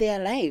left in their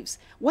lives?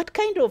 What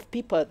kind of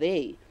people are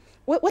they?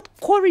 What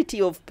quality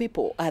of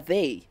people are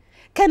they?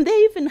 Can they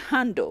even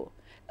handle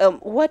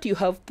what you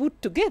have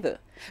put together?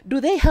 Do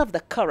they have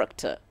the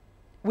character?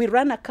 We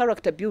run a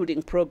character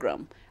building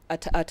program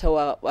at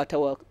our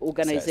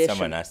organization.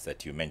 Someone asked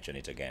that you mention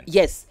it again.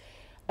 Yes.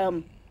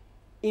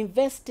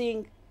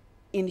 Investing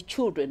in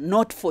children,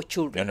 not for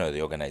children. No,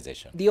 the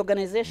organization. The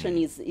organization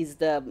is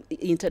the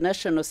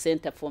International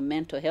Center for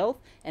Mental Health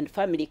and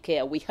Family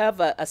Care. We have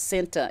a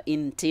center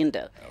in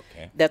Tinder.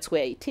 Okay. That's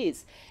where it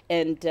is.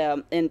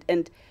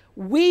 And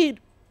we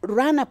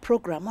run a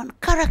program on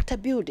character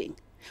building.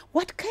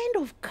 What kind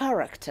of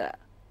character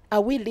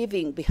are we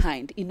leaving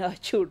behind in our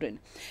children?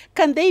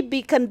 Can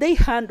they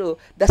handle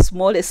the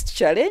smallest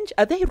challenge?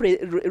 Are they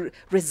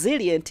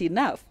resilient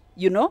enough?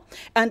 You know,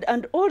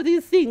 and all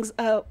these things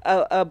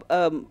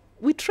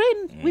we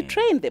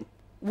train them.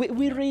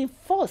 We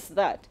reinforce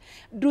that.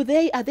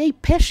 Are they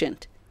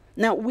patient?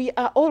 Now, we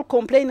are all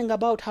complaining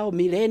about how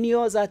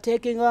millennials are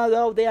taking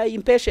how they are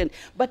impatient.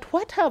 But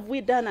what have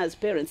we done as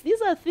parents? These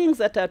are things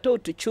that are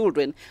taught to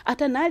children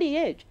at an early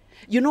age.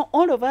 You know,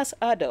 all of us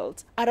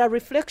adults are a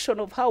reflection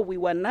of how we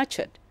were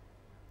nurtured.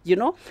 You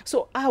know,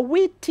 so are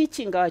we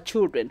teaching our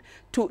children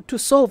to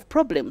solve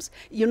problems?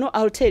 You know,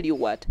 I'll tell you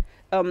what.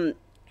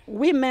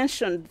 We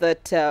mentioned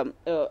that,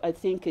 I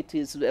think it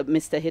is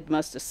Mr.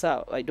 Headmaster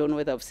Sao, I don't know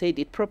whether I've said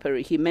it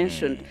properly, he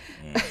mentioned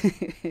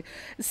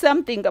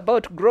something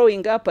about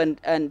growing up and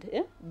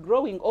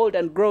growing old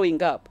and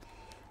growing up.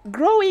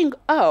 Growing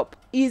up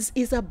is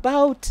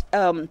about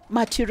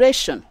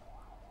maturation.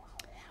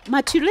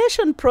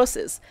 Maturation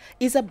process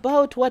is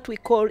about what we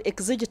call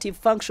executive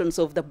functions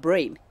of the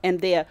brain,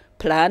 and they are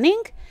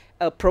planning,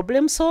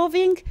 problem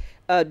solving,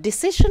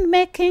 decision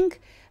making,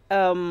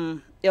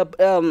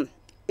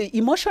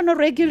 emotional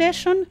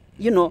regulation,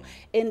 you know,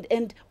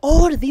 and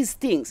all these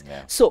things.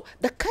 Yeah. So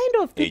the kind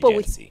of people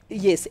Agency.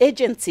 with, yes,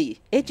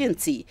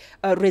 agency,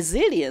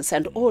 resilience,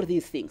 and all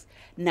these things.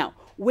 Now,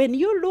 when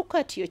you look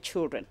at your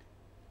children,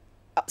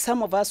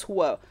 some of us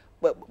who are,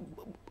 well,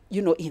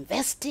 you know,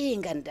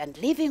 investing and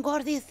living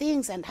all these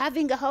things and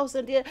having a house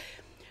and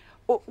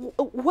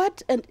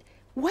what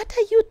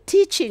are you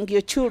teaching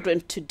your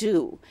children to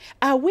do?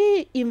 Are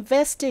we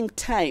investing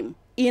time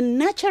in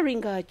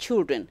nurturing our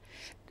children's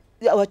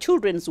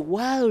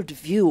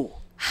worldview?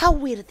 How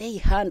will they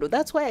handle?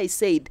 That's why I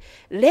said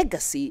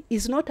legacy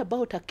is not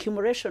about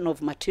accumulation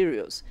of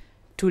materials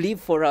to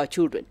leave for our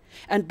children.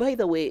 And by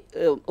the way,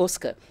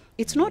 Oscar,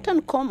 it's not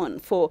uncommon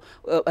for,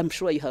 I'm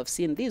sure you have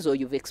seen this or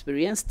you've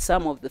experienced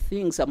some of the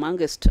things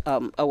amongst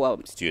our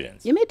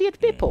Students. immediate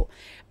people.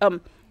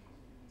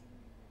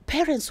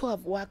 Parents who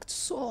have worked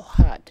so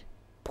hard,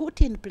 put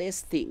in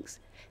place things,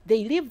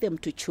 they leave them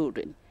to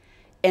children,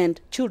 and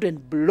children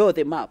blow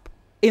them up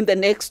in the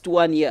next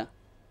 1 year.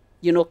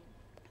 You know,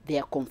 they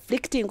are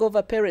conflicting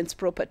over parents'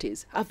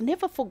 properties. I've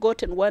never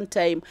forgotten one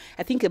time,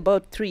 I think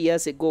about 3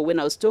 years ago, when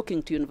I was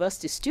talking to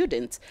university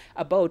students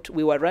about,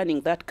 we were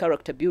running that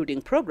character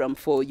building program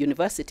for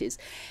universities,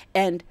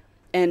 and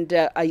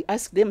I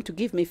asked them to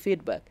give me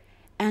feedback.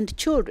 And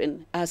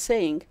children are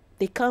saying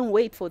they can't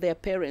wait for their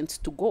parents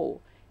to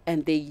go,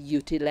 and they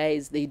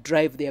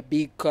drive their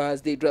big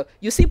cars,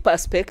 you see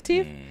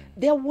perspective?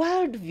 Their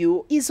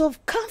worldview is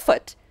of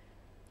comfort.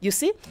 You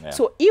see? Yeah.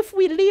 So if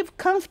we leave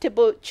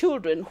comfortable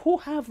children who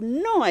have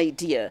no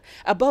idea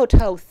about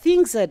how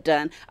things are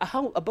done,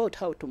 about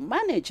how to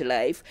manage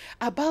life,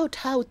 about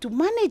how to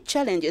manage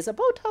challenges,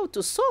 about how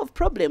to solve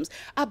problems,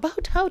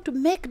 about how to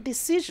make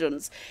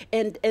decisions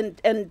and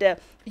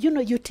you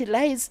know,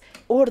 utilize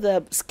all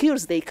the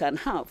skills they can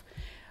have,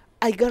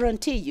 I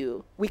guarantee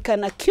you, we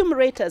can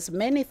accumulate as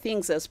many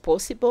things as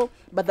possible,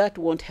 but that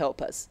won't help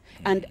us.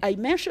 And I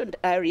mentioned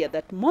earlier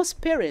that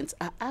most parents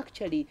are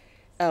actually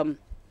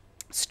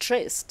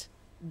stressed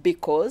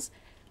because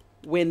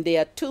when they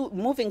are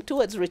moving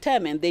towards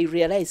retirement, they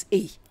realize,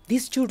 hey,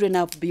 these children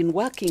have been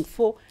working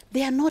for,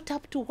 they are not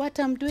up to what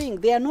I'm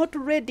doing. They are not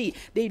ready.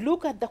 They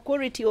look at the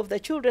quality of the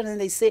children and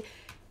they say,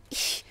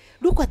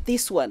 look at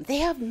this one. They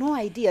have no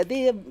idea.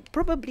 They are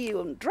probably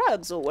on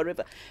drugs or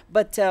whatever.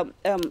 But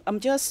I'm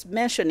just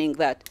mentioning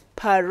that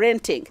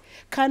parenting.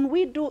 Can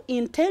we do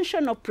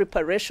intentional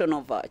preparation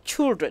of our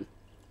children?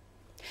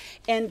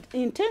 And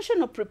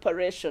intentional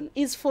preparation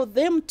is for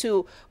them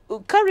to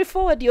carry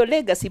forward your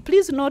legacy.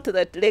 Please note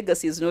that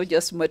legacy is not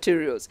just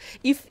materials.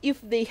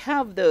 If they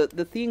have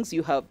the things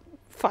you have,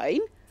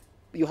 fine,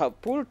 you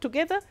have pulled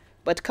together,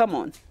 but come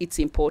on, it's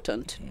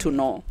important to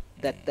know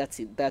that that's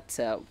it, that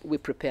we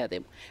prepare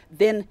them.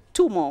 Then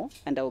two more,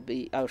 and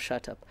I'll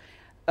shut up.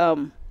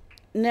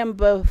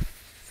 Number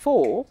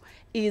 4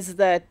 is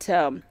that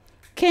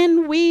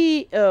can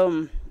we,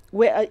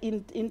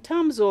 in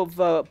terms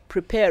of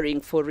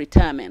preparing for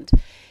retirement,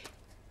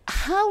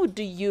 how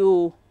do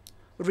you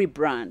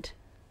rebrand?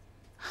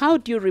 How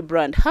do you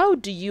rebrand? How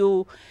do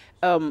you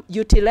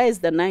utilize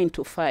the 9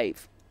 to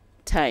 5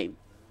 time?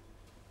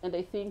 And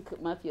I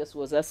think Matthias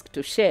was asked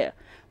to share.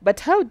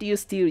 But how do you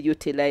still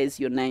utilize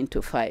your 9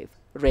 to 5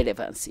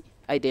 relevancy?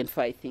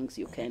 Identify things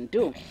you can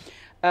do.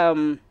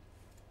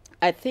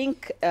 I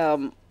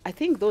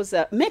think those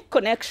are, make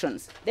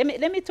connections.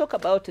 Let me talk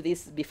about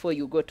this before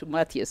you go to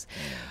Matthias.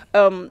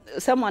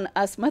 Someone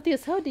asked,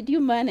 Matthias, how did you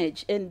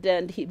manage?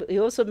 And he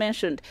also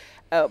mentioned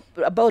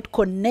about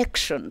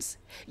connections.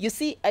 You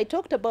see, I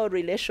talked about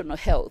relational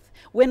health.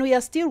 When we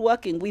are still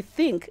working, we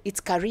think it's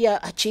career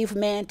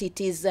achievement, it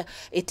is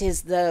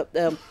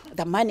the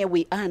money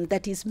we earn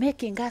that is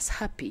making us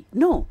happy.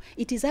 No,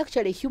 it is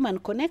actually human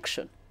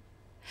connection.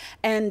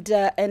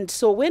 And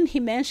so when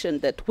he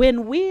mentioned that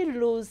when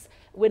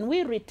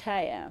we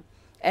retire,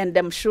 and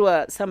I'm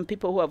sure some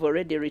people who have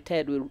already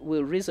retired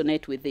will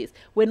resonate with this.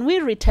 When we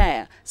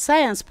retire,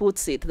 science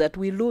puts it that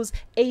we lose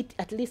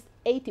at least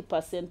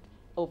 80%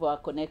 of our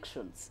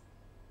connections,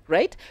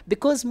 right?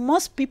 Because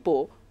most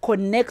people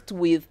connect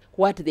with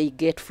what they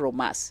get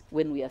from us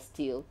when we are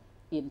still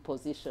in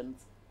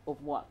positions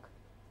of work,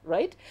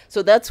 right?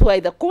 So that's why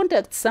the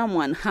contact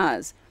someone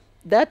has,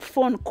 that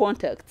phone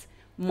contact,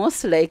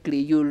 most likely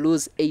you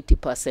lose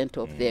 80%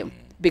 of them.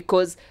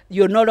 Because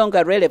you're no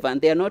longer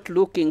relevant. They are not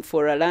looking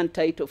for a land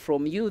title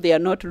from you. They are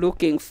not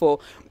looking for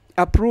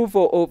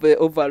approval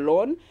of a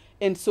loan.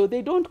 And so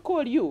they don't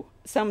call you.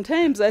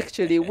 Sometimes,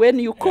 actually, when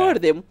you call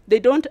them, they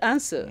don't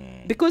answer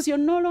because you're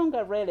no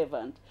longer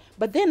relevant.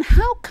 But then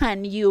how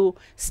can you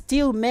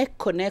still make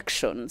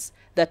connections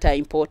that are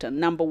important?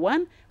 Number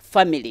 1,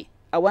 family.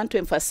 I want to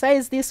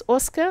emphasize this,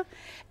 Oscar,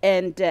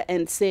 and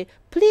say,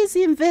 please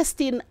invest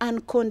in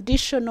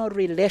unconditional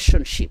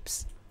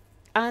relationships.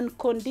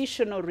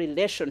 Unconditional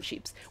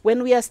relationships.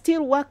 When we are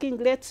still working,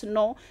 let's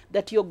know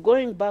that you're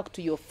going back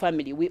to your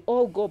family. We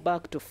all go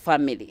back to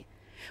family.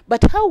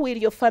 But how will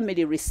your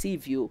family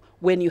receive you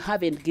when you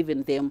haven't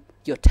given them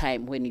your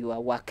time when you are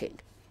working?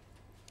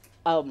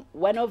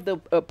 one of the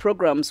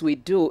programs we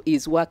do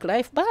is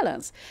work-life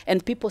balance.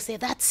 And people say,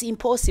 that's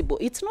impossible.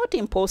 It's not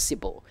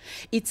impossible.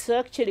 It's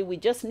actually, we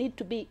just need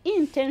to be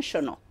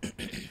intentional.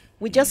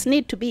 We just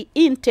need to be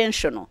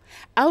intentional.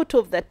 Out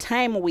of the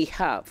time we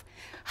have,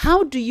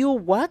 how do you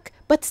work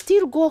but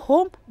still go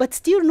home, but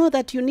still know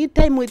that you need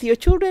time with your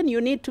children, you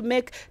need to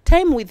make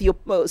time with your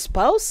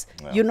spouse,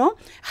 you know?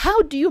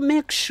 How do you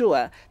make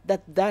sure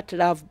that that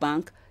love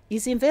bank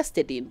is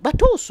invested in?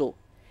 But also,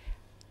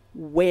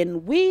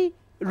 when we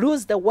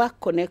lose the work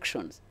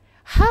connections,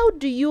 how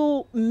do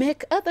you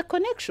make other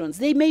connections?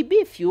 They may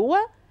be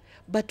fewer,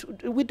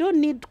 but we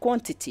don't need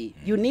quantity.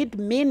 You need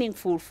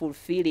meaningful,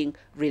 fulfilling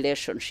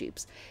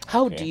relationships.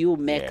 How do you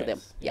make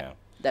them? Yeah,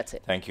 that's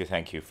it.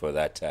 Thank you for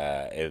that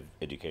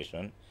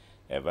education,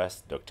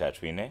 Evas, Dr.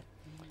 Atwine.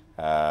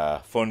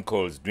 Phone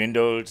calls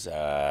dwindled.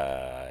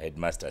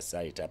 Headmaster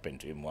said it happened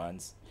to him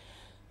once.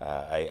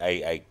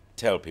 I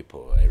tell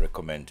people, I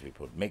recommend to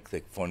people, make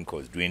the phone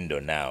calls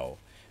dwindle now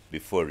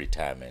before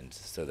retirement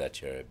so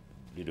that you're a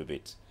little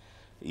bit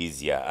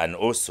easier. And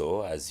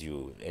also, as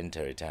you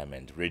enter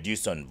retirement,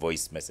 reduce on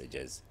voice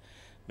messages,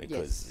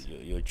 because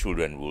your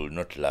children will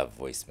not love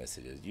voice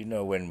messages. You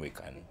know, when we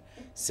can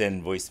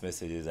send voice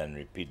messages and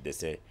repeat, they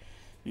say,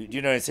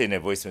 you know, you say in a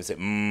voice message,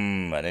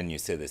 and then you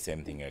say the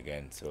same thing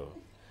again. So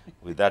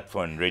with that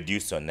phone,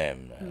 reduce on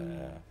them.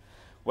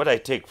 What I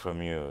take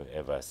from you,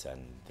 Evas,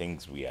 and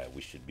things we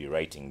should be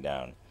writing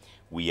down,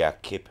 we are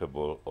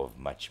capable of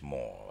much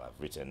more. I've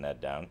written that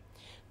down.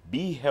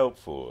 Be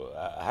helpful.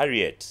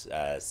 Harriet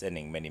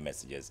sending many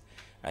messages.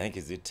 I think,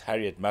 is it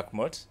Harriet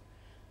McMott?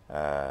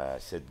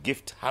 Said,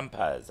 gift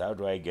hampers. How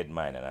do I get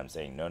mine? And I'm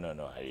saying, no,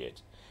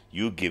 Harriet.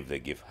 You give the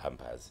gift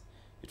hampers.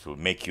 It will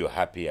make you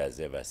happy, as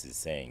Evas is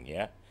saying,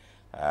 yeah?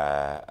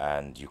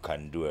 And you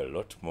can do a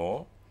lot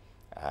more.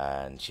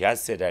 And she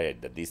has said,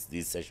 Harriet, that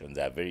these sessions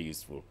are very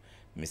useful,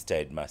 Mr.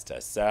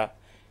 Headmaster, sir.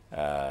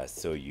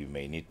 So you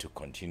may need to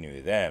continue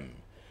them.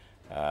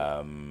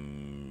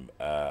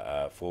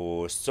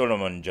 For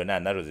Solomon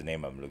Jonan, that was the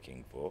name I'm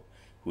looking for,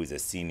 who is a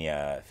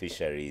senior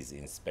fisheries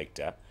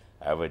inspector.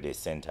 I already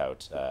sent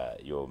out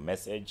your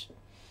message.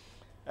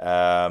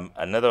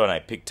 Another one I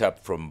picked up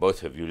from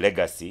both of you,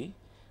 legacy.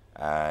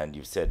 And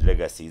you said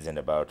legacy isn't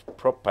about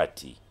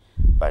property,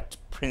 but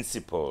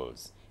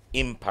principles,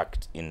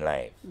 impact in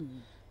life.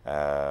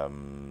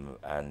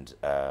 And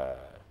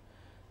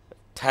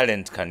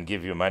talent can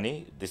give you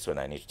money. This one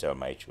I need to tell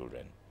my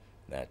children,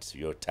 that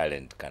your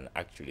talent can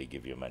actually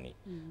give you money.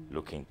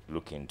 Look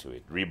into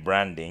it.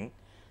 Rebranding.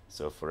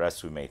 So for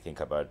us, we may think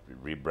about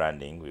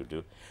rebranding. We'll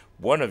do.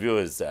 One of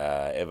yours,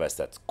 Evas,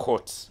 that's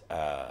caught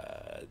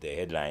the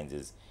headlines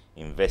is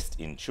invest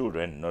in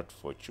children, not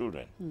for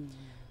children.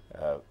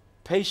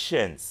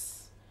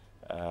 Patience.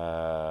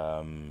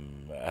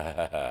 When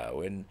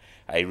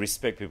I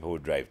respect people who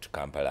drive to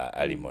Kampala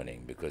early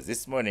morning, because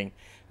this morning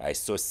I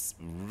saw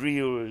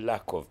real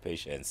lack of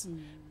patience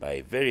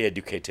by very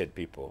educated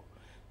people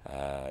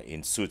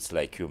in suits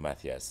like you,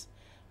 Matthias,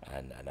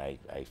 and I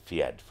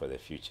feared for the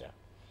future.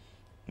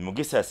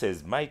 Mugisa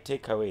says, my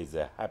takeaway is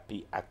a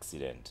happy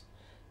accident.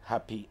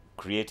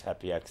 Create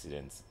happy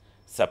accidents.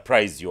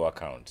 Surprise your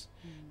account.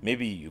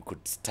 Maybe you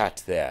could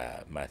start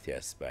there,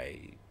 Matthias,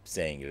 by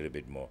saying a little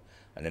bit more,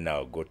 and then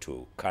I'll go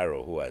to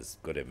Carol, who has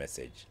got a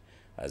message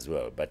as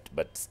well.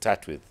 But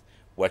start with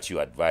what you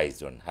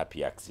advised on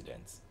happy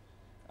accidents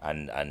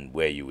and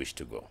where you wish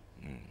to go.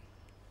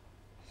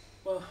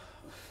 Well,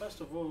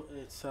 first of all,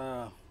 it's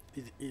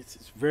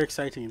very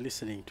exciting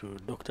listening to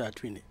Dr.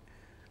 Atwine.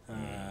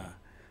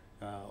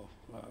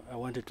 I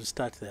wanted to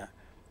start there.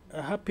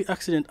 A happy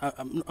accident,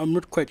 I'm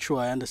not quite sure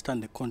I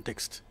understand the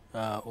context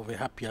of a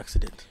happy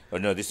accident. Oh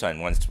no, this one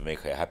wants to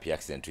make a happy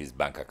accident to his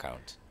bank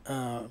account.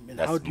 How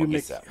do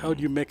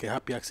you make a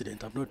happy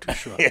accident? I'm not too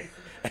sure.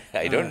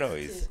 I don't know.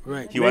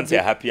 Right. He wants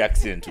a happy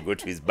accident to go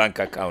to his bank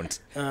account,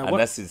 and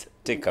that's his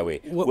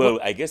takeaway. Well,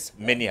 I guess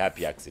many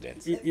happy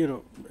accidents. You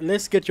know,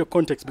 let's get your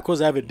context,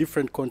 because I have a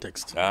different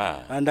context.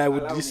 And I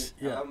would allow me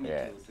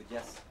to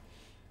just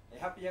a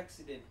happy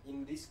accident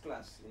in this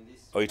class.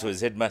 Oh, it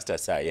was Headmaster,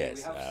 sir. Yes.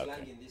 We have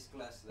slang in this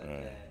class that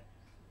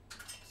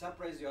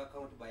surprise your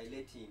account by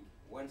letting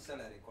one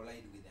salary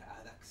collide with the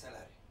other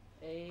salary.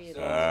 Hey, So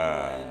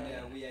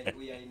we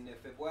are in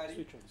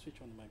February.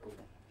 Switch on the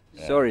microphone.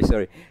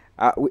 Sorry.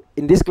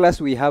 In this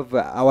class we have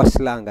our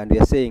slang, and we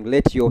are saying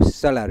let your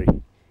salary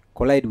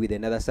collide with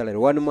another salary.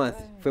 1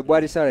 month,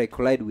 February salary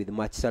collide with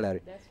March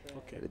salary.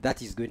 Okay.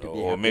 That is going to be.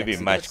 Or maybe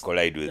accident. March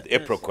collide with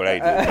April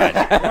collide with March,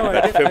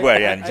 but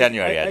February and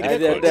January are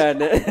difficult. I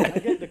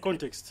get the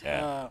context.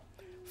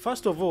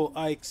 First of all,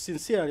 I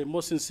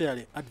most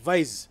sincerely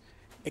advise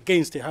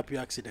against a happy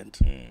accident,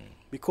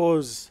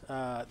 because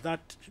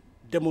that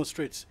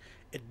demonstrates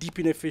a deep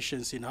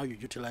inefficiency in how you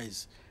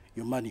utilize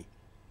your money.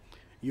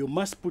 You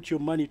must put your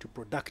money to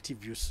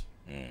productive use.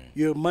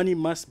 Your money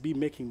must be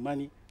making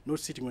money, not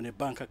sitting on a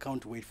bank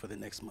account to wait for the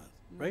next month,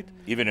 right?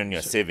 Even when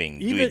you're saving,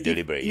 do it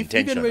deliberate,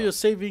 intentional. Even when you're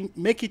saving,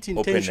 make it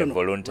intentional. Open a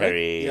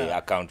voluntary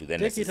account with NSSF.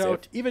 Take it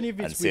out, even if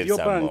it's with your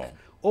bank.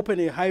 Open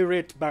a high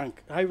rate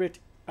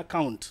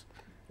account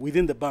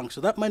within the bank.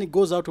 So that money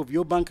goes out of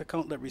your bank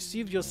account that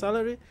receives your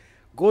salary,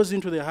 goes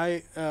into the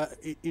high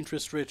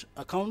interest rate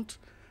account,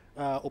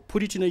 or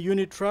put it in a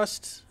unit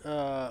trust,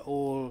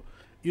 or,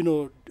 you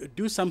know,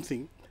 do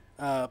something.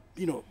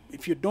 You know,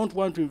 if you don't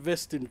want to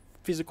invest in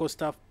physical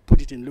stuff,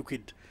 put it in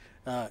liquid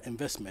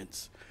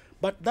investments.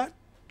 But that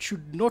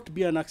should not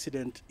be an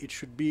accident. It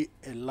should be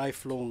a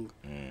lifelong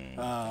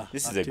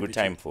This is a good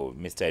time for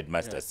Mr.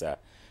 Headmaster, sir,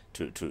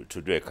 to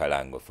do a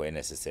kalango for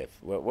NSSF.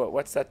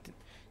 What's that?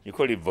 You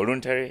call it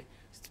voluntary?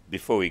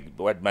 Before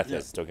what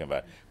Matthias is talking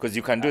about. Because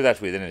you can do that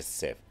with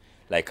NSSF.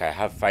 Like, I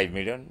have 5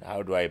 million,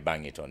 how do I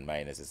bang it on my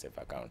NSSF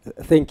account?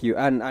 Thank you,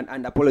 and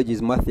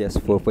apologies, Matthias,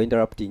 for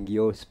interrupting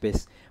your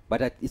space.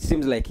 But it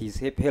seems like he's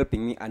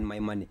helping me and my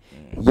money.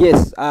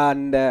 Yes,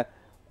 and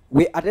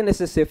we at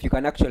NSSF, you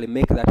can actually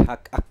make that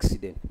hack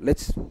accident.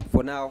 Let's,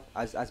 for now,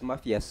 as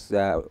Matthias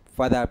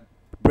further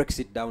breaks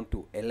it down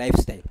to a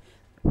lifestyle,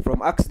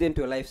 from accident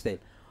to a lifestyle,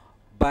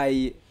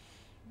 by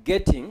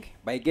getting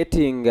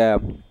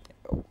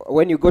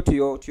when you go to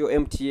your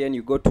MTN,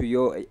 you go to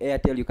your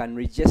Airtel, you can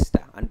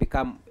register and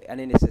become an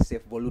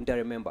NSSF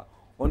voluntary member.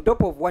 On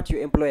top of what your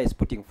employer is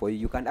putting for you,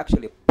 you can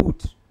actually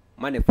put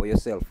money for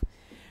yourself.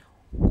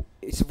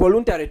 It's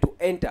voluntary to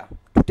enter.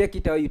 To take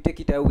it out, you take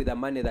it out with the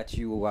money that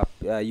you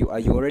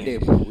already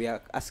we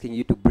are asking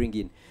you to bring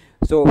in.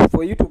 So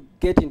for you to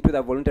get into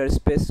the voluntary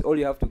space, all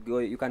you have to go,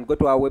 you can go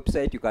to our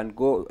website. You can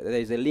go. There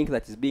is a link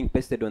that is being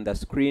pasted on the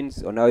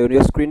screens, on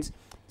your screens.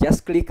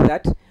 Just click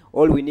that.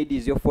 All we need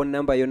is your phone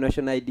number, your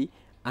national ID,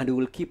 and we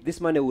will keep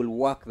this money will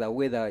work the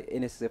way the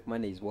NSSF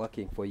money is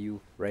working for you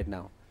right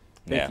now.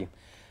 Thank you.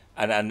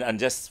 And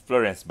just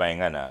Florence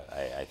Baingana,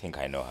 I think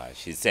I know her.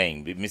 She's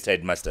saying, Mr.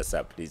 Headmaster,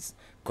 sir, please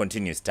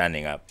continue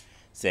standing up,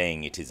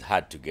 saying it is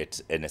hard to get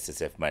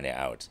NSSF money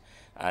out.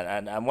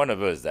 And I'm one of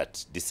those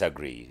that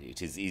disagree.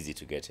 It is easy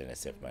to get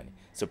NSSF money.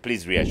 So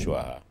please reassure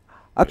her.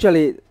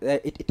 Actually,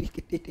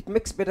 it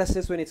makes better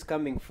sense when it's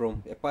coming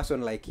from a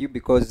person like you,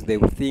 because they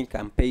will think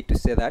I'm paid to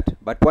say that.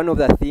 But one of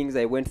the things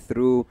I went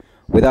through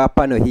with our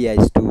panel here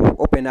is to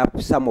open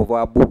up some of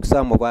our books,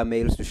 some of our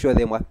mails, to show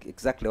them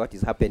exactly what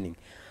is happening.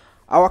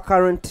 Our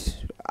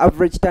current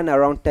average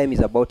turnaround time is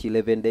about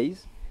 11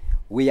 days.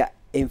 We are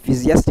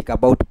enthusiastic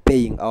about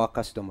paying our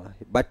customer.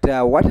 But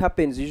what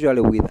happens usually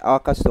with our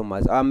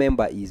customers, our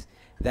member, is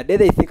the day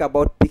they think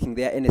about picking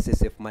their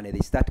NSSF money,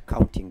 they start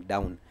counting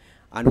down.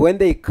 And when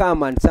they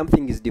come and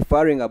something is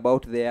differing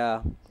about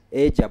their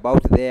age,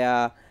 about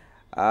their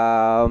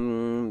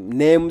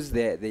names,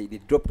 they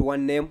dropped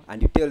one name,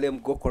 and you tell them,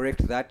 go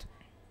correct that,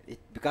 it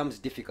becomes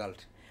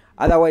difficult.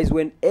 Otherwise,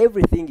 when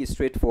everything is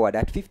straightforward,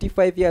 at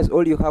 55 years,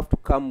 all you have to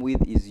come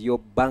with is your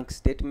bank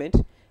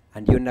statement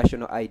and your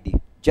national ID.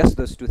 Just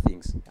those two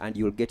things, and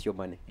you'll get your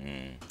money.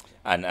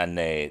 And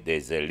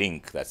there's a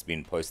link that's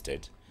been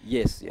posted.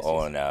 Yes.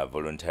 On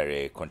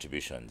voluntary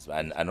contributions,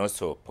 and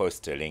also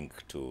post a link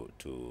to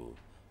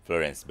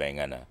Florence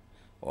Baingana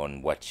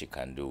on what she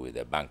can do with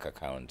a bank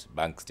account,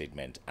 bank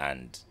statement,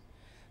 and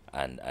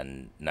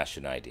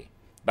national ID.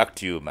 Back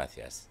to you,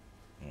 Matthias.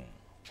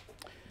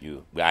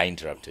 I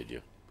interrupted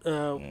you.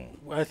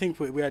 I think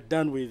we are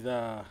done with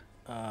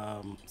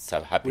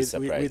happy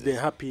surprises. With the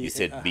happy. You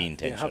said be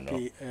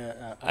intentional.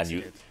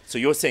 And so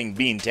you're saying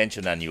be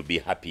intentional and you'll be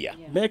happier.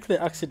 Yeah. Make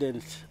the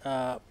accident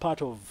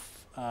part of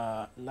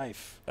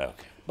life. Okay.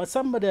 But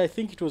somebody, I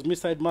think it was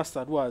Mr.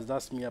 Headmaster, who has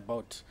asked me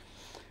about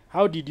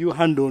how did you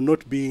handle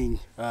not being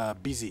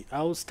busy.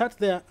 I'll start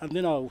there and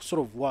then I'll sort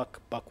of work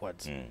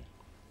backwards. And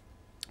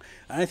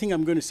I think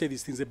I'm going to say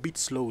these things a bit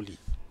slowly,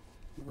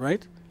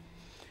 right?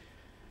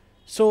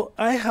 So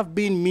I have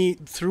been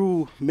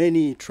through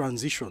many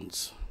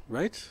transitions,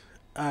 right?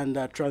 And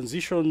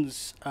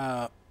transitions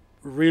are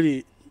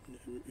really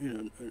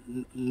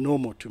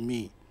normal to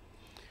me.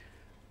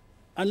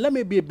 And let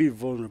me be a bit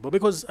vulnerable,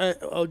 because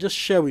I'll just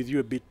share with you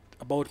a bit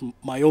about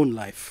my own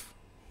life.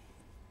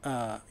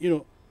 My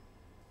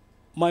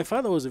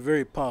father was a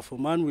very powerful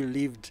man. We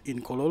lived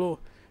in Kololo.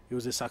 He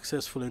was a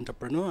successful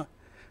entrepreneur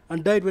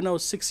and died when I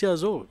was 6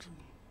 years old.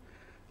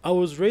 I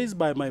was raised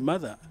by my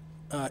mother,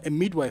 a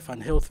midwife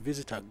and health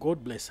visitor.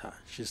 God bless her.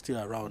 She's still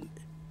around,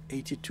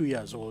 82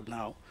 years old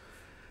now.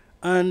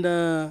 And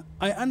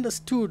I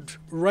understood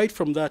right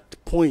from that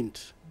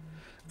point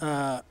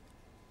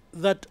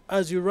that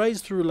as you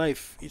rise through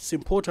life, it's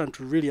important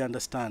to really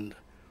understand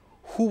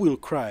who will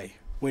cry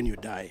when you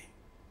die,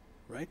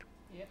 right?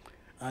 Yep.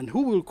 And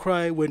who will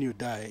cry when you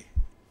die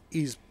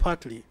is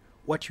partly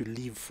what you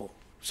live for.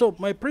 So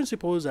my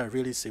principles are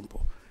really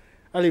simple.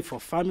 I live for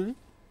family,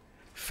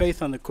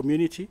 faith, and the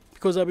community,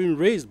 because I've been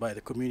raised by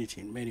the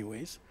community in many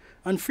ways,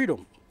 and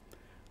freedom.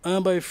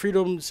 And by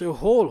freedom, it's a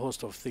whole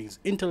host of things: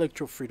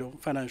 intellectual freedom,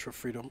 financial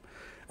freedom,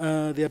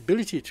 the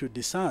ability to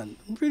discern.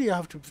 Really, you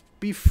have to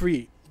be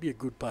free, be a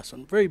good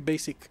person. Very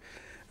basic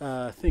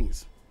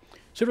things.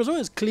 So it was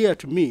always clear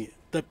to me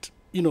that,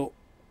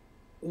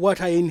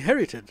 what I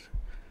inherited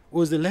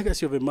was the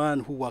legacy of a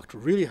man who worked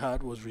really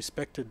hard, was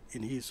respected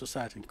in his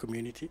society and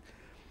community,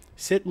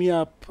 set me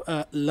up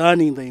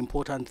learning the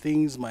important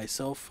things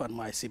myself and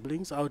my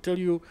siblings. I'll tell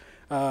you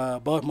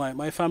about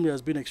my family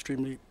has been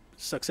extremely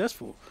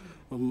successful.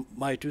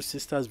 My two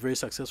sisters very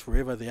successful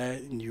wherever they are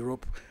in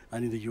Europe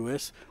and in the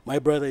US. My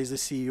brother is the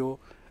CEO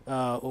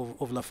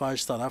of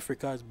Lafarge South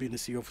Africa, has been the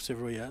CEO for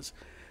several years.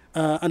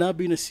 And I've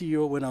been a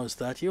CEO when I was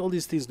 30. All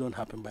these things don't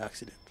happen by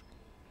accident.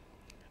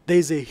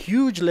 There's a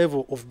huge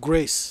level of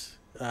grace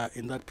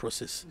in that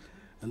process.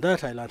 And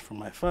that I learned from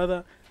my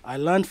father. I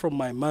learned from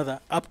my mother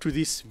up to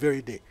this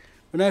very day.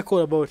 When I call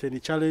about any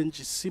challenge,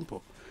 it's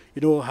simple.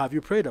 You know, have you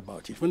prayed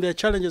about it? When there are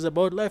challenges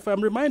about life,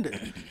 I'm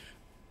reminded.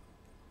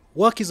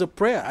 Work is a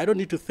prayer. I don't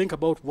need to think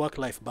about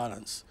work-life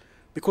balance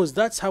because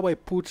that's how I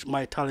put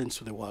my talents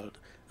to the world.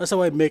 That's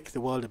how I make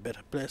the world a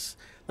better place.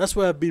 That's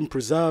why I've been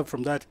preserved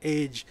from that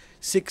age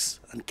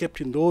 6 and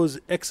kept in those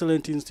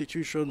excellent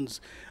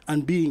institutions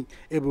and being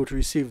able to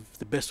receive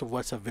the best of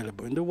what's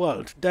available in the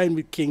world. Dine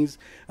with kings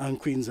and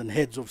queens and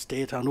heads of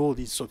state and all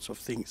these sorts of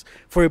things.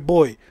 For a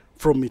boy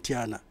from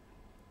Mitiana,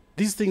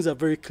 these things are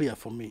very clear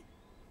for me.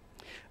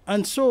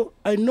 And so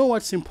I know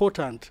what's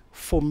important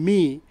for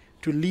me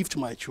to leave to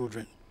my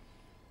children.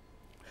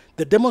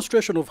 The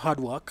demonstration of hard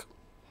work,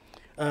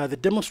 the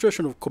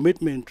demonstration of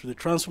commitment to the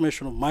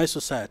transformation of my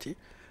society,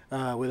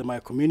 whether my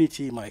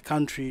community, my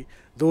country,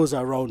 those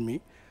around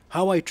me,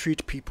 how I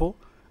treat people.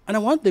 And I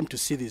want them to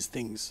see these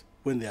things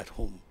when they're at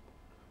home.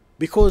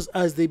 Because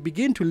as they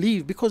begin to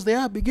leave, because they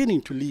are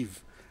beginning to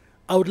leave,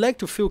 I would like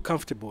to feel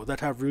comfortable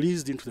that I've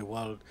released into the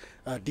world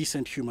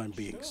decent human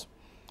beings.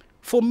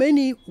 For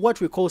many,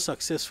 what we call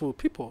successful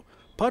people,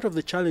 part of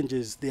the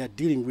challenges they are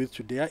dealing with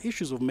today are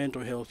issues of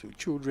mental health with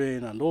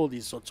children and all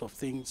these sorts of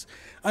things.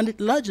 And it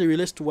largely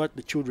relates to what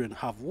the children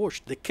have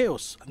watched, the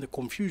chaos and the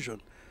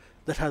confusion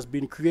that has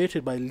been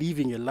created by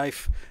living a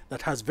life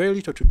that has very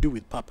little to do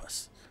with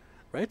purpose,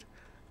 right?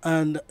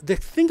 And the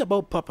thing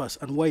about purpose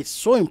and why it's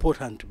so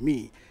important to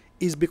me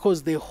is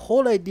because the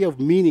whole idea of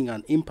meaning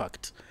and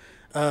impact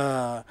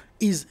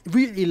is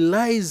really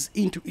lies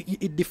into,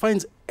 it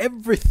defines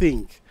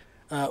everything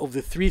of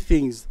the three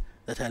things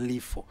that I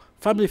live for: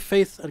 family,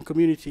 faith, and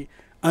community,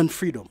 and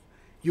freedom.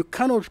 You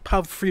cannot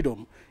have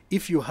freedom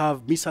if you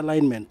have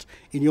misalignment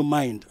in your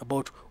mind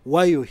about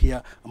why you're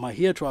here. Am I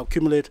here to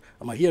accumulate?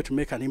 Am I here to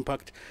make an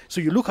impact?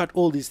 So you look at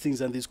all these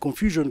things and there's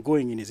confusion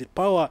going in. Is it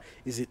power?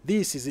 Is it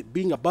this? Is it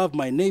being above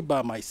my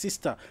neighbor, my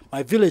sister,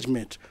 my village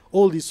mate?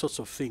 All these sorts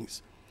of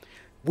things.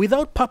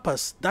 Without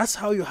purpose, that's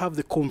how you have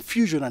the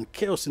confusion and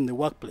chaos in the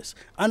workplace.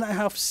 And I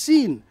have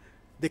seen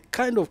the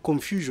kind of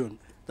confusion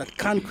that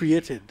can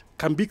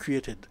be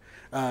created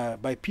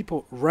by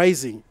people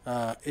rising,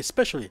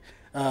 especially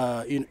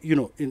in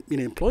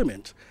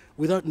employment,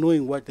 without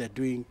knowing what they're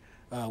doing.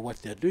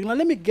 Now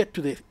let me get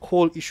to the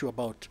whole issue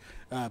about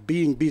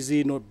being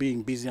busy, not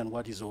being busy, and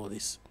what is all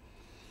this.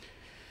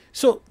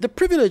 So the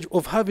privilege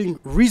of having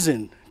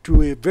risen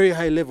to a very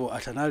high level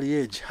at an early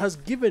age has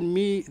given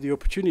me the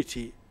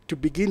opportunity to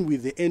begin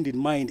with the end in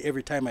mind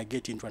every time I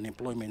get into an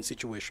employment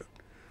situation.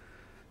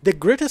 The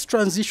greatest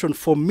transition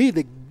for me,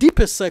 the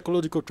deepest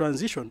psychological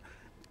transition,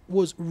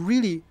 was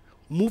really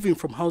moving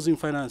from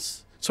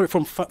finance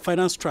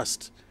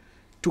trust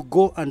to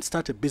go and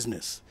start a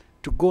business,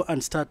 to go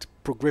and start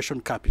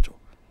Progression Capital.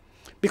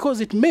 Because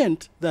it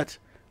meant that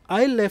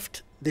I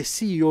left the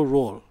CEO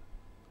role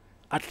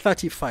at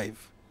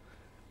 35.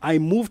 I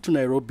moved to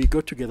Nairobi,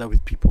 got together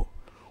with people.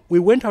 We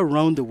went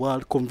around the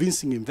world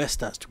convincing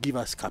investors to give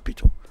us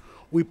capital.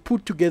 We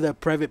put together a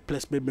private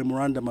placement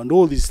memorandum and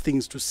all these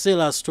things to sell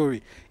our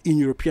story in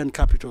European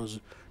capitals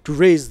to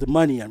raise the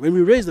money. And when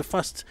we raised the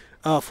first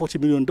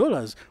 $40 million,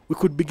 we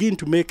could begin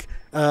to make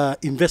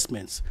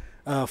investments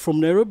from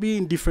Nairobi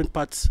in different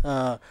parts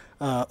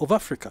of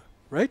Africa,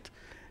 right?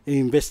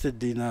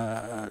 Invested in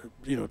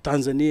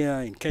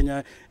Tanzania, in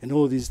Kenya, and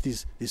all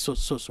these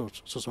sorts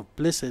of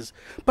places.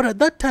 But at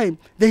that time,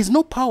 there is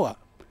no power.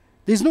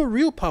 There's no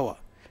real power.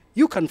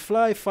 You can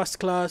fly first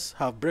class,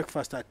 have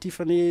breakfast at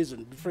Tiffany's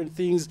and different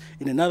things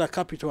in another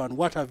capital and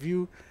what have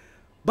you,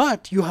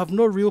 but you have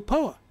no real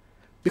power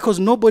because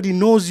nobody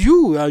knows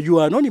you. You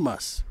are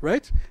anonymous,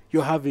 right?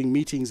 You're having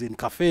meetings in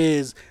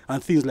cafes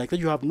and things like that.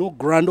 You have no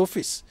grand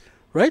office,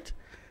 right?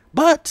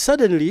 But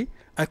suddenly,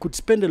 I could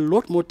spend a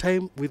lot more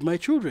time with my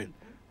children,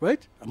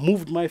 right? I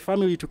moved my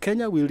family to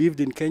Kenya. We lived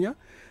in Kenya.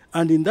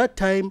 And in that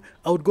time,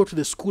 I would go to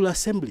the school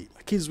assembly.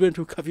 My kids went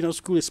to Kavina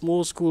School, a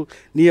small school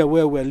near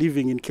where we're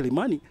living in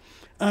Kilimani.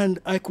 And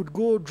I could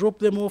go drop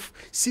them off,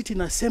 sit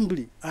in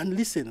assembly and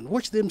listen and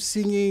watch them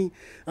singing,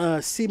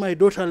 see my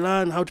daughter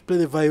learn how to play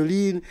the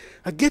violin.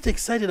 I get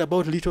excited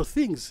about little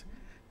things.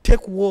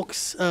 Take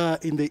walks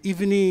in the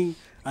evening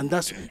and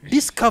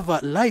discover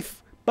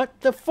life.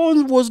 But the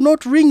phone was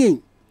not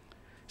ringing.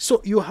 So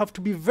you have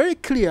to be very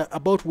clear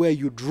about where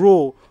you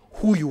draw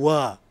who you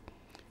are.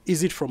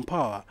 Is it from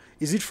power?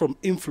 Is it from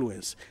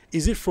influence?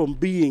 Is it from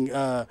being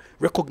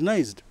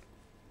recognized?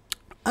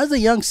 As a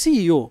young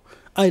CEO,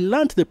 I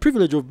learned the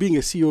privilege of being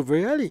a CEO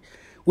very early.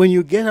 When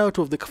you get out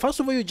of first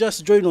of all, you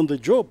just join on the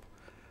job.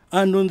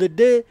 And on the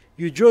day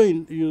you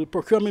join,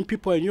 procurement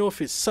people in your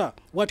office, sir,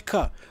 what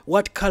car,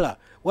 what color,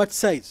 what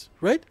size,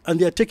 right? And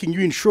they are taking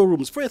you in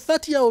showrooms for a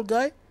 30-year-old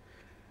guy,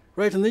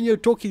 right? And then you're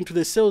talking to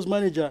the sales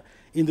manager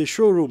in the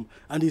showroom,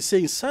 and he's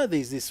saying, sir,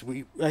 there's this,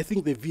 I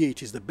think the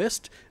V8 is the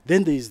best,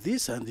 then there's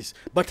this and this,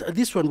 but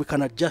this one we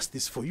can adjust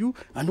this for you,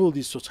 and all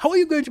these sorts. How are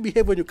you going to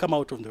behave when you come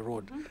out on the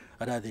road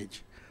at that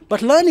age?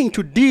 But learning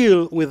to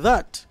deal with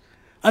that,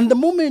 and the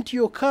moment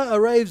your car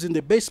arrives in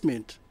the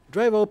basement,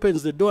 driver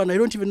opens the door, and I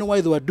don't even know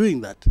why they were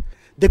doing that.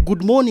 The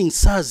good morning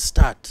sirs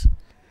start.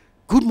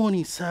 Good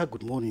morning, sir.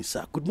 Good morning,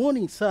 sir. Good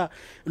morning, sir.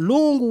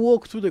 Long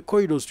walk through the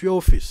corridors to your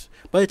office.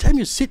 By the time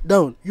you sit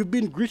down, you've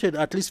been greeted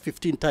at least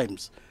 15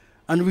 times.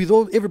 And with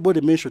everybody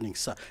mentioning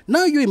sir.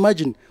 Now you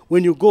imagine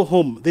when you go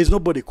home, there's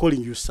nobody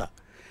calling you sir.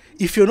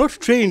 If you're not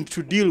trained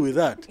to deal with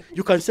that,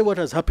 you can say what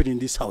has happened in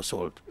this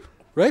household,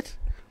 right?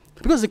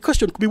 Because the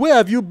question could be, where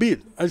have you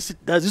been? And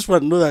does this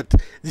one know that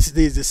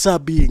there is a sir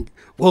being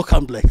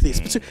welcomed like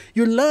this? So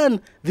you learn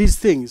these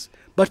things,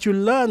 but you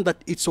learn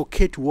that it's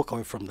okay to walk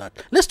away from that.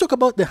 Let's talk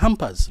about the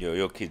hampers.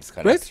 Your kids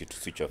can right? ask you to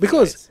switch off.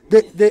 Because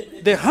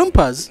the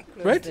hampers,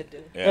 right?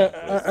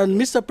 Yeah, and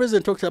Mr.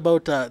 President talked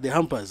about the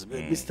hampers,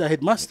 Mr.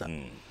 Headmaster.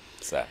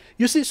 Sir.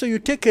 You see, so you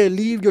take a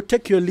leave, you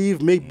take your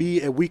leave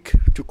maybe a week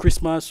to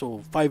Christmas or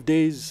 5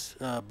 days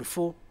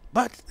before,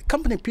 but the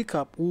company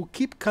pickup will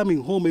keep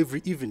coming home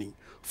every evening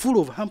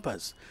full of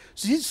hampers.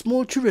 So these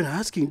small children are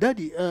asking,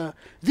 Daddy,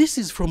 this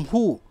is from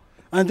who?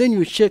 And then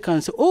you check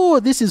and say, oh,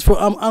 this is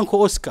from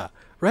Uncle Oscar,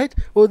 right?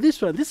 Or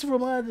this one, this is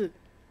from other.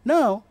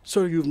 Now,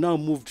 so you've now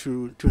moved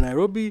to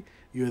Nairobi,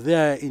 you're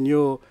there in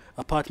your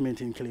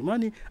apartment in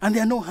Kilimani, and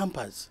there are no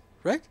hampers,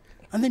 right?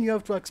 And then you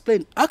have to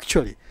explain,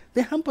 actually,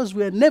 the hampers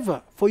were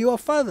never for your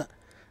father.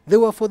 They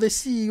were for the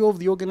CEO of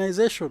the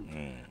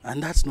organization.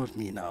 And that's not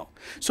me now.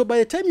 So by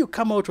the time you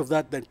come out of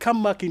that, then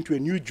come back into a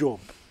new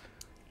job,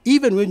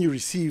 even when you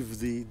receive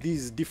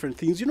these different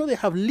things, you know, they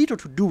have little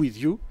to do with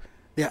you.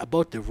 They're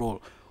about the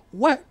role.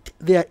 What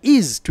there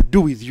is to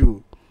do with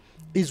you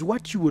is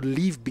what you will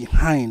leave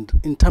behind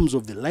in terms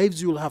of the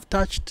lives you will have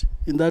touched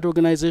in that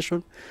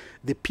organization,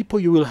 the people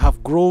you will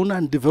have grown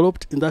and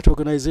developed in that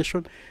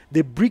organization,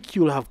 the brick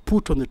you will have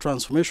put on the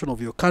transformation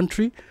of your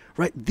country,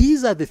 right?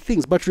 These are the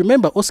things. But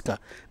remember, Oscar,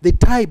 they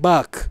tie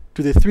back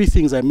to the three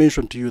things I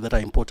mentioned to you that are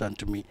important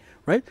to me,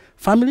 right?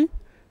 Family,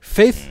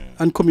 faith,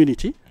 and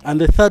community.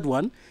 And the third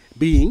one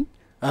being,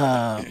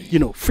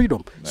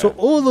 freedom. So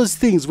all those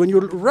things, when you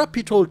wrap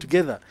it all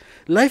together,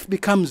 life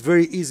becomes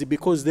very easy,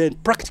 because then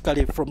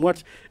practically, from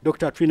what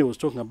Dr. Trine was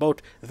talking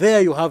about, there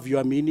you have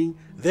your meaning,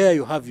 there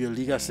you have your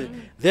legacy,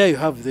 there you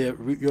have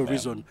your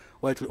reason.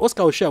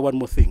 Oscar will share one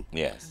more thing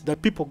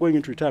that people going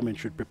into retirement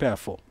should prepare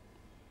for.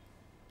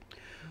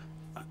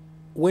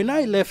 When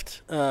I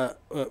left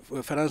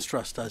Finance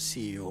Trust as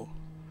CEO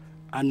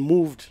and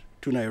moved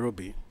to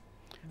Nairobi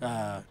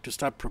to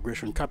start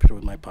Progression Capital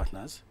with my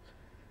partners,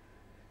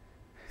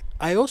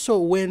 I also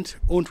went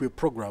onto a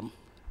program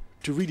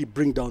to really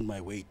bring down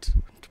my weight,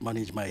 to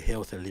manage my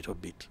health a little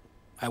bit.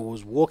 I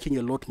was walking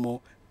a lot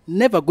more,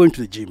 never going to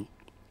the gym,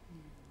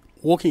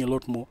 walking a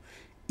lot more,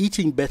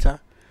 eating better,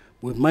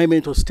 with my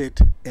mental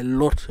state a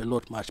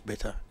lot much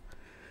better.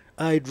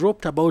 I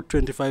dropped about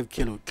 25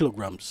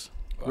 kilograms,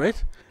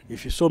 right?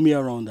 If you saw me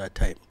around that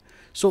time.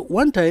 So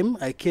one time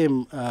I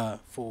came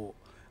for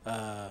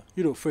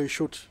a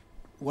short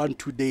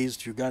 1-2 days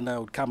to Uganda. I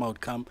would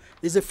come.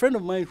 There's a friend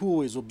of mine who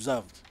was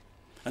observed.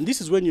 And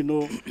this is when you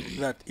know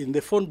that in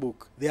the phone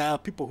book, there are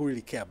people who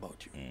really care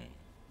about you.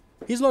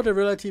 He's not a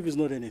relative, he's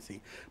not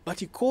anything. But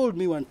he called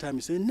me one time,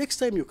 he said, next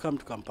time you come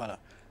to Kampala,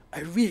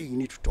 I really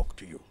need to talk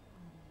to you.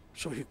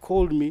 So he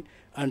called me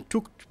and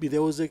took me.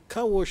 There was a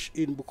car wash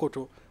in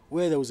Bukoto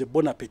where there was a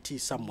Bon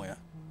Appetit somewhere,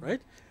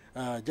 right?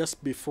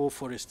 Just before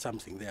Forest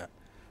something there.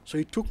 So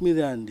he took me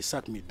there and he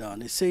sat me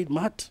down. He said,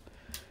 Matt,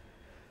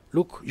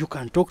 look, you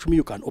can talk to me,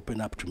 you can open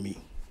up to me,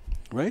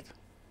 right?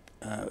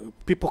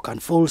 People can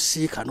fall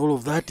sick and all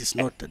of that is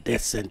not a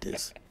death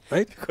sentence,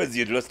 right? Because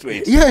you'd lost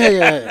weight.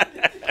 Yeah.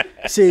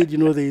 Said,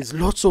 there's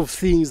lots of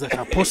things that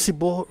are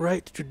possible,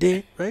 right,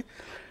 today, right?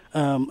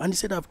 And he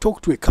said, I've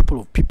talked to a couple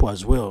of people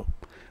as well.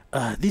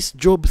 This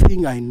job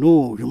thing, I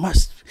know, you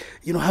must,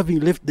 having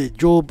left the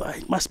job,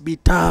 it must be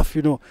tough,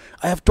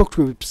 I have talked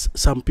to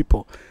some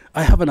people.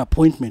 I have an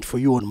appointment for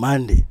you on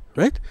Monday,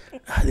 right?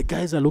 The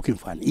guys are looking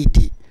for an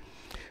ED.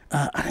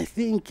 And I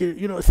think,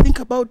 think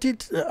about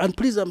it. And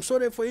please, I'm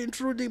sorry for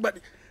intruding, but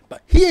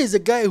here is a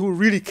guy who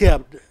really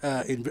cared.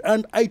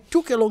 And I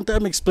took a long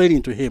time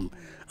explaining to him,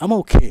 I'm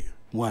okay,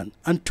 one.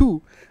 And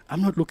two,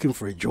 I'm not looking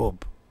for a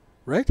job,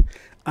 right?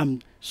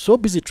 I'm so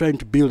busy trying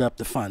to build up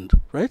the fund,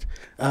 right?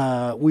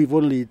 We've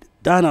only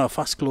done our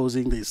first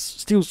closing. There's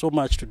still so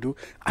much to do.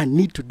 I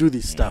need to do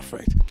this stuff,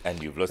 right?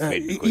 And you've lost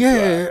weight because you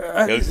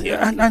are healthier.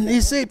 And he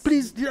said,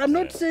 please, I'm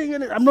not saying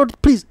anything.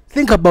 Please,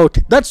 think about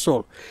it. That's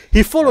all.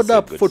 He followed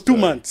up for 2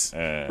 months,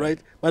 right?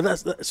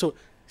 But so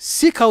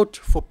seek out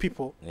for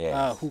people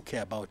who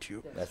care about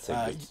you. That's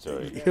a good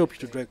story. It helps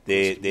to drive.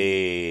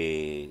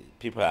 The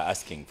people are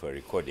asking for a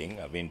recording.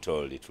 I've been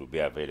told it will be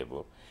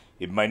available.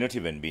 It might not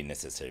even be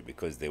necessary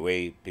because the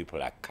way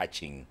people are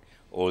catching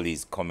all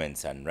these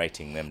comments and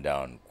writing them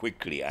down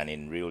quickly and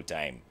in real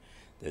time.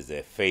 There's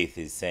a Faith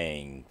is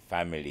saying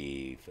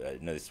family,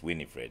 no, it's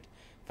Winifred.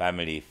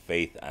 Family,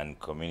 faith, and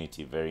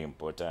community, very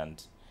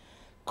important.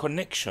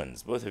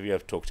 Connections. Both of you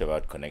have talked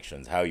about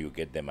connections, how you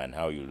get them and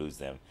how you lose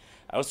them.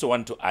 I also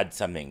want to add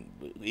something.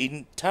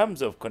 In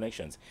terms of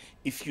connections,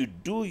 if you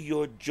do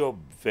your job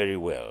very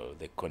well,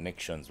 the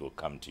connections will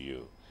come to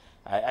you.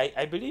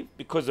 I believe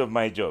because of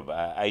my job,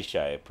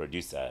 Aisha, a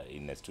producer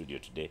in the studio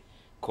today,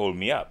 called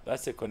me up.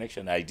 That's a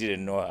connection. I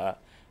didn't know her.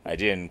 I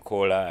didn't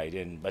call her. I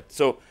didn't. But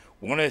so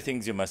one of the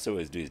things you must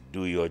always do is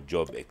do your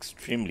job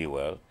extremely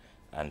well,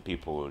 and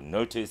people will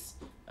notice,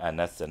 and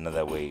that's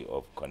another way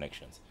of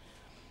connections.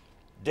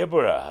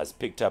 Deborah has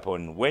picked up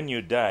on when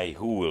you die,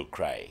 who will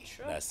cry?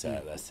 Sure. That's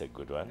a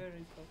good one.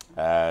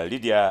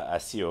 Lydia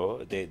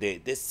Asio,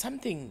 there's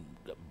something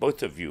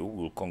both of you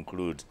will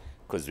conclude,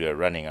 because we are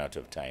running out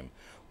of time,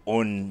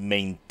 on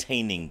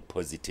maintaining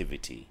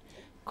positivity.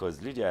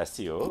 Because Lydia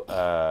Asio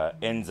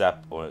ends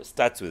up, or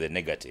starts with a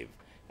negative.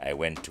 I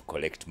went to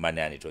collect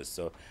money and it was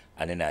so,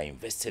 and then I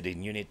invested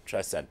in unit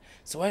trust. And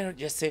so why not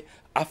just say,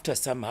 after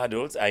some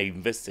hurdles, I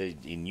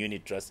invested in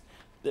unit trust.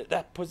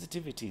 That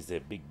positivity is a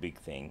big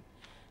thing.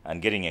 And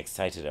getting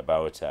excited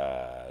about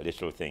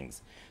little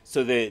things.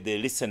 So the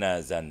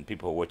listeners and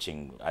people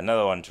watching,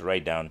 another one to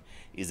write down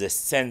is a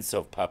sense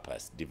of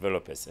purpose.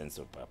 Develop a sense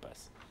of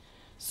purpose.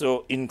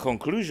 So in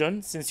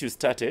conclusion, since you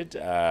started,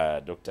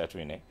 Dr.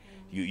 Twine,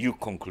 you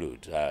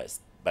conclude,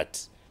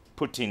 but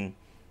put in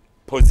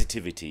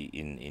positivity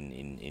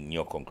in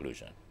your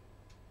conclusion.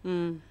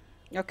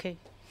 Okay.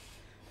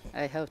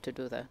 I have to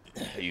do that.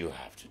 You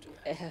have to do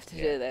that. I have to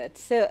do that.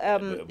 So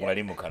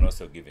Mwalimu can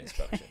also give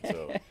instructions.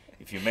 So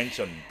if you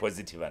mention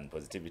positive and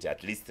positivity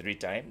at least 3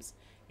 times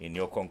in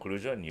your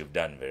conclusion, you've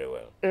done very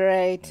well.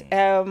 Right.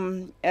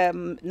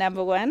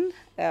 Number 1,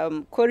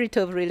 quality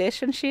of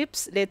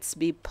relationships. Let's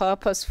be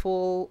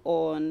purposeful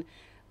on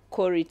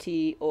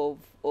quality of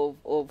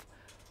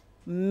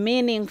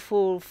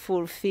meaningful,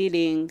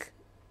 fulfilling,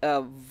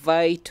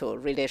 vital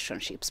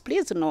relationships.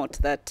 Please note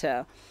that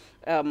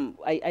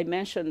I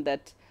mentioned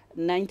that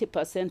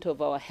 90%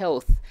 of our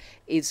health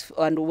is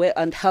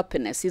and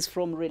happiness is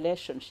from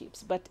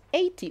relationships, but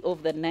 80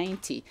 of the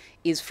 90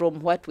 is from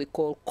what we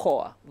call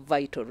core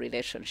vital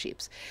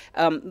relationships.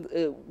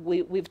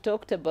 We've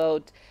talked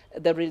about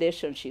the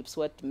relationships,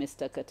 what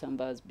Mr.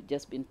 Katamba has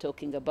just been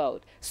talking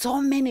about.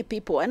 So many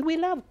people, and we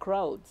love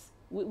crowds.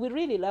 We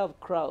really love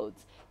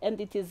crowds,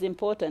 and it is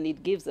important.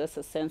 It gives us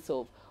a sense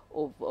of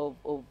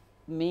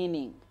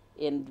meaning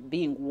and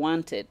being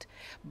wanted,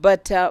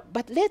 but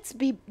let's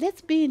be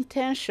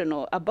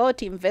intentional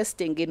about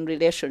investing in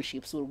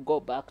relationships. We'll go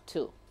back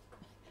to,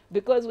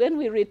 because when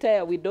we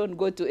retire, we don't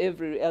go to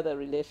every other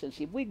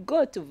relationship. We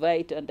go to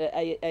Vite, and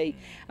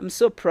I'm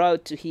so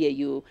proud to hear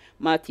you,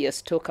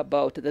 Matthias, talk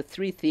about the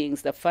 3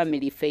 things: the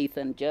family, faith,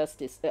 and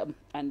justice,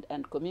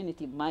 and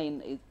community.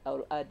 Mine is,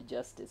 I'll add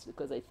justice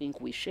because I think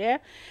we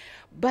share.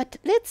 But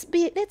let's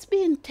be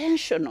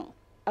intentional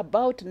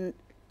about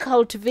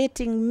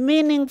cultivating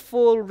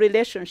meaningful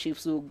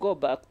relationships. We'll go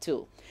back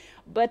to.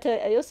 But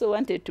I also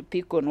wanted to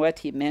pick on what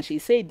he mentioned. He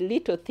said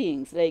little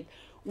things, like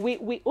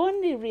we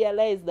only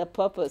realize the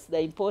purpose,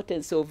 the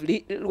importance of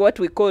what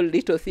we call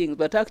little things,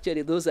 but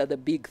actually those are the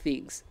big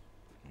things.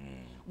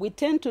 We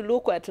tend to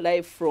look at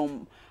life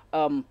from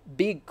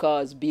big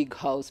cars, big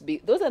house,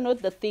 those are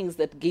not the things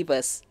that give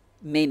us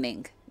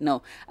meaning.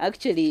 No,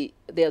 actually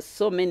there's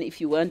so many,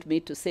 if you want me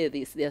to say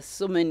this, there's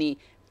so many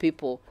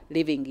people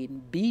living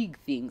in big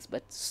things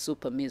but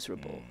super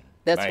miserable.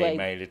 That's why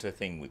my little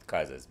thing with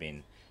cars has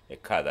been a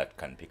car that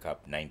can pick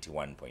up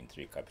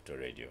 91.3 Capital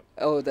Radio.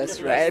 Oh, that's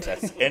right.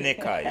 That's any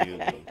car.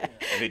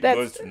 If it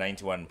goes to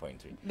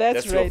 91.3.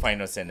 That's right. Your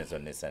final sentence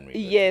on this. And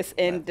yes,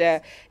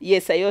 and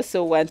yes, I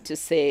also want to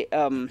say,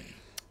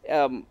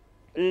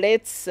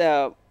 let's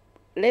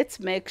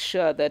make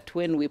sure that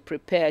when we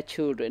prepare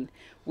children,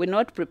 we're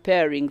not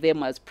preparing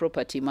them as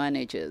property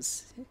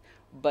managers,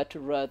 but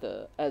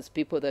rather as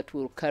people that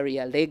will carry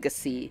a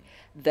legacy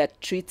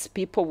that treats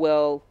people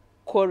well,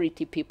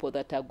 quality people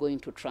that are going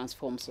to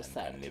transform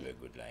society. And live a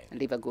good life. And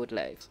live a good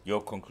life.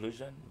 Your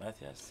conclusion,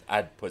 Matthias?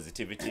 Add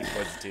positivity,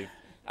 positive,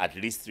 at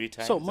least 3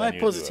 times. So my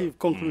positive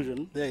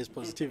conclusion, there is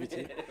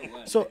positivity.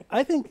 So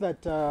I think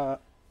that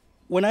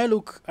when I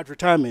look at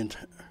retirement,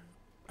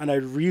 and I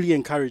really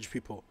encourage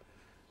people,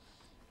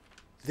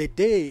 the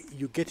day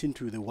you get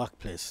into the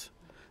workplace,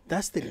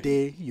 that's the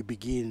day you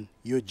begin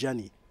your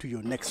journey to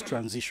your next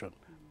transition.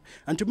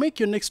 And to make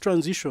your next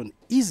transition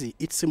easy,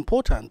 it's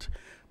important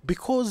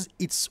because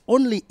it's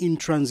only in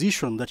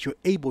transition that you're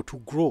able to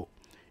grow.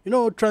 You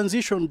know,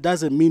 transition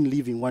doesn't mean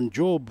leaving one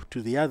job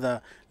to the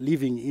other,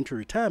 living into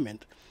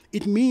retirement.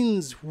 It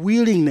means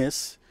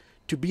willingness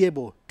to be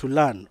able to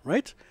learn,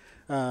 right?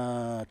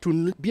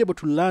 To be able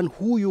to learn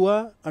who you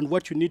are and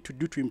what you need to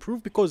do to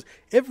improve, because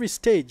every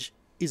stage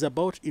is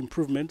about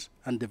improvement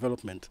and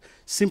development.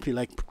 Simply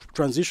like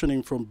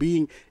transitioning from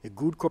being a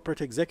good corporate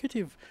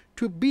executive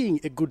to being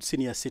a good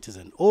senior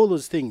citizen. All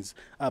those things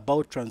are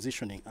about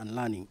transitioning and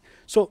learning.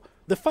 So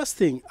The first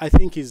thing I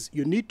think is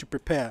you need to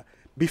prepare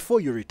before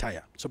you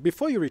retire. So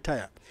before you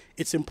retire,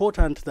 it's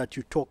important that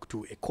you talk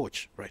to a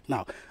coach right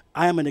now.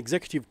 I am an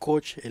executive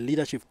coach, a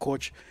leadership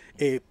coach,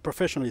 a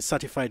professionally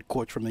certified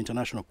coach from the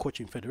International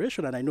Coaching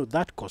Federation, and I know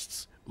that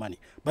costs money.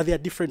 But there are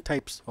different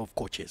types of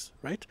coaches,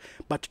 right?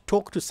 But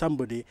talk to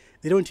somebody.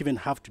 They don't even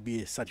have to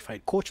be a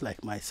certified coach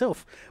like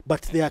myself,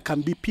 but there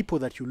can be people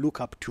that you look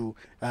up to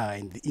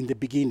in the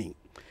beginning.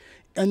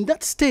 And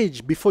that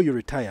stage before you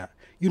retire,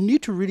 you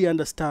need to really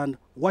understand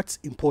what's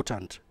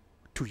important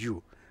to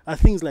you. Are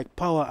things like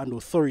power and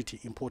authority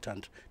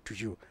important to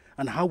you?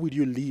 And how will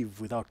you live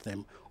without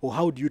them? Or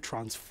how do you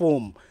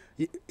transform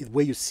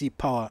where you see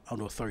power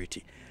and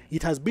authority?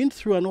 It has been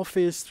through an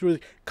office,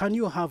 can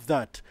you have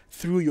that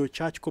through your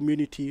church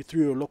community,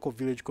 through your local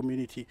village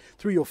community,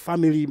 through your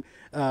family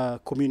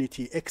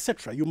community,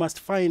 etc. You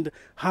must find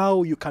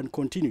how you can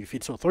continue, if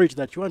it's authority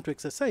that you want to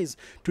exercise,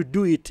 to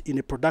do it in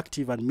a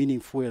productive and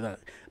meaningful way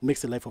that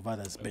makes the life of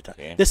others better.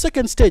 Okay. The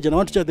second stage, and I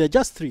want to there are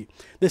just three.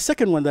 The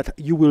second one that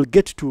you will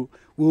get to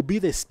will be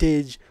the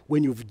stage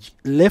when you've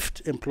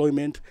left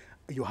employment,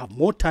 you have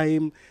more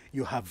time,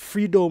 you have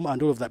freedom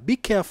and all of that. Be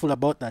careful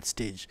about that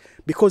stage,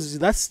 because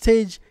that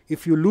stage,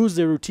 if you lose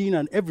the routine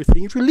and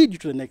everything, it will lead you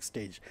to the next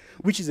stage,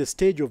 which is a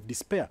stage of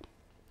despair.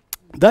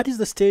 That is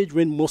the stage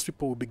when most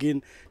people will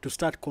begin to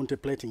start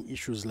contemplating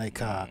issues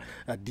like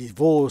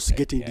divorce,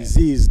 getting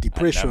disease,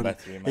 depression,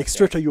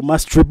 etc. You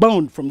must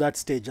rebound from that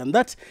stage. And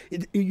that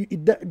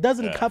it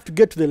doesn't have to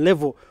get to the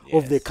level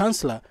of the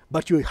counselor,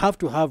 but you have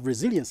to have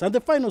resilience. And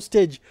the final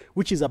stage,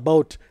 which is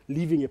about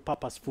living a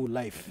purposeful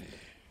life.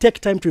 Take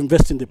time to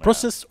invest in the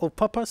process of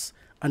purpose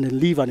and then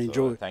live and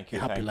enjoy a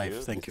happy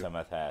life. Thank you. Mr.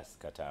 Matthias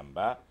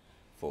Katamba,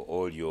 for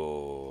all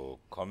your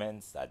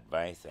comments,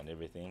 advice, and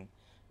everything.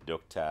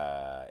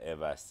 Dr.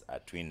 Evans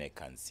Atwine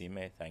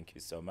Kansime, thank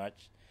you so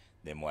much.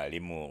 The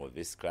Mwalimu of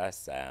this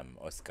class, I am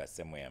Oscar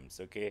Semwe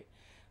Msoke.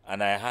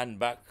 And I hand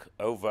back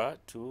over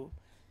to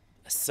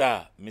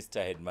Sir,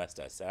 Mr.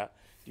 Headmaster. Sir,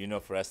 you know,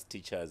 for us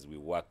teachers, we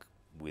work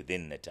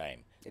within the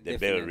time. The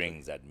bell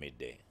rings at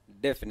midday.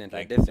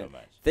 Definitely. Thank you so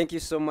much. Thank you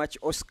so much,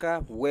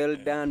 Oscar. Well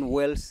done,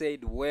 well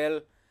said,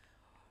 well.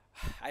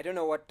 I don't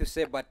know what to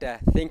say, but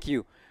thank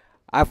you.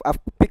 I've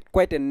picked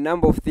quite a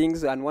number of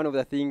things, and one of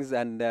the things,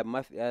 and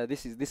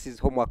this is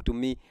homework to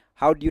me.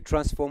 How do you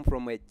transform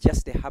from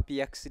just a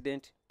happy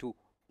accident to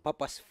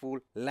purposeful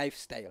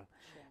lifestyle?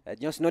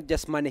 Just not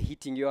just money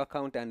hitting your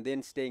account and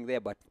then staying there,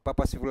 but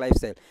purposeful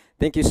lifestyle.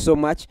 Thank you so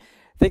much.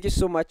 Thank you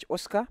so much,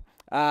 Oscar.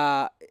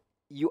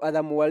 You are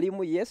the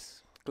mwalimu,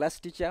 yes, class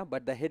teacher,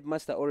 but the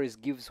headmaster always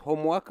gives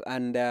homework,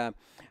 and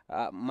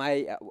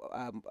my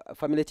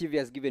Family TV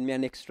has given me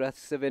an extra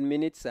 7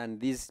 minutes, and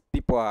these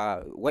people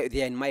are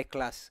they are in my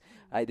class.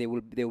 They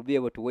will be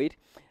able to wait.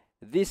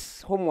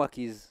 This homework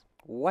is,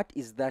 what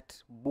is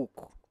that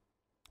book,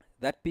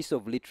 that piece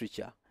of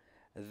literature,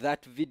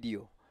 that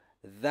video,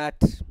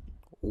 that's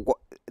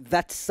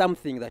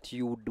something that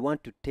you would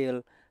want to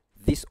tell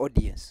this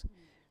audience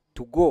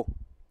to go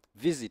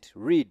visit,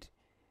 read,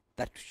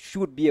 that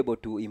should be able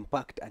to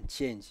impact and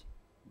change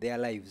their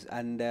lives.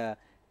 And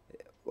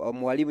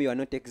Mwalimu, you are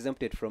not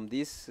exempted from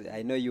this.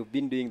 I know you've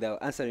been doing the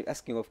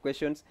asking of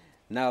questions.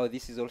 Now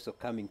this is also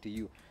coming to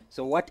you.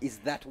 So what is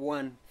that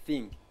one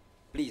thing,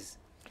 please?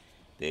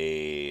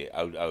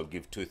 I'll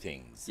give two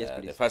things. Yes,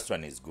 please. The first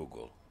one is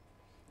Google.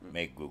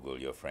 Make Google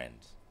your friend.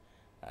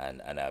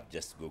 And I've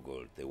just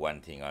Googled the one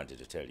thing I wanted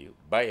to tell you.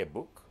 Buy a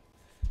book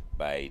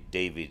by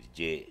David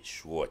J.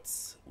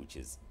 Schwartz, which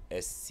is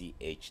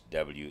SCHWARTZ,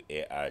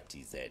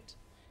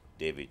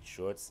 David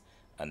Schwartz,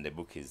 and the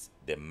book is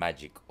The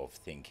Magic of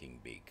Thinking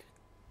Big.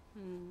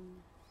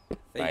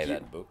 Buy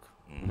that book.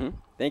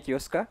 Thank you,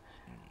 Oscar.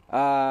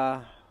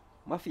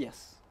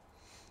 Mafias,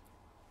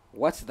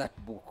 what's that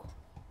book,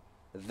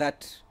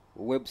 that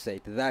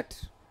website,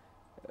 that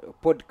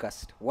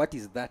podcast? What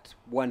is that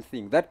one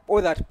thing, that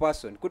or that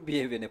person, could be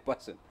even a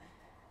person,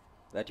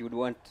 that you would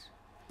want?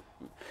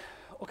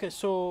 Okay,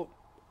 so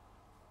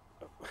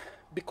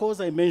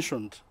because I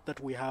mentioned that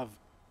we have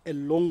a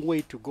long way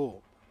to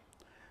go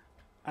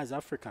as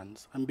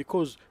Africans, and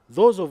because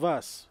those of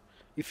us,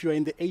 if you're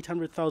in the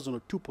 800,000 or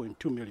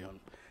 2.2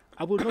 million,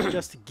 I will not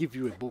just give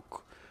you a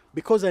book,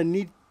 because I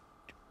need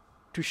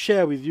to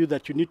share with you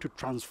that you need to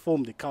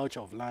transform the culture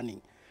of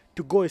learning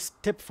to go a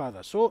step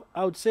further. So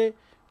I would say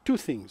two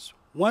things.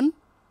 One,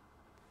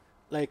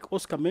 like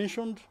Oscar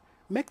mentioned,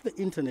 make the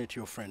internet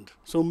your friend.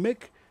 So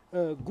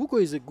Google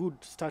is a good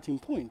starting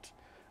point.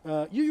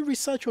 You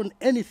research on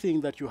anything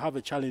that you have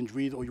a challenge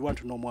with or you want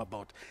to know more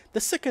about. The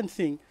second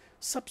thing,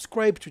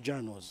 subscribe to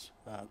journals,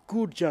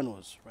 good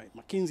journals, right?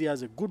 McKinsey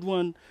has a good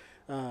one.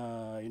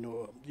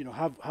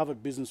 Have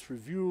Harvard Business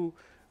Review.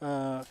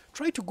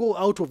 Try to go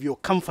out of your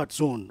comfort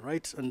zone,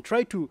 right? And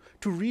try to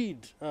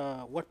read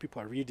what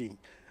people are reading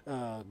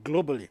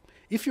globally.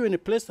 If you're in a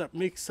place that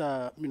makes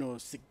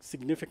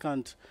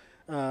significant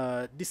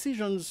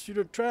decisions,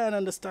 try and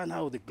understand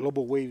how the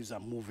global waves are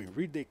moving.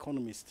 Read The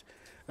Economist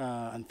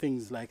and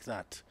things like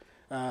that.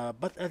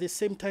 but at the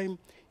same time,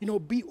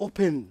 be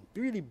open,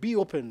 really be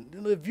open.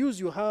 The views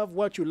you have,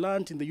 what you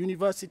learned in the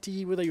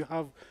university, whether you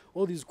have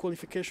all these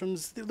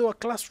qualifications, they are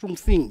classroom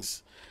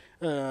things.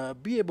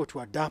 Be able to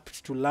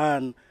adapt, to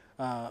learn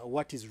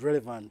what is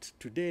relevant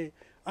today,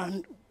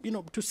 and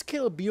to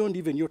scale beyond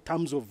even your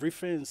terms of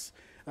reference,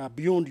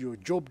 beyond your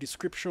job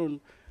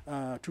description,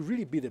 to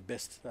really be the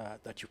best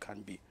that you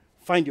can be.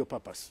 Find your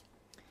purpose.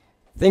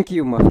 Thank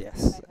you,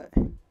 Matthias.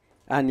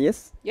 And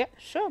yes? Yeah,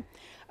 sure.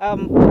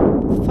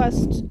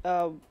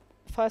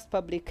 First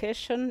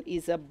publication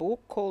is a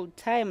book called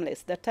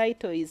Timeless. The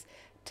title is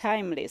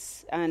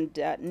Timeless, and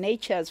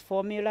Nature's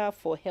Formula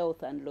for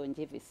Health and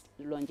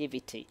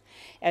Longevity.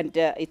 And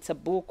it's a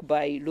book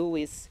by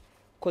Luis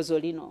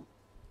Cozzolino.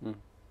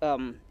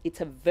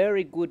 It's a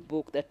very good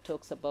book that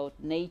talks about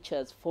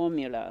nature's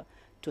formula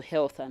to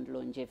health and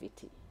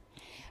longevity.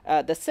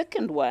 The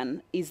second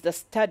one is the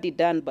study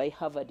done by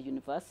Harvard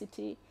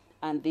University,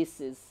 and this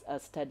is a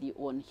study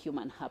on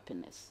human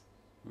happiness,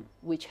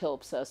 which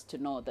helps us to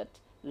know that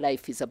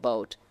life is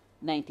about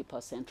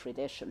 90%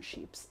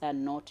 relationships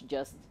and not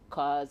just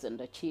cars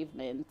and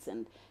achievements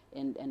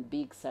and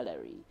big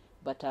salary,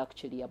 but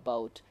actually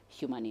about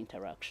human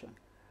interaction.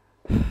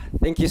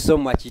 Thank you so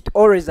much. It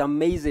always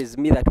amazes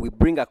me that we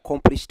bring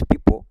accomplished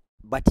people,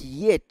 but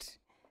yet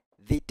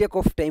they take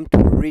off time to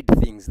read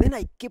things. Then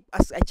I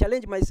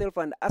challenge myself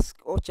and ask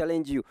or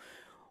challenge you.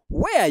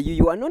 Where are you?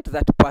 You are not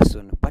that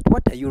person, but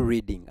what are you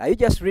reading? Are you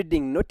just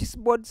reading notice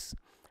boards,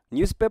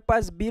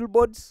 newspapers,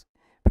 billboards?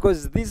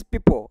 Because these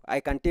people, I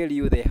can tell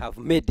you, they have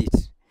made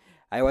it.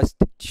 I was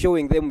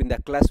showing them in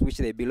the class which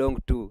they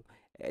belong to,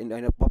 and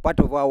a part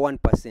of our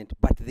 1%,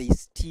 but they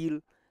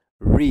still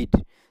read.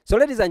 So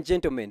ladies and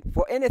gentlemen,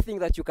 for anything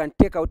that you can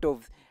take out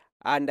of,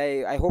 and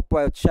I hope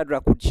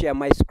Shadrach could share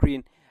my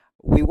screen,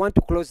 we want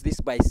to close this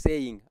by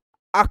saying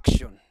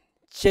action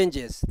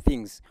changes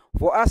things.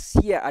 For us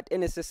here at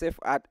NSSF,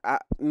 at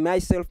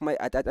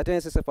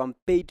NSSF, I'm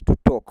paid to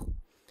talk.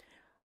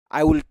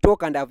 I will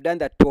talk, and I've done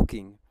that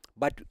talking,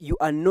 but you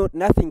are not,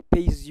 nothing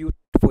pays you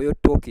for your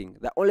talking.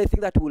 The only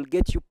thing that will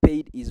get you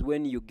paid is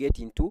when you get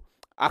into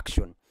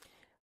action.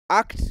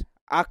 Act,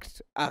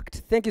 act,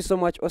 act. Thank you so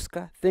much,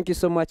 Oscar. Thank you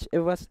so much,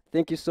 Evers.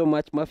 Thank you so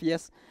much,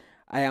 Matthias.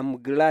 I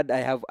am glad I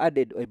have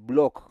added a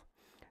block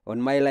on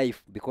my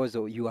life because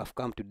you have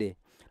come today.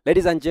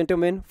 Ladies and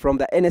gentlemen, from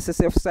the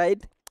NSSF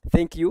side,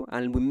 thank you,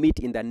 and we meet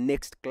in the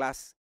next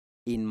class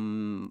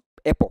in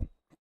April.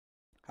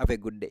 Have a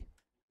good day.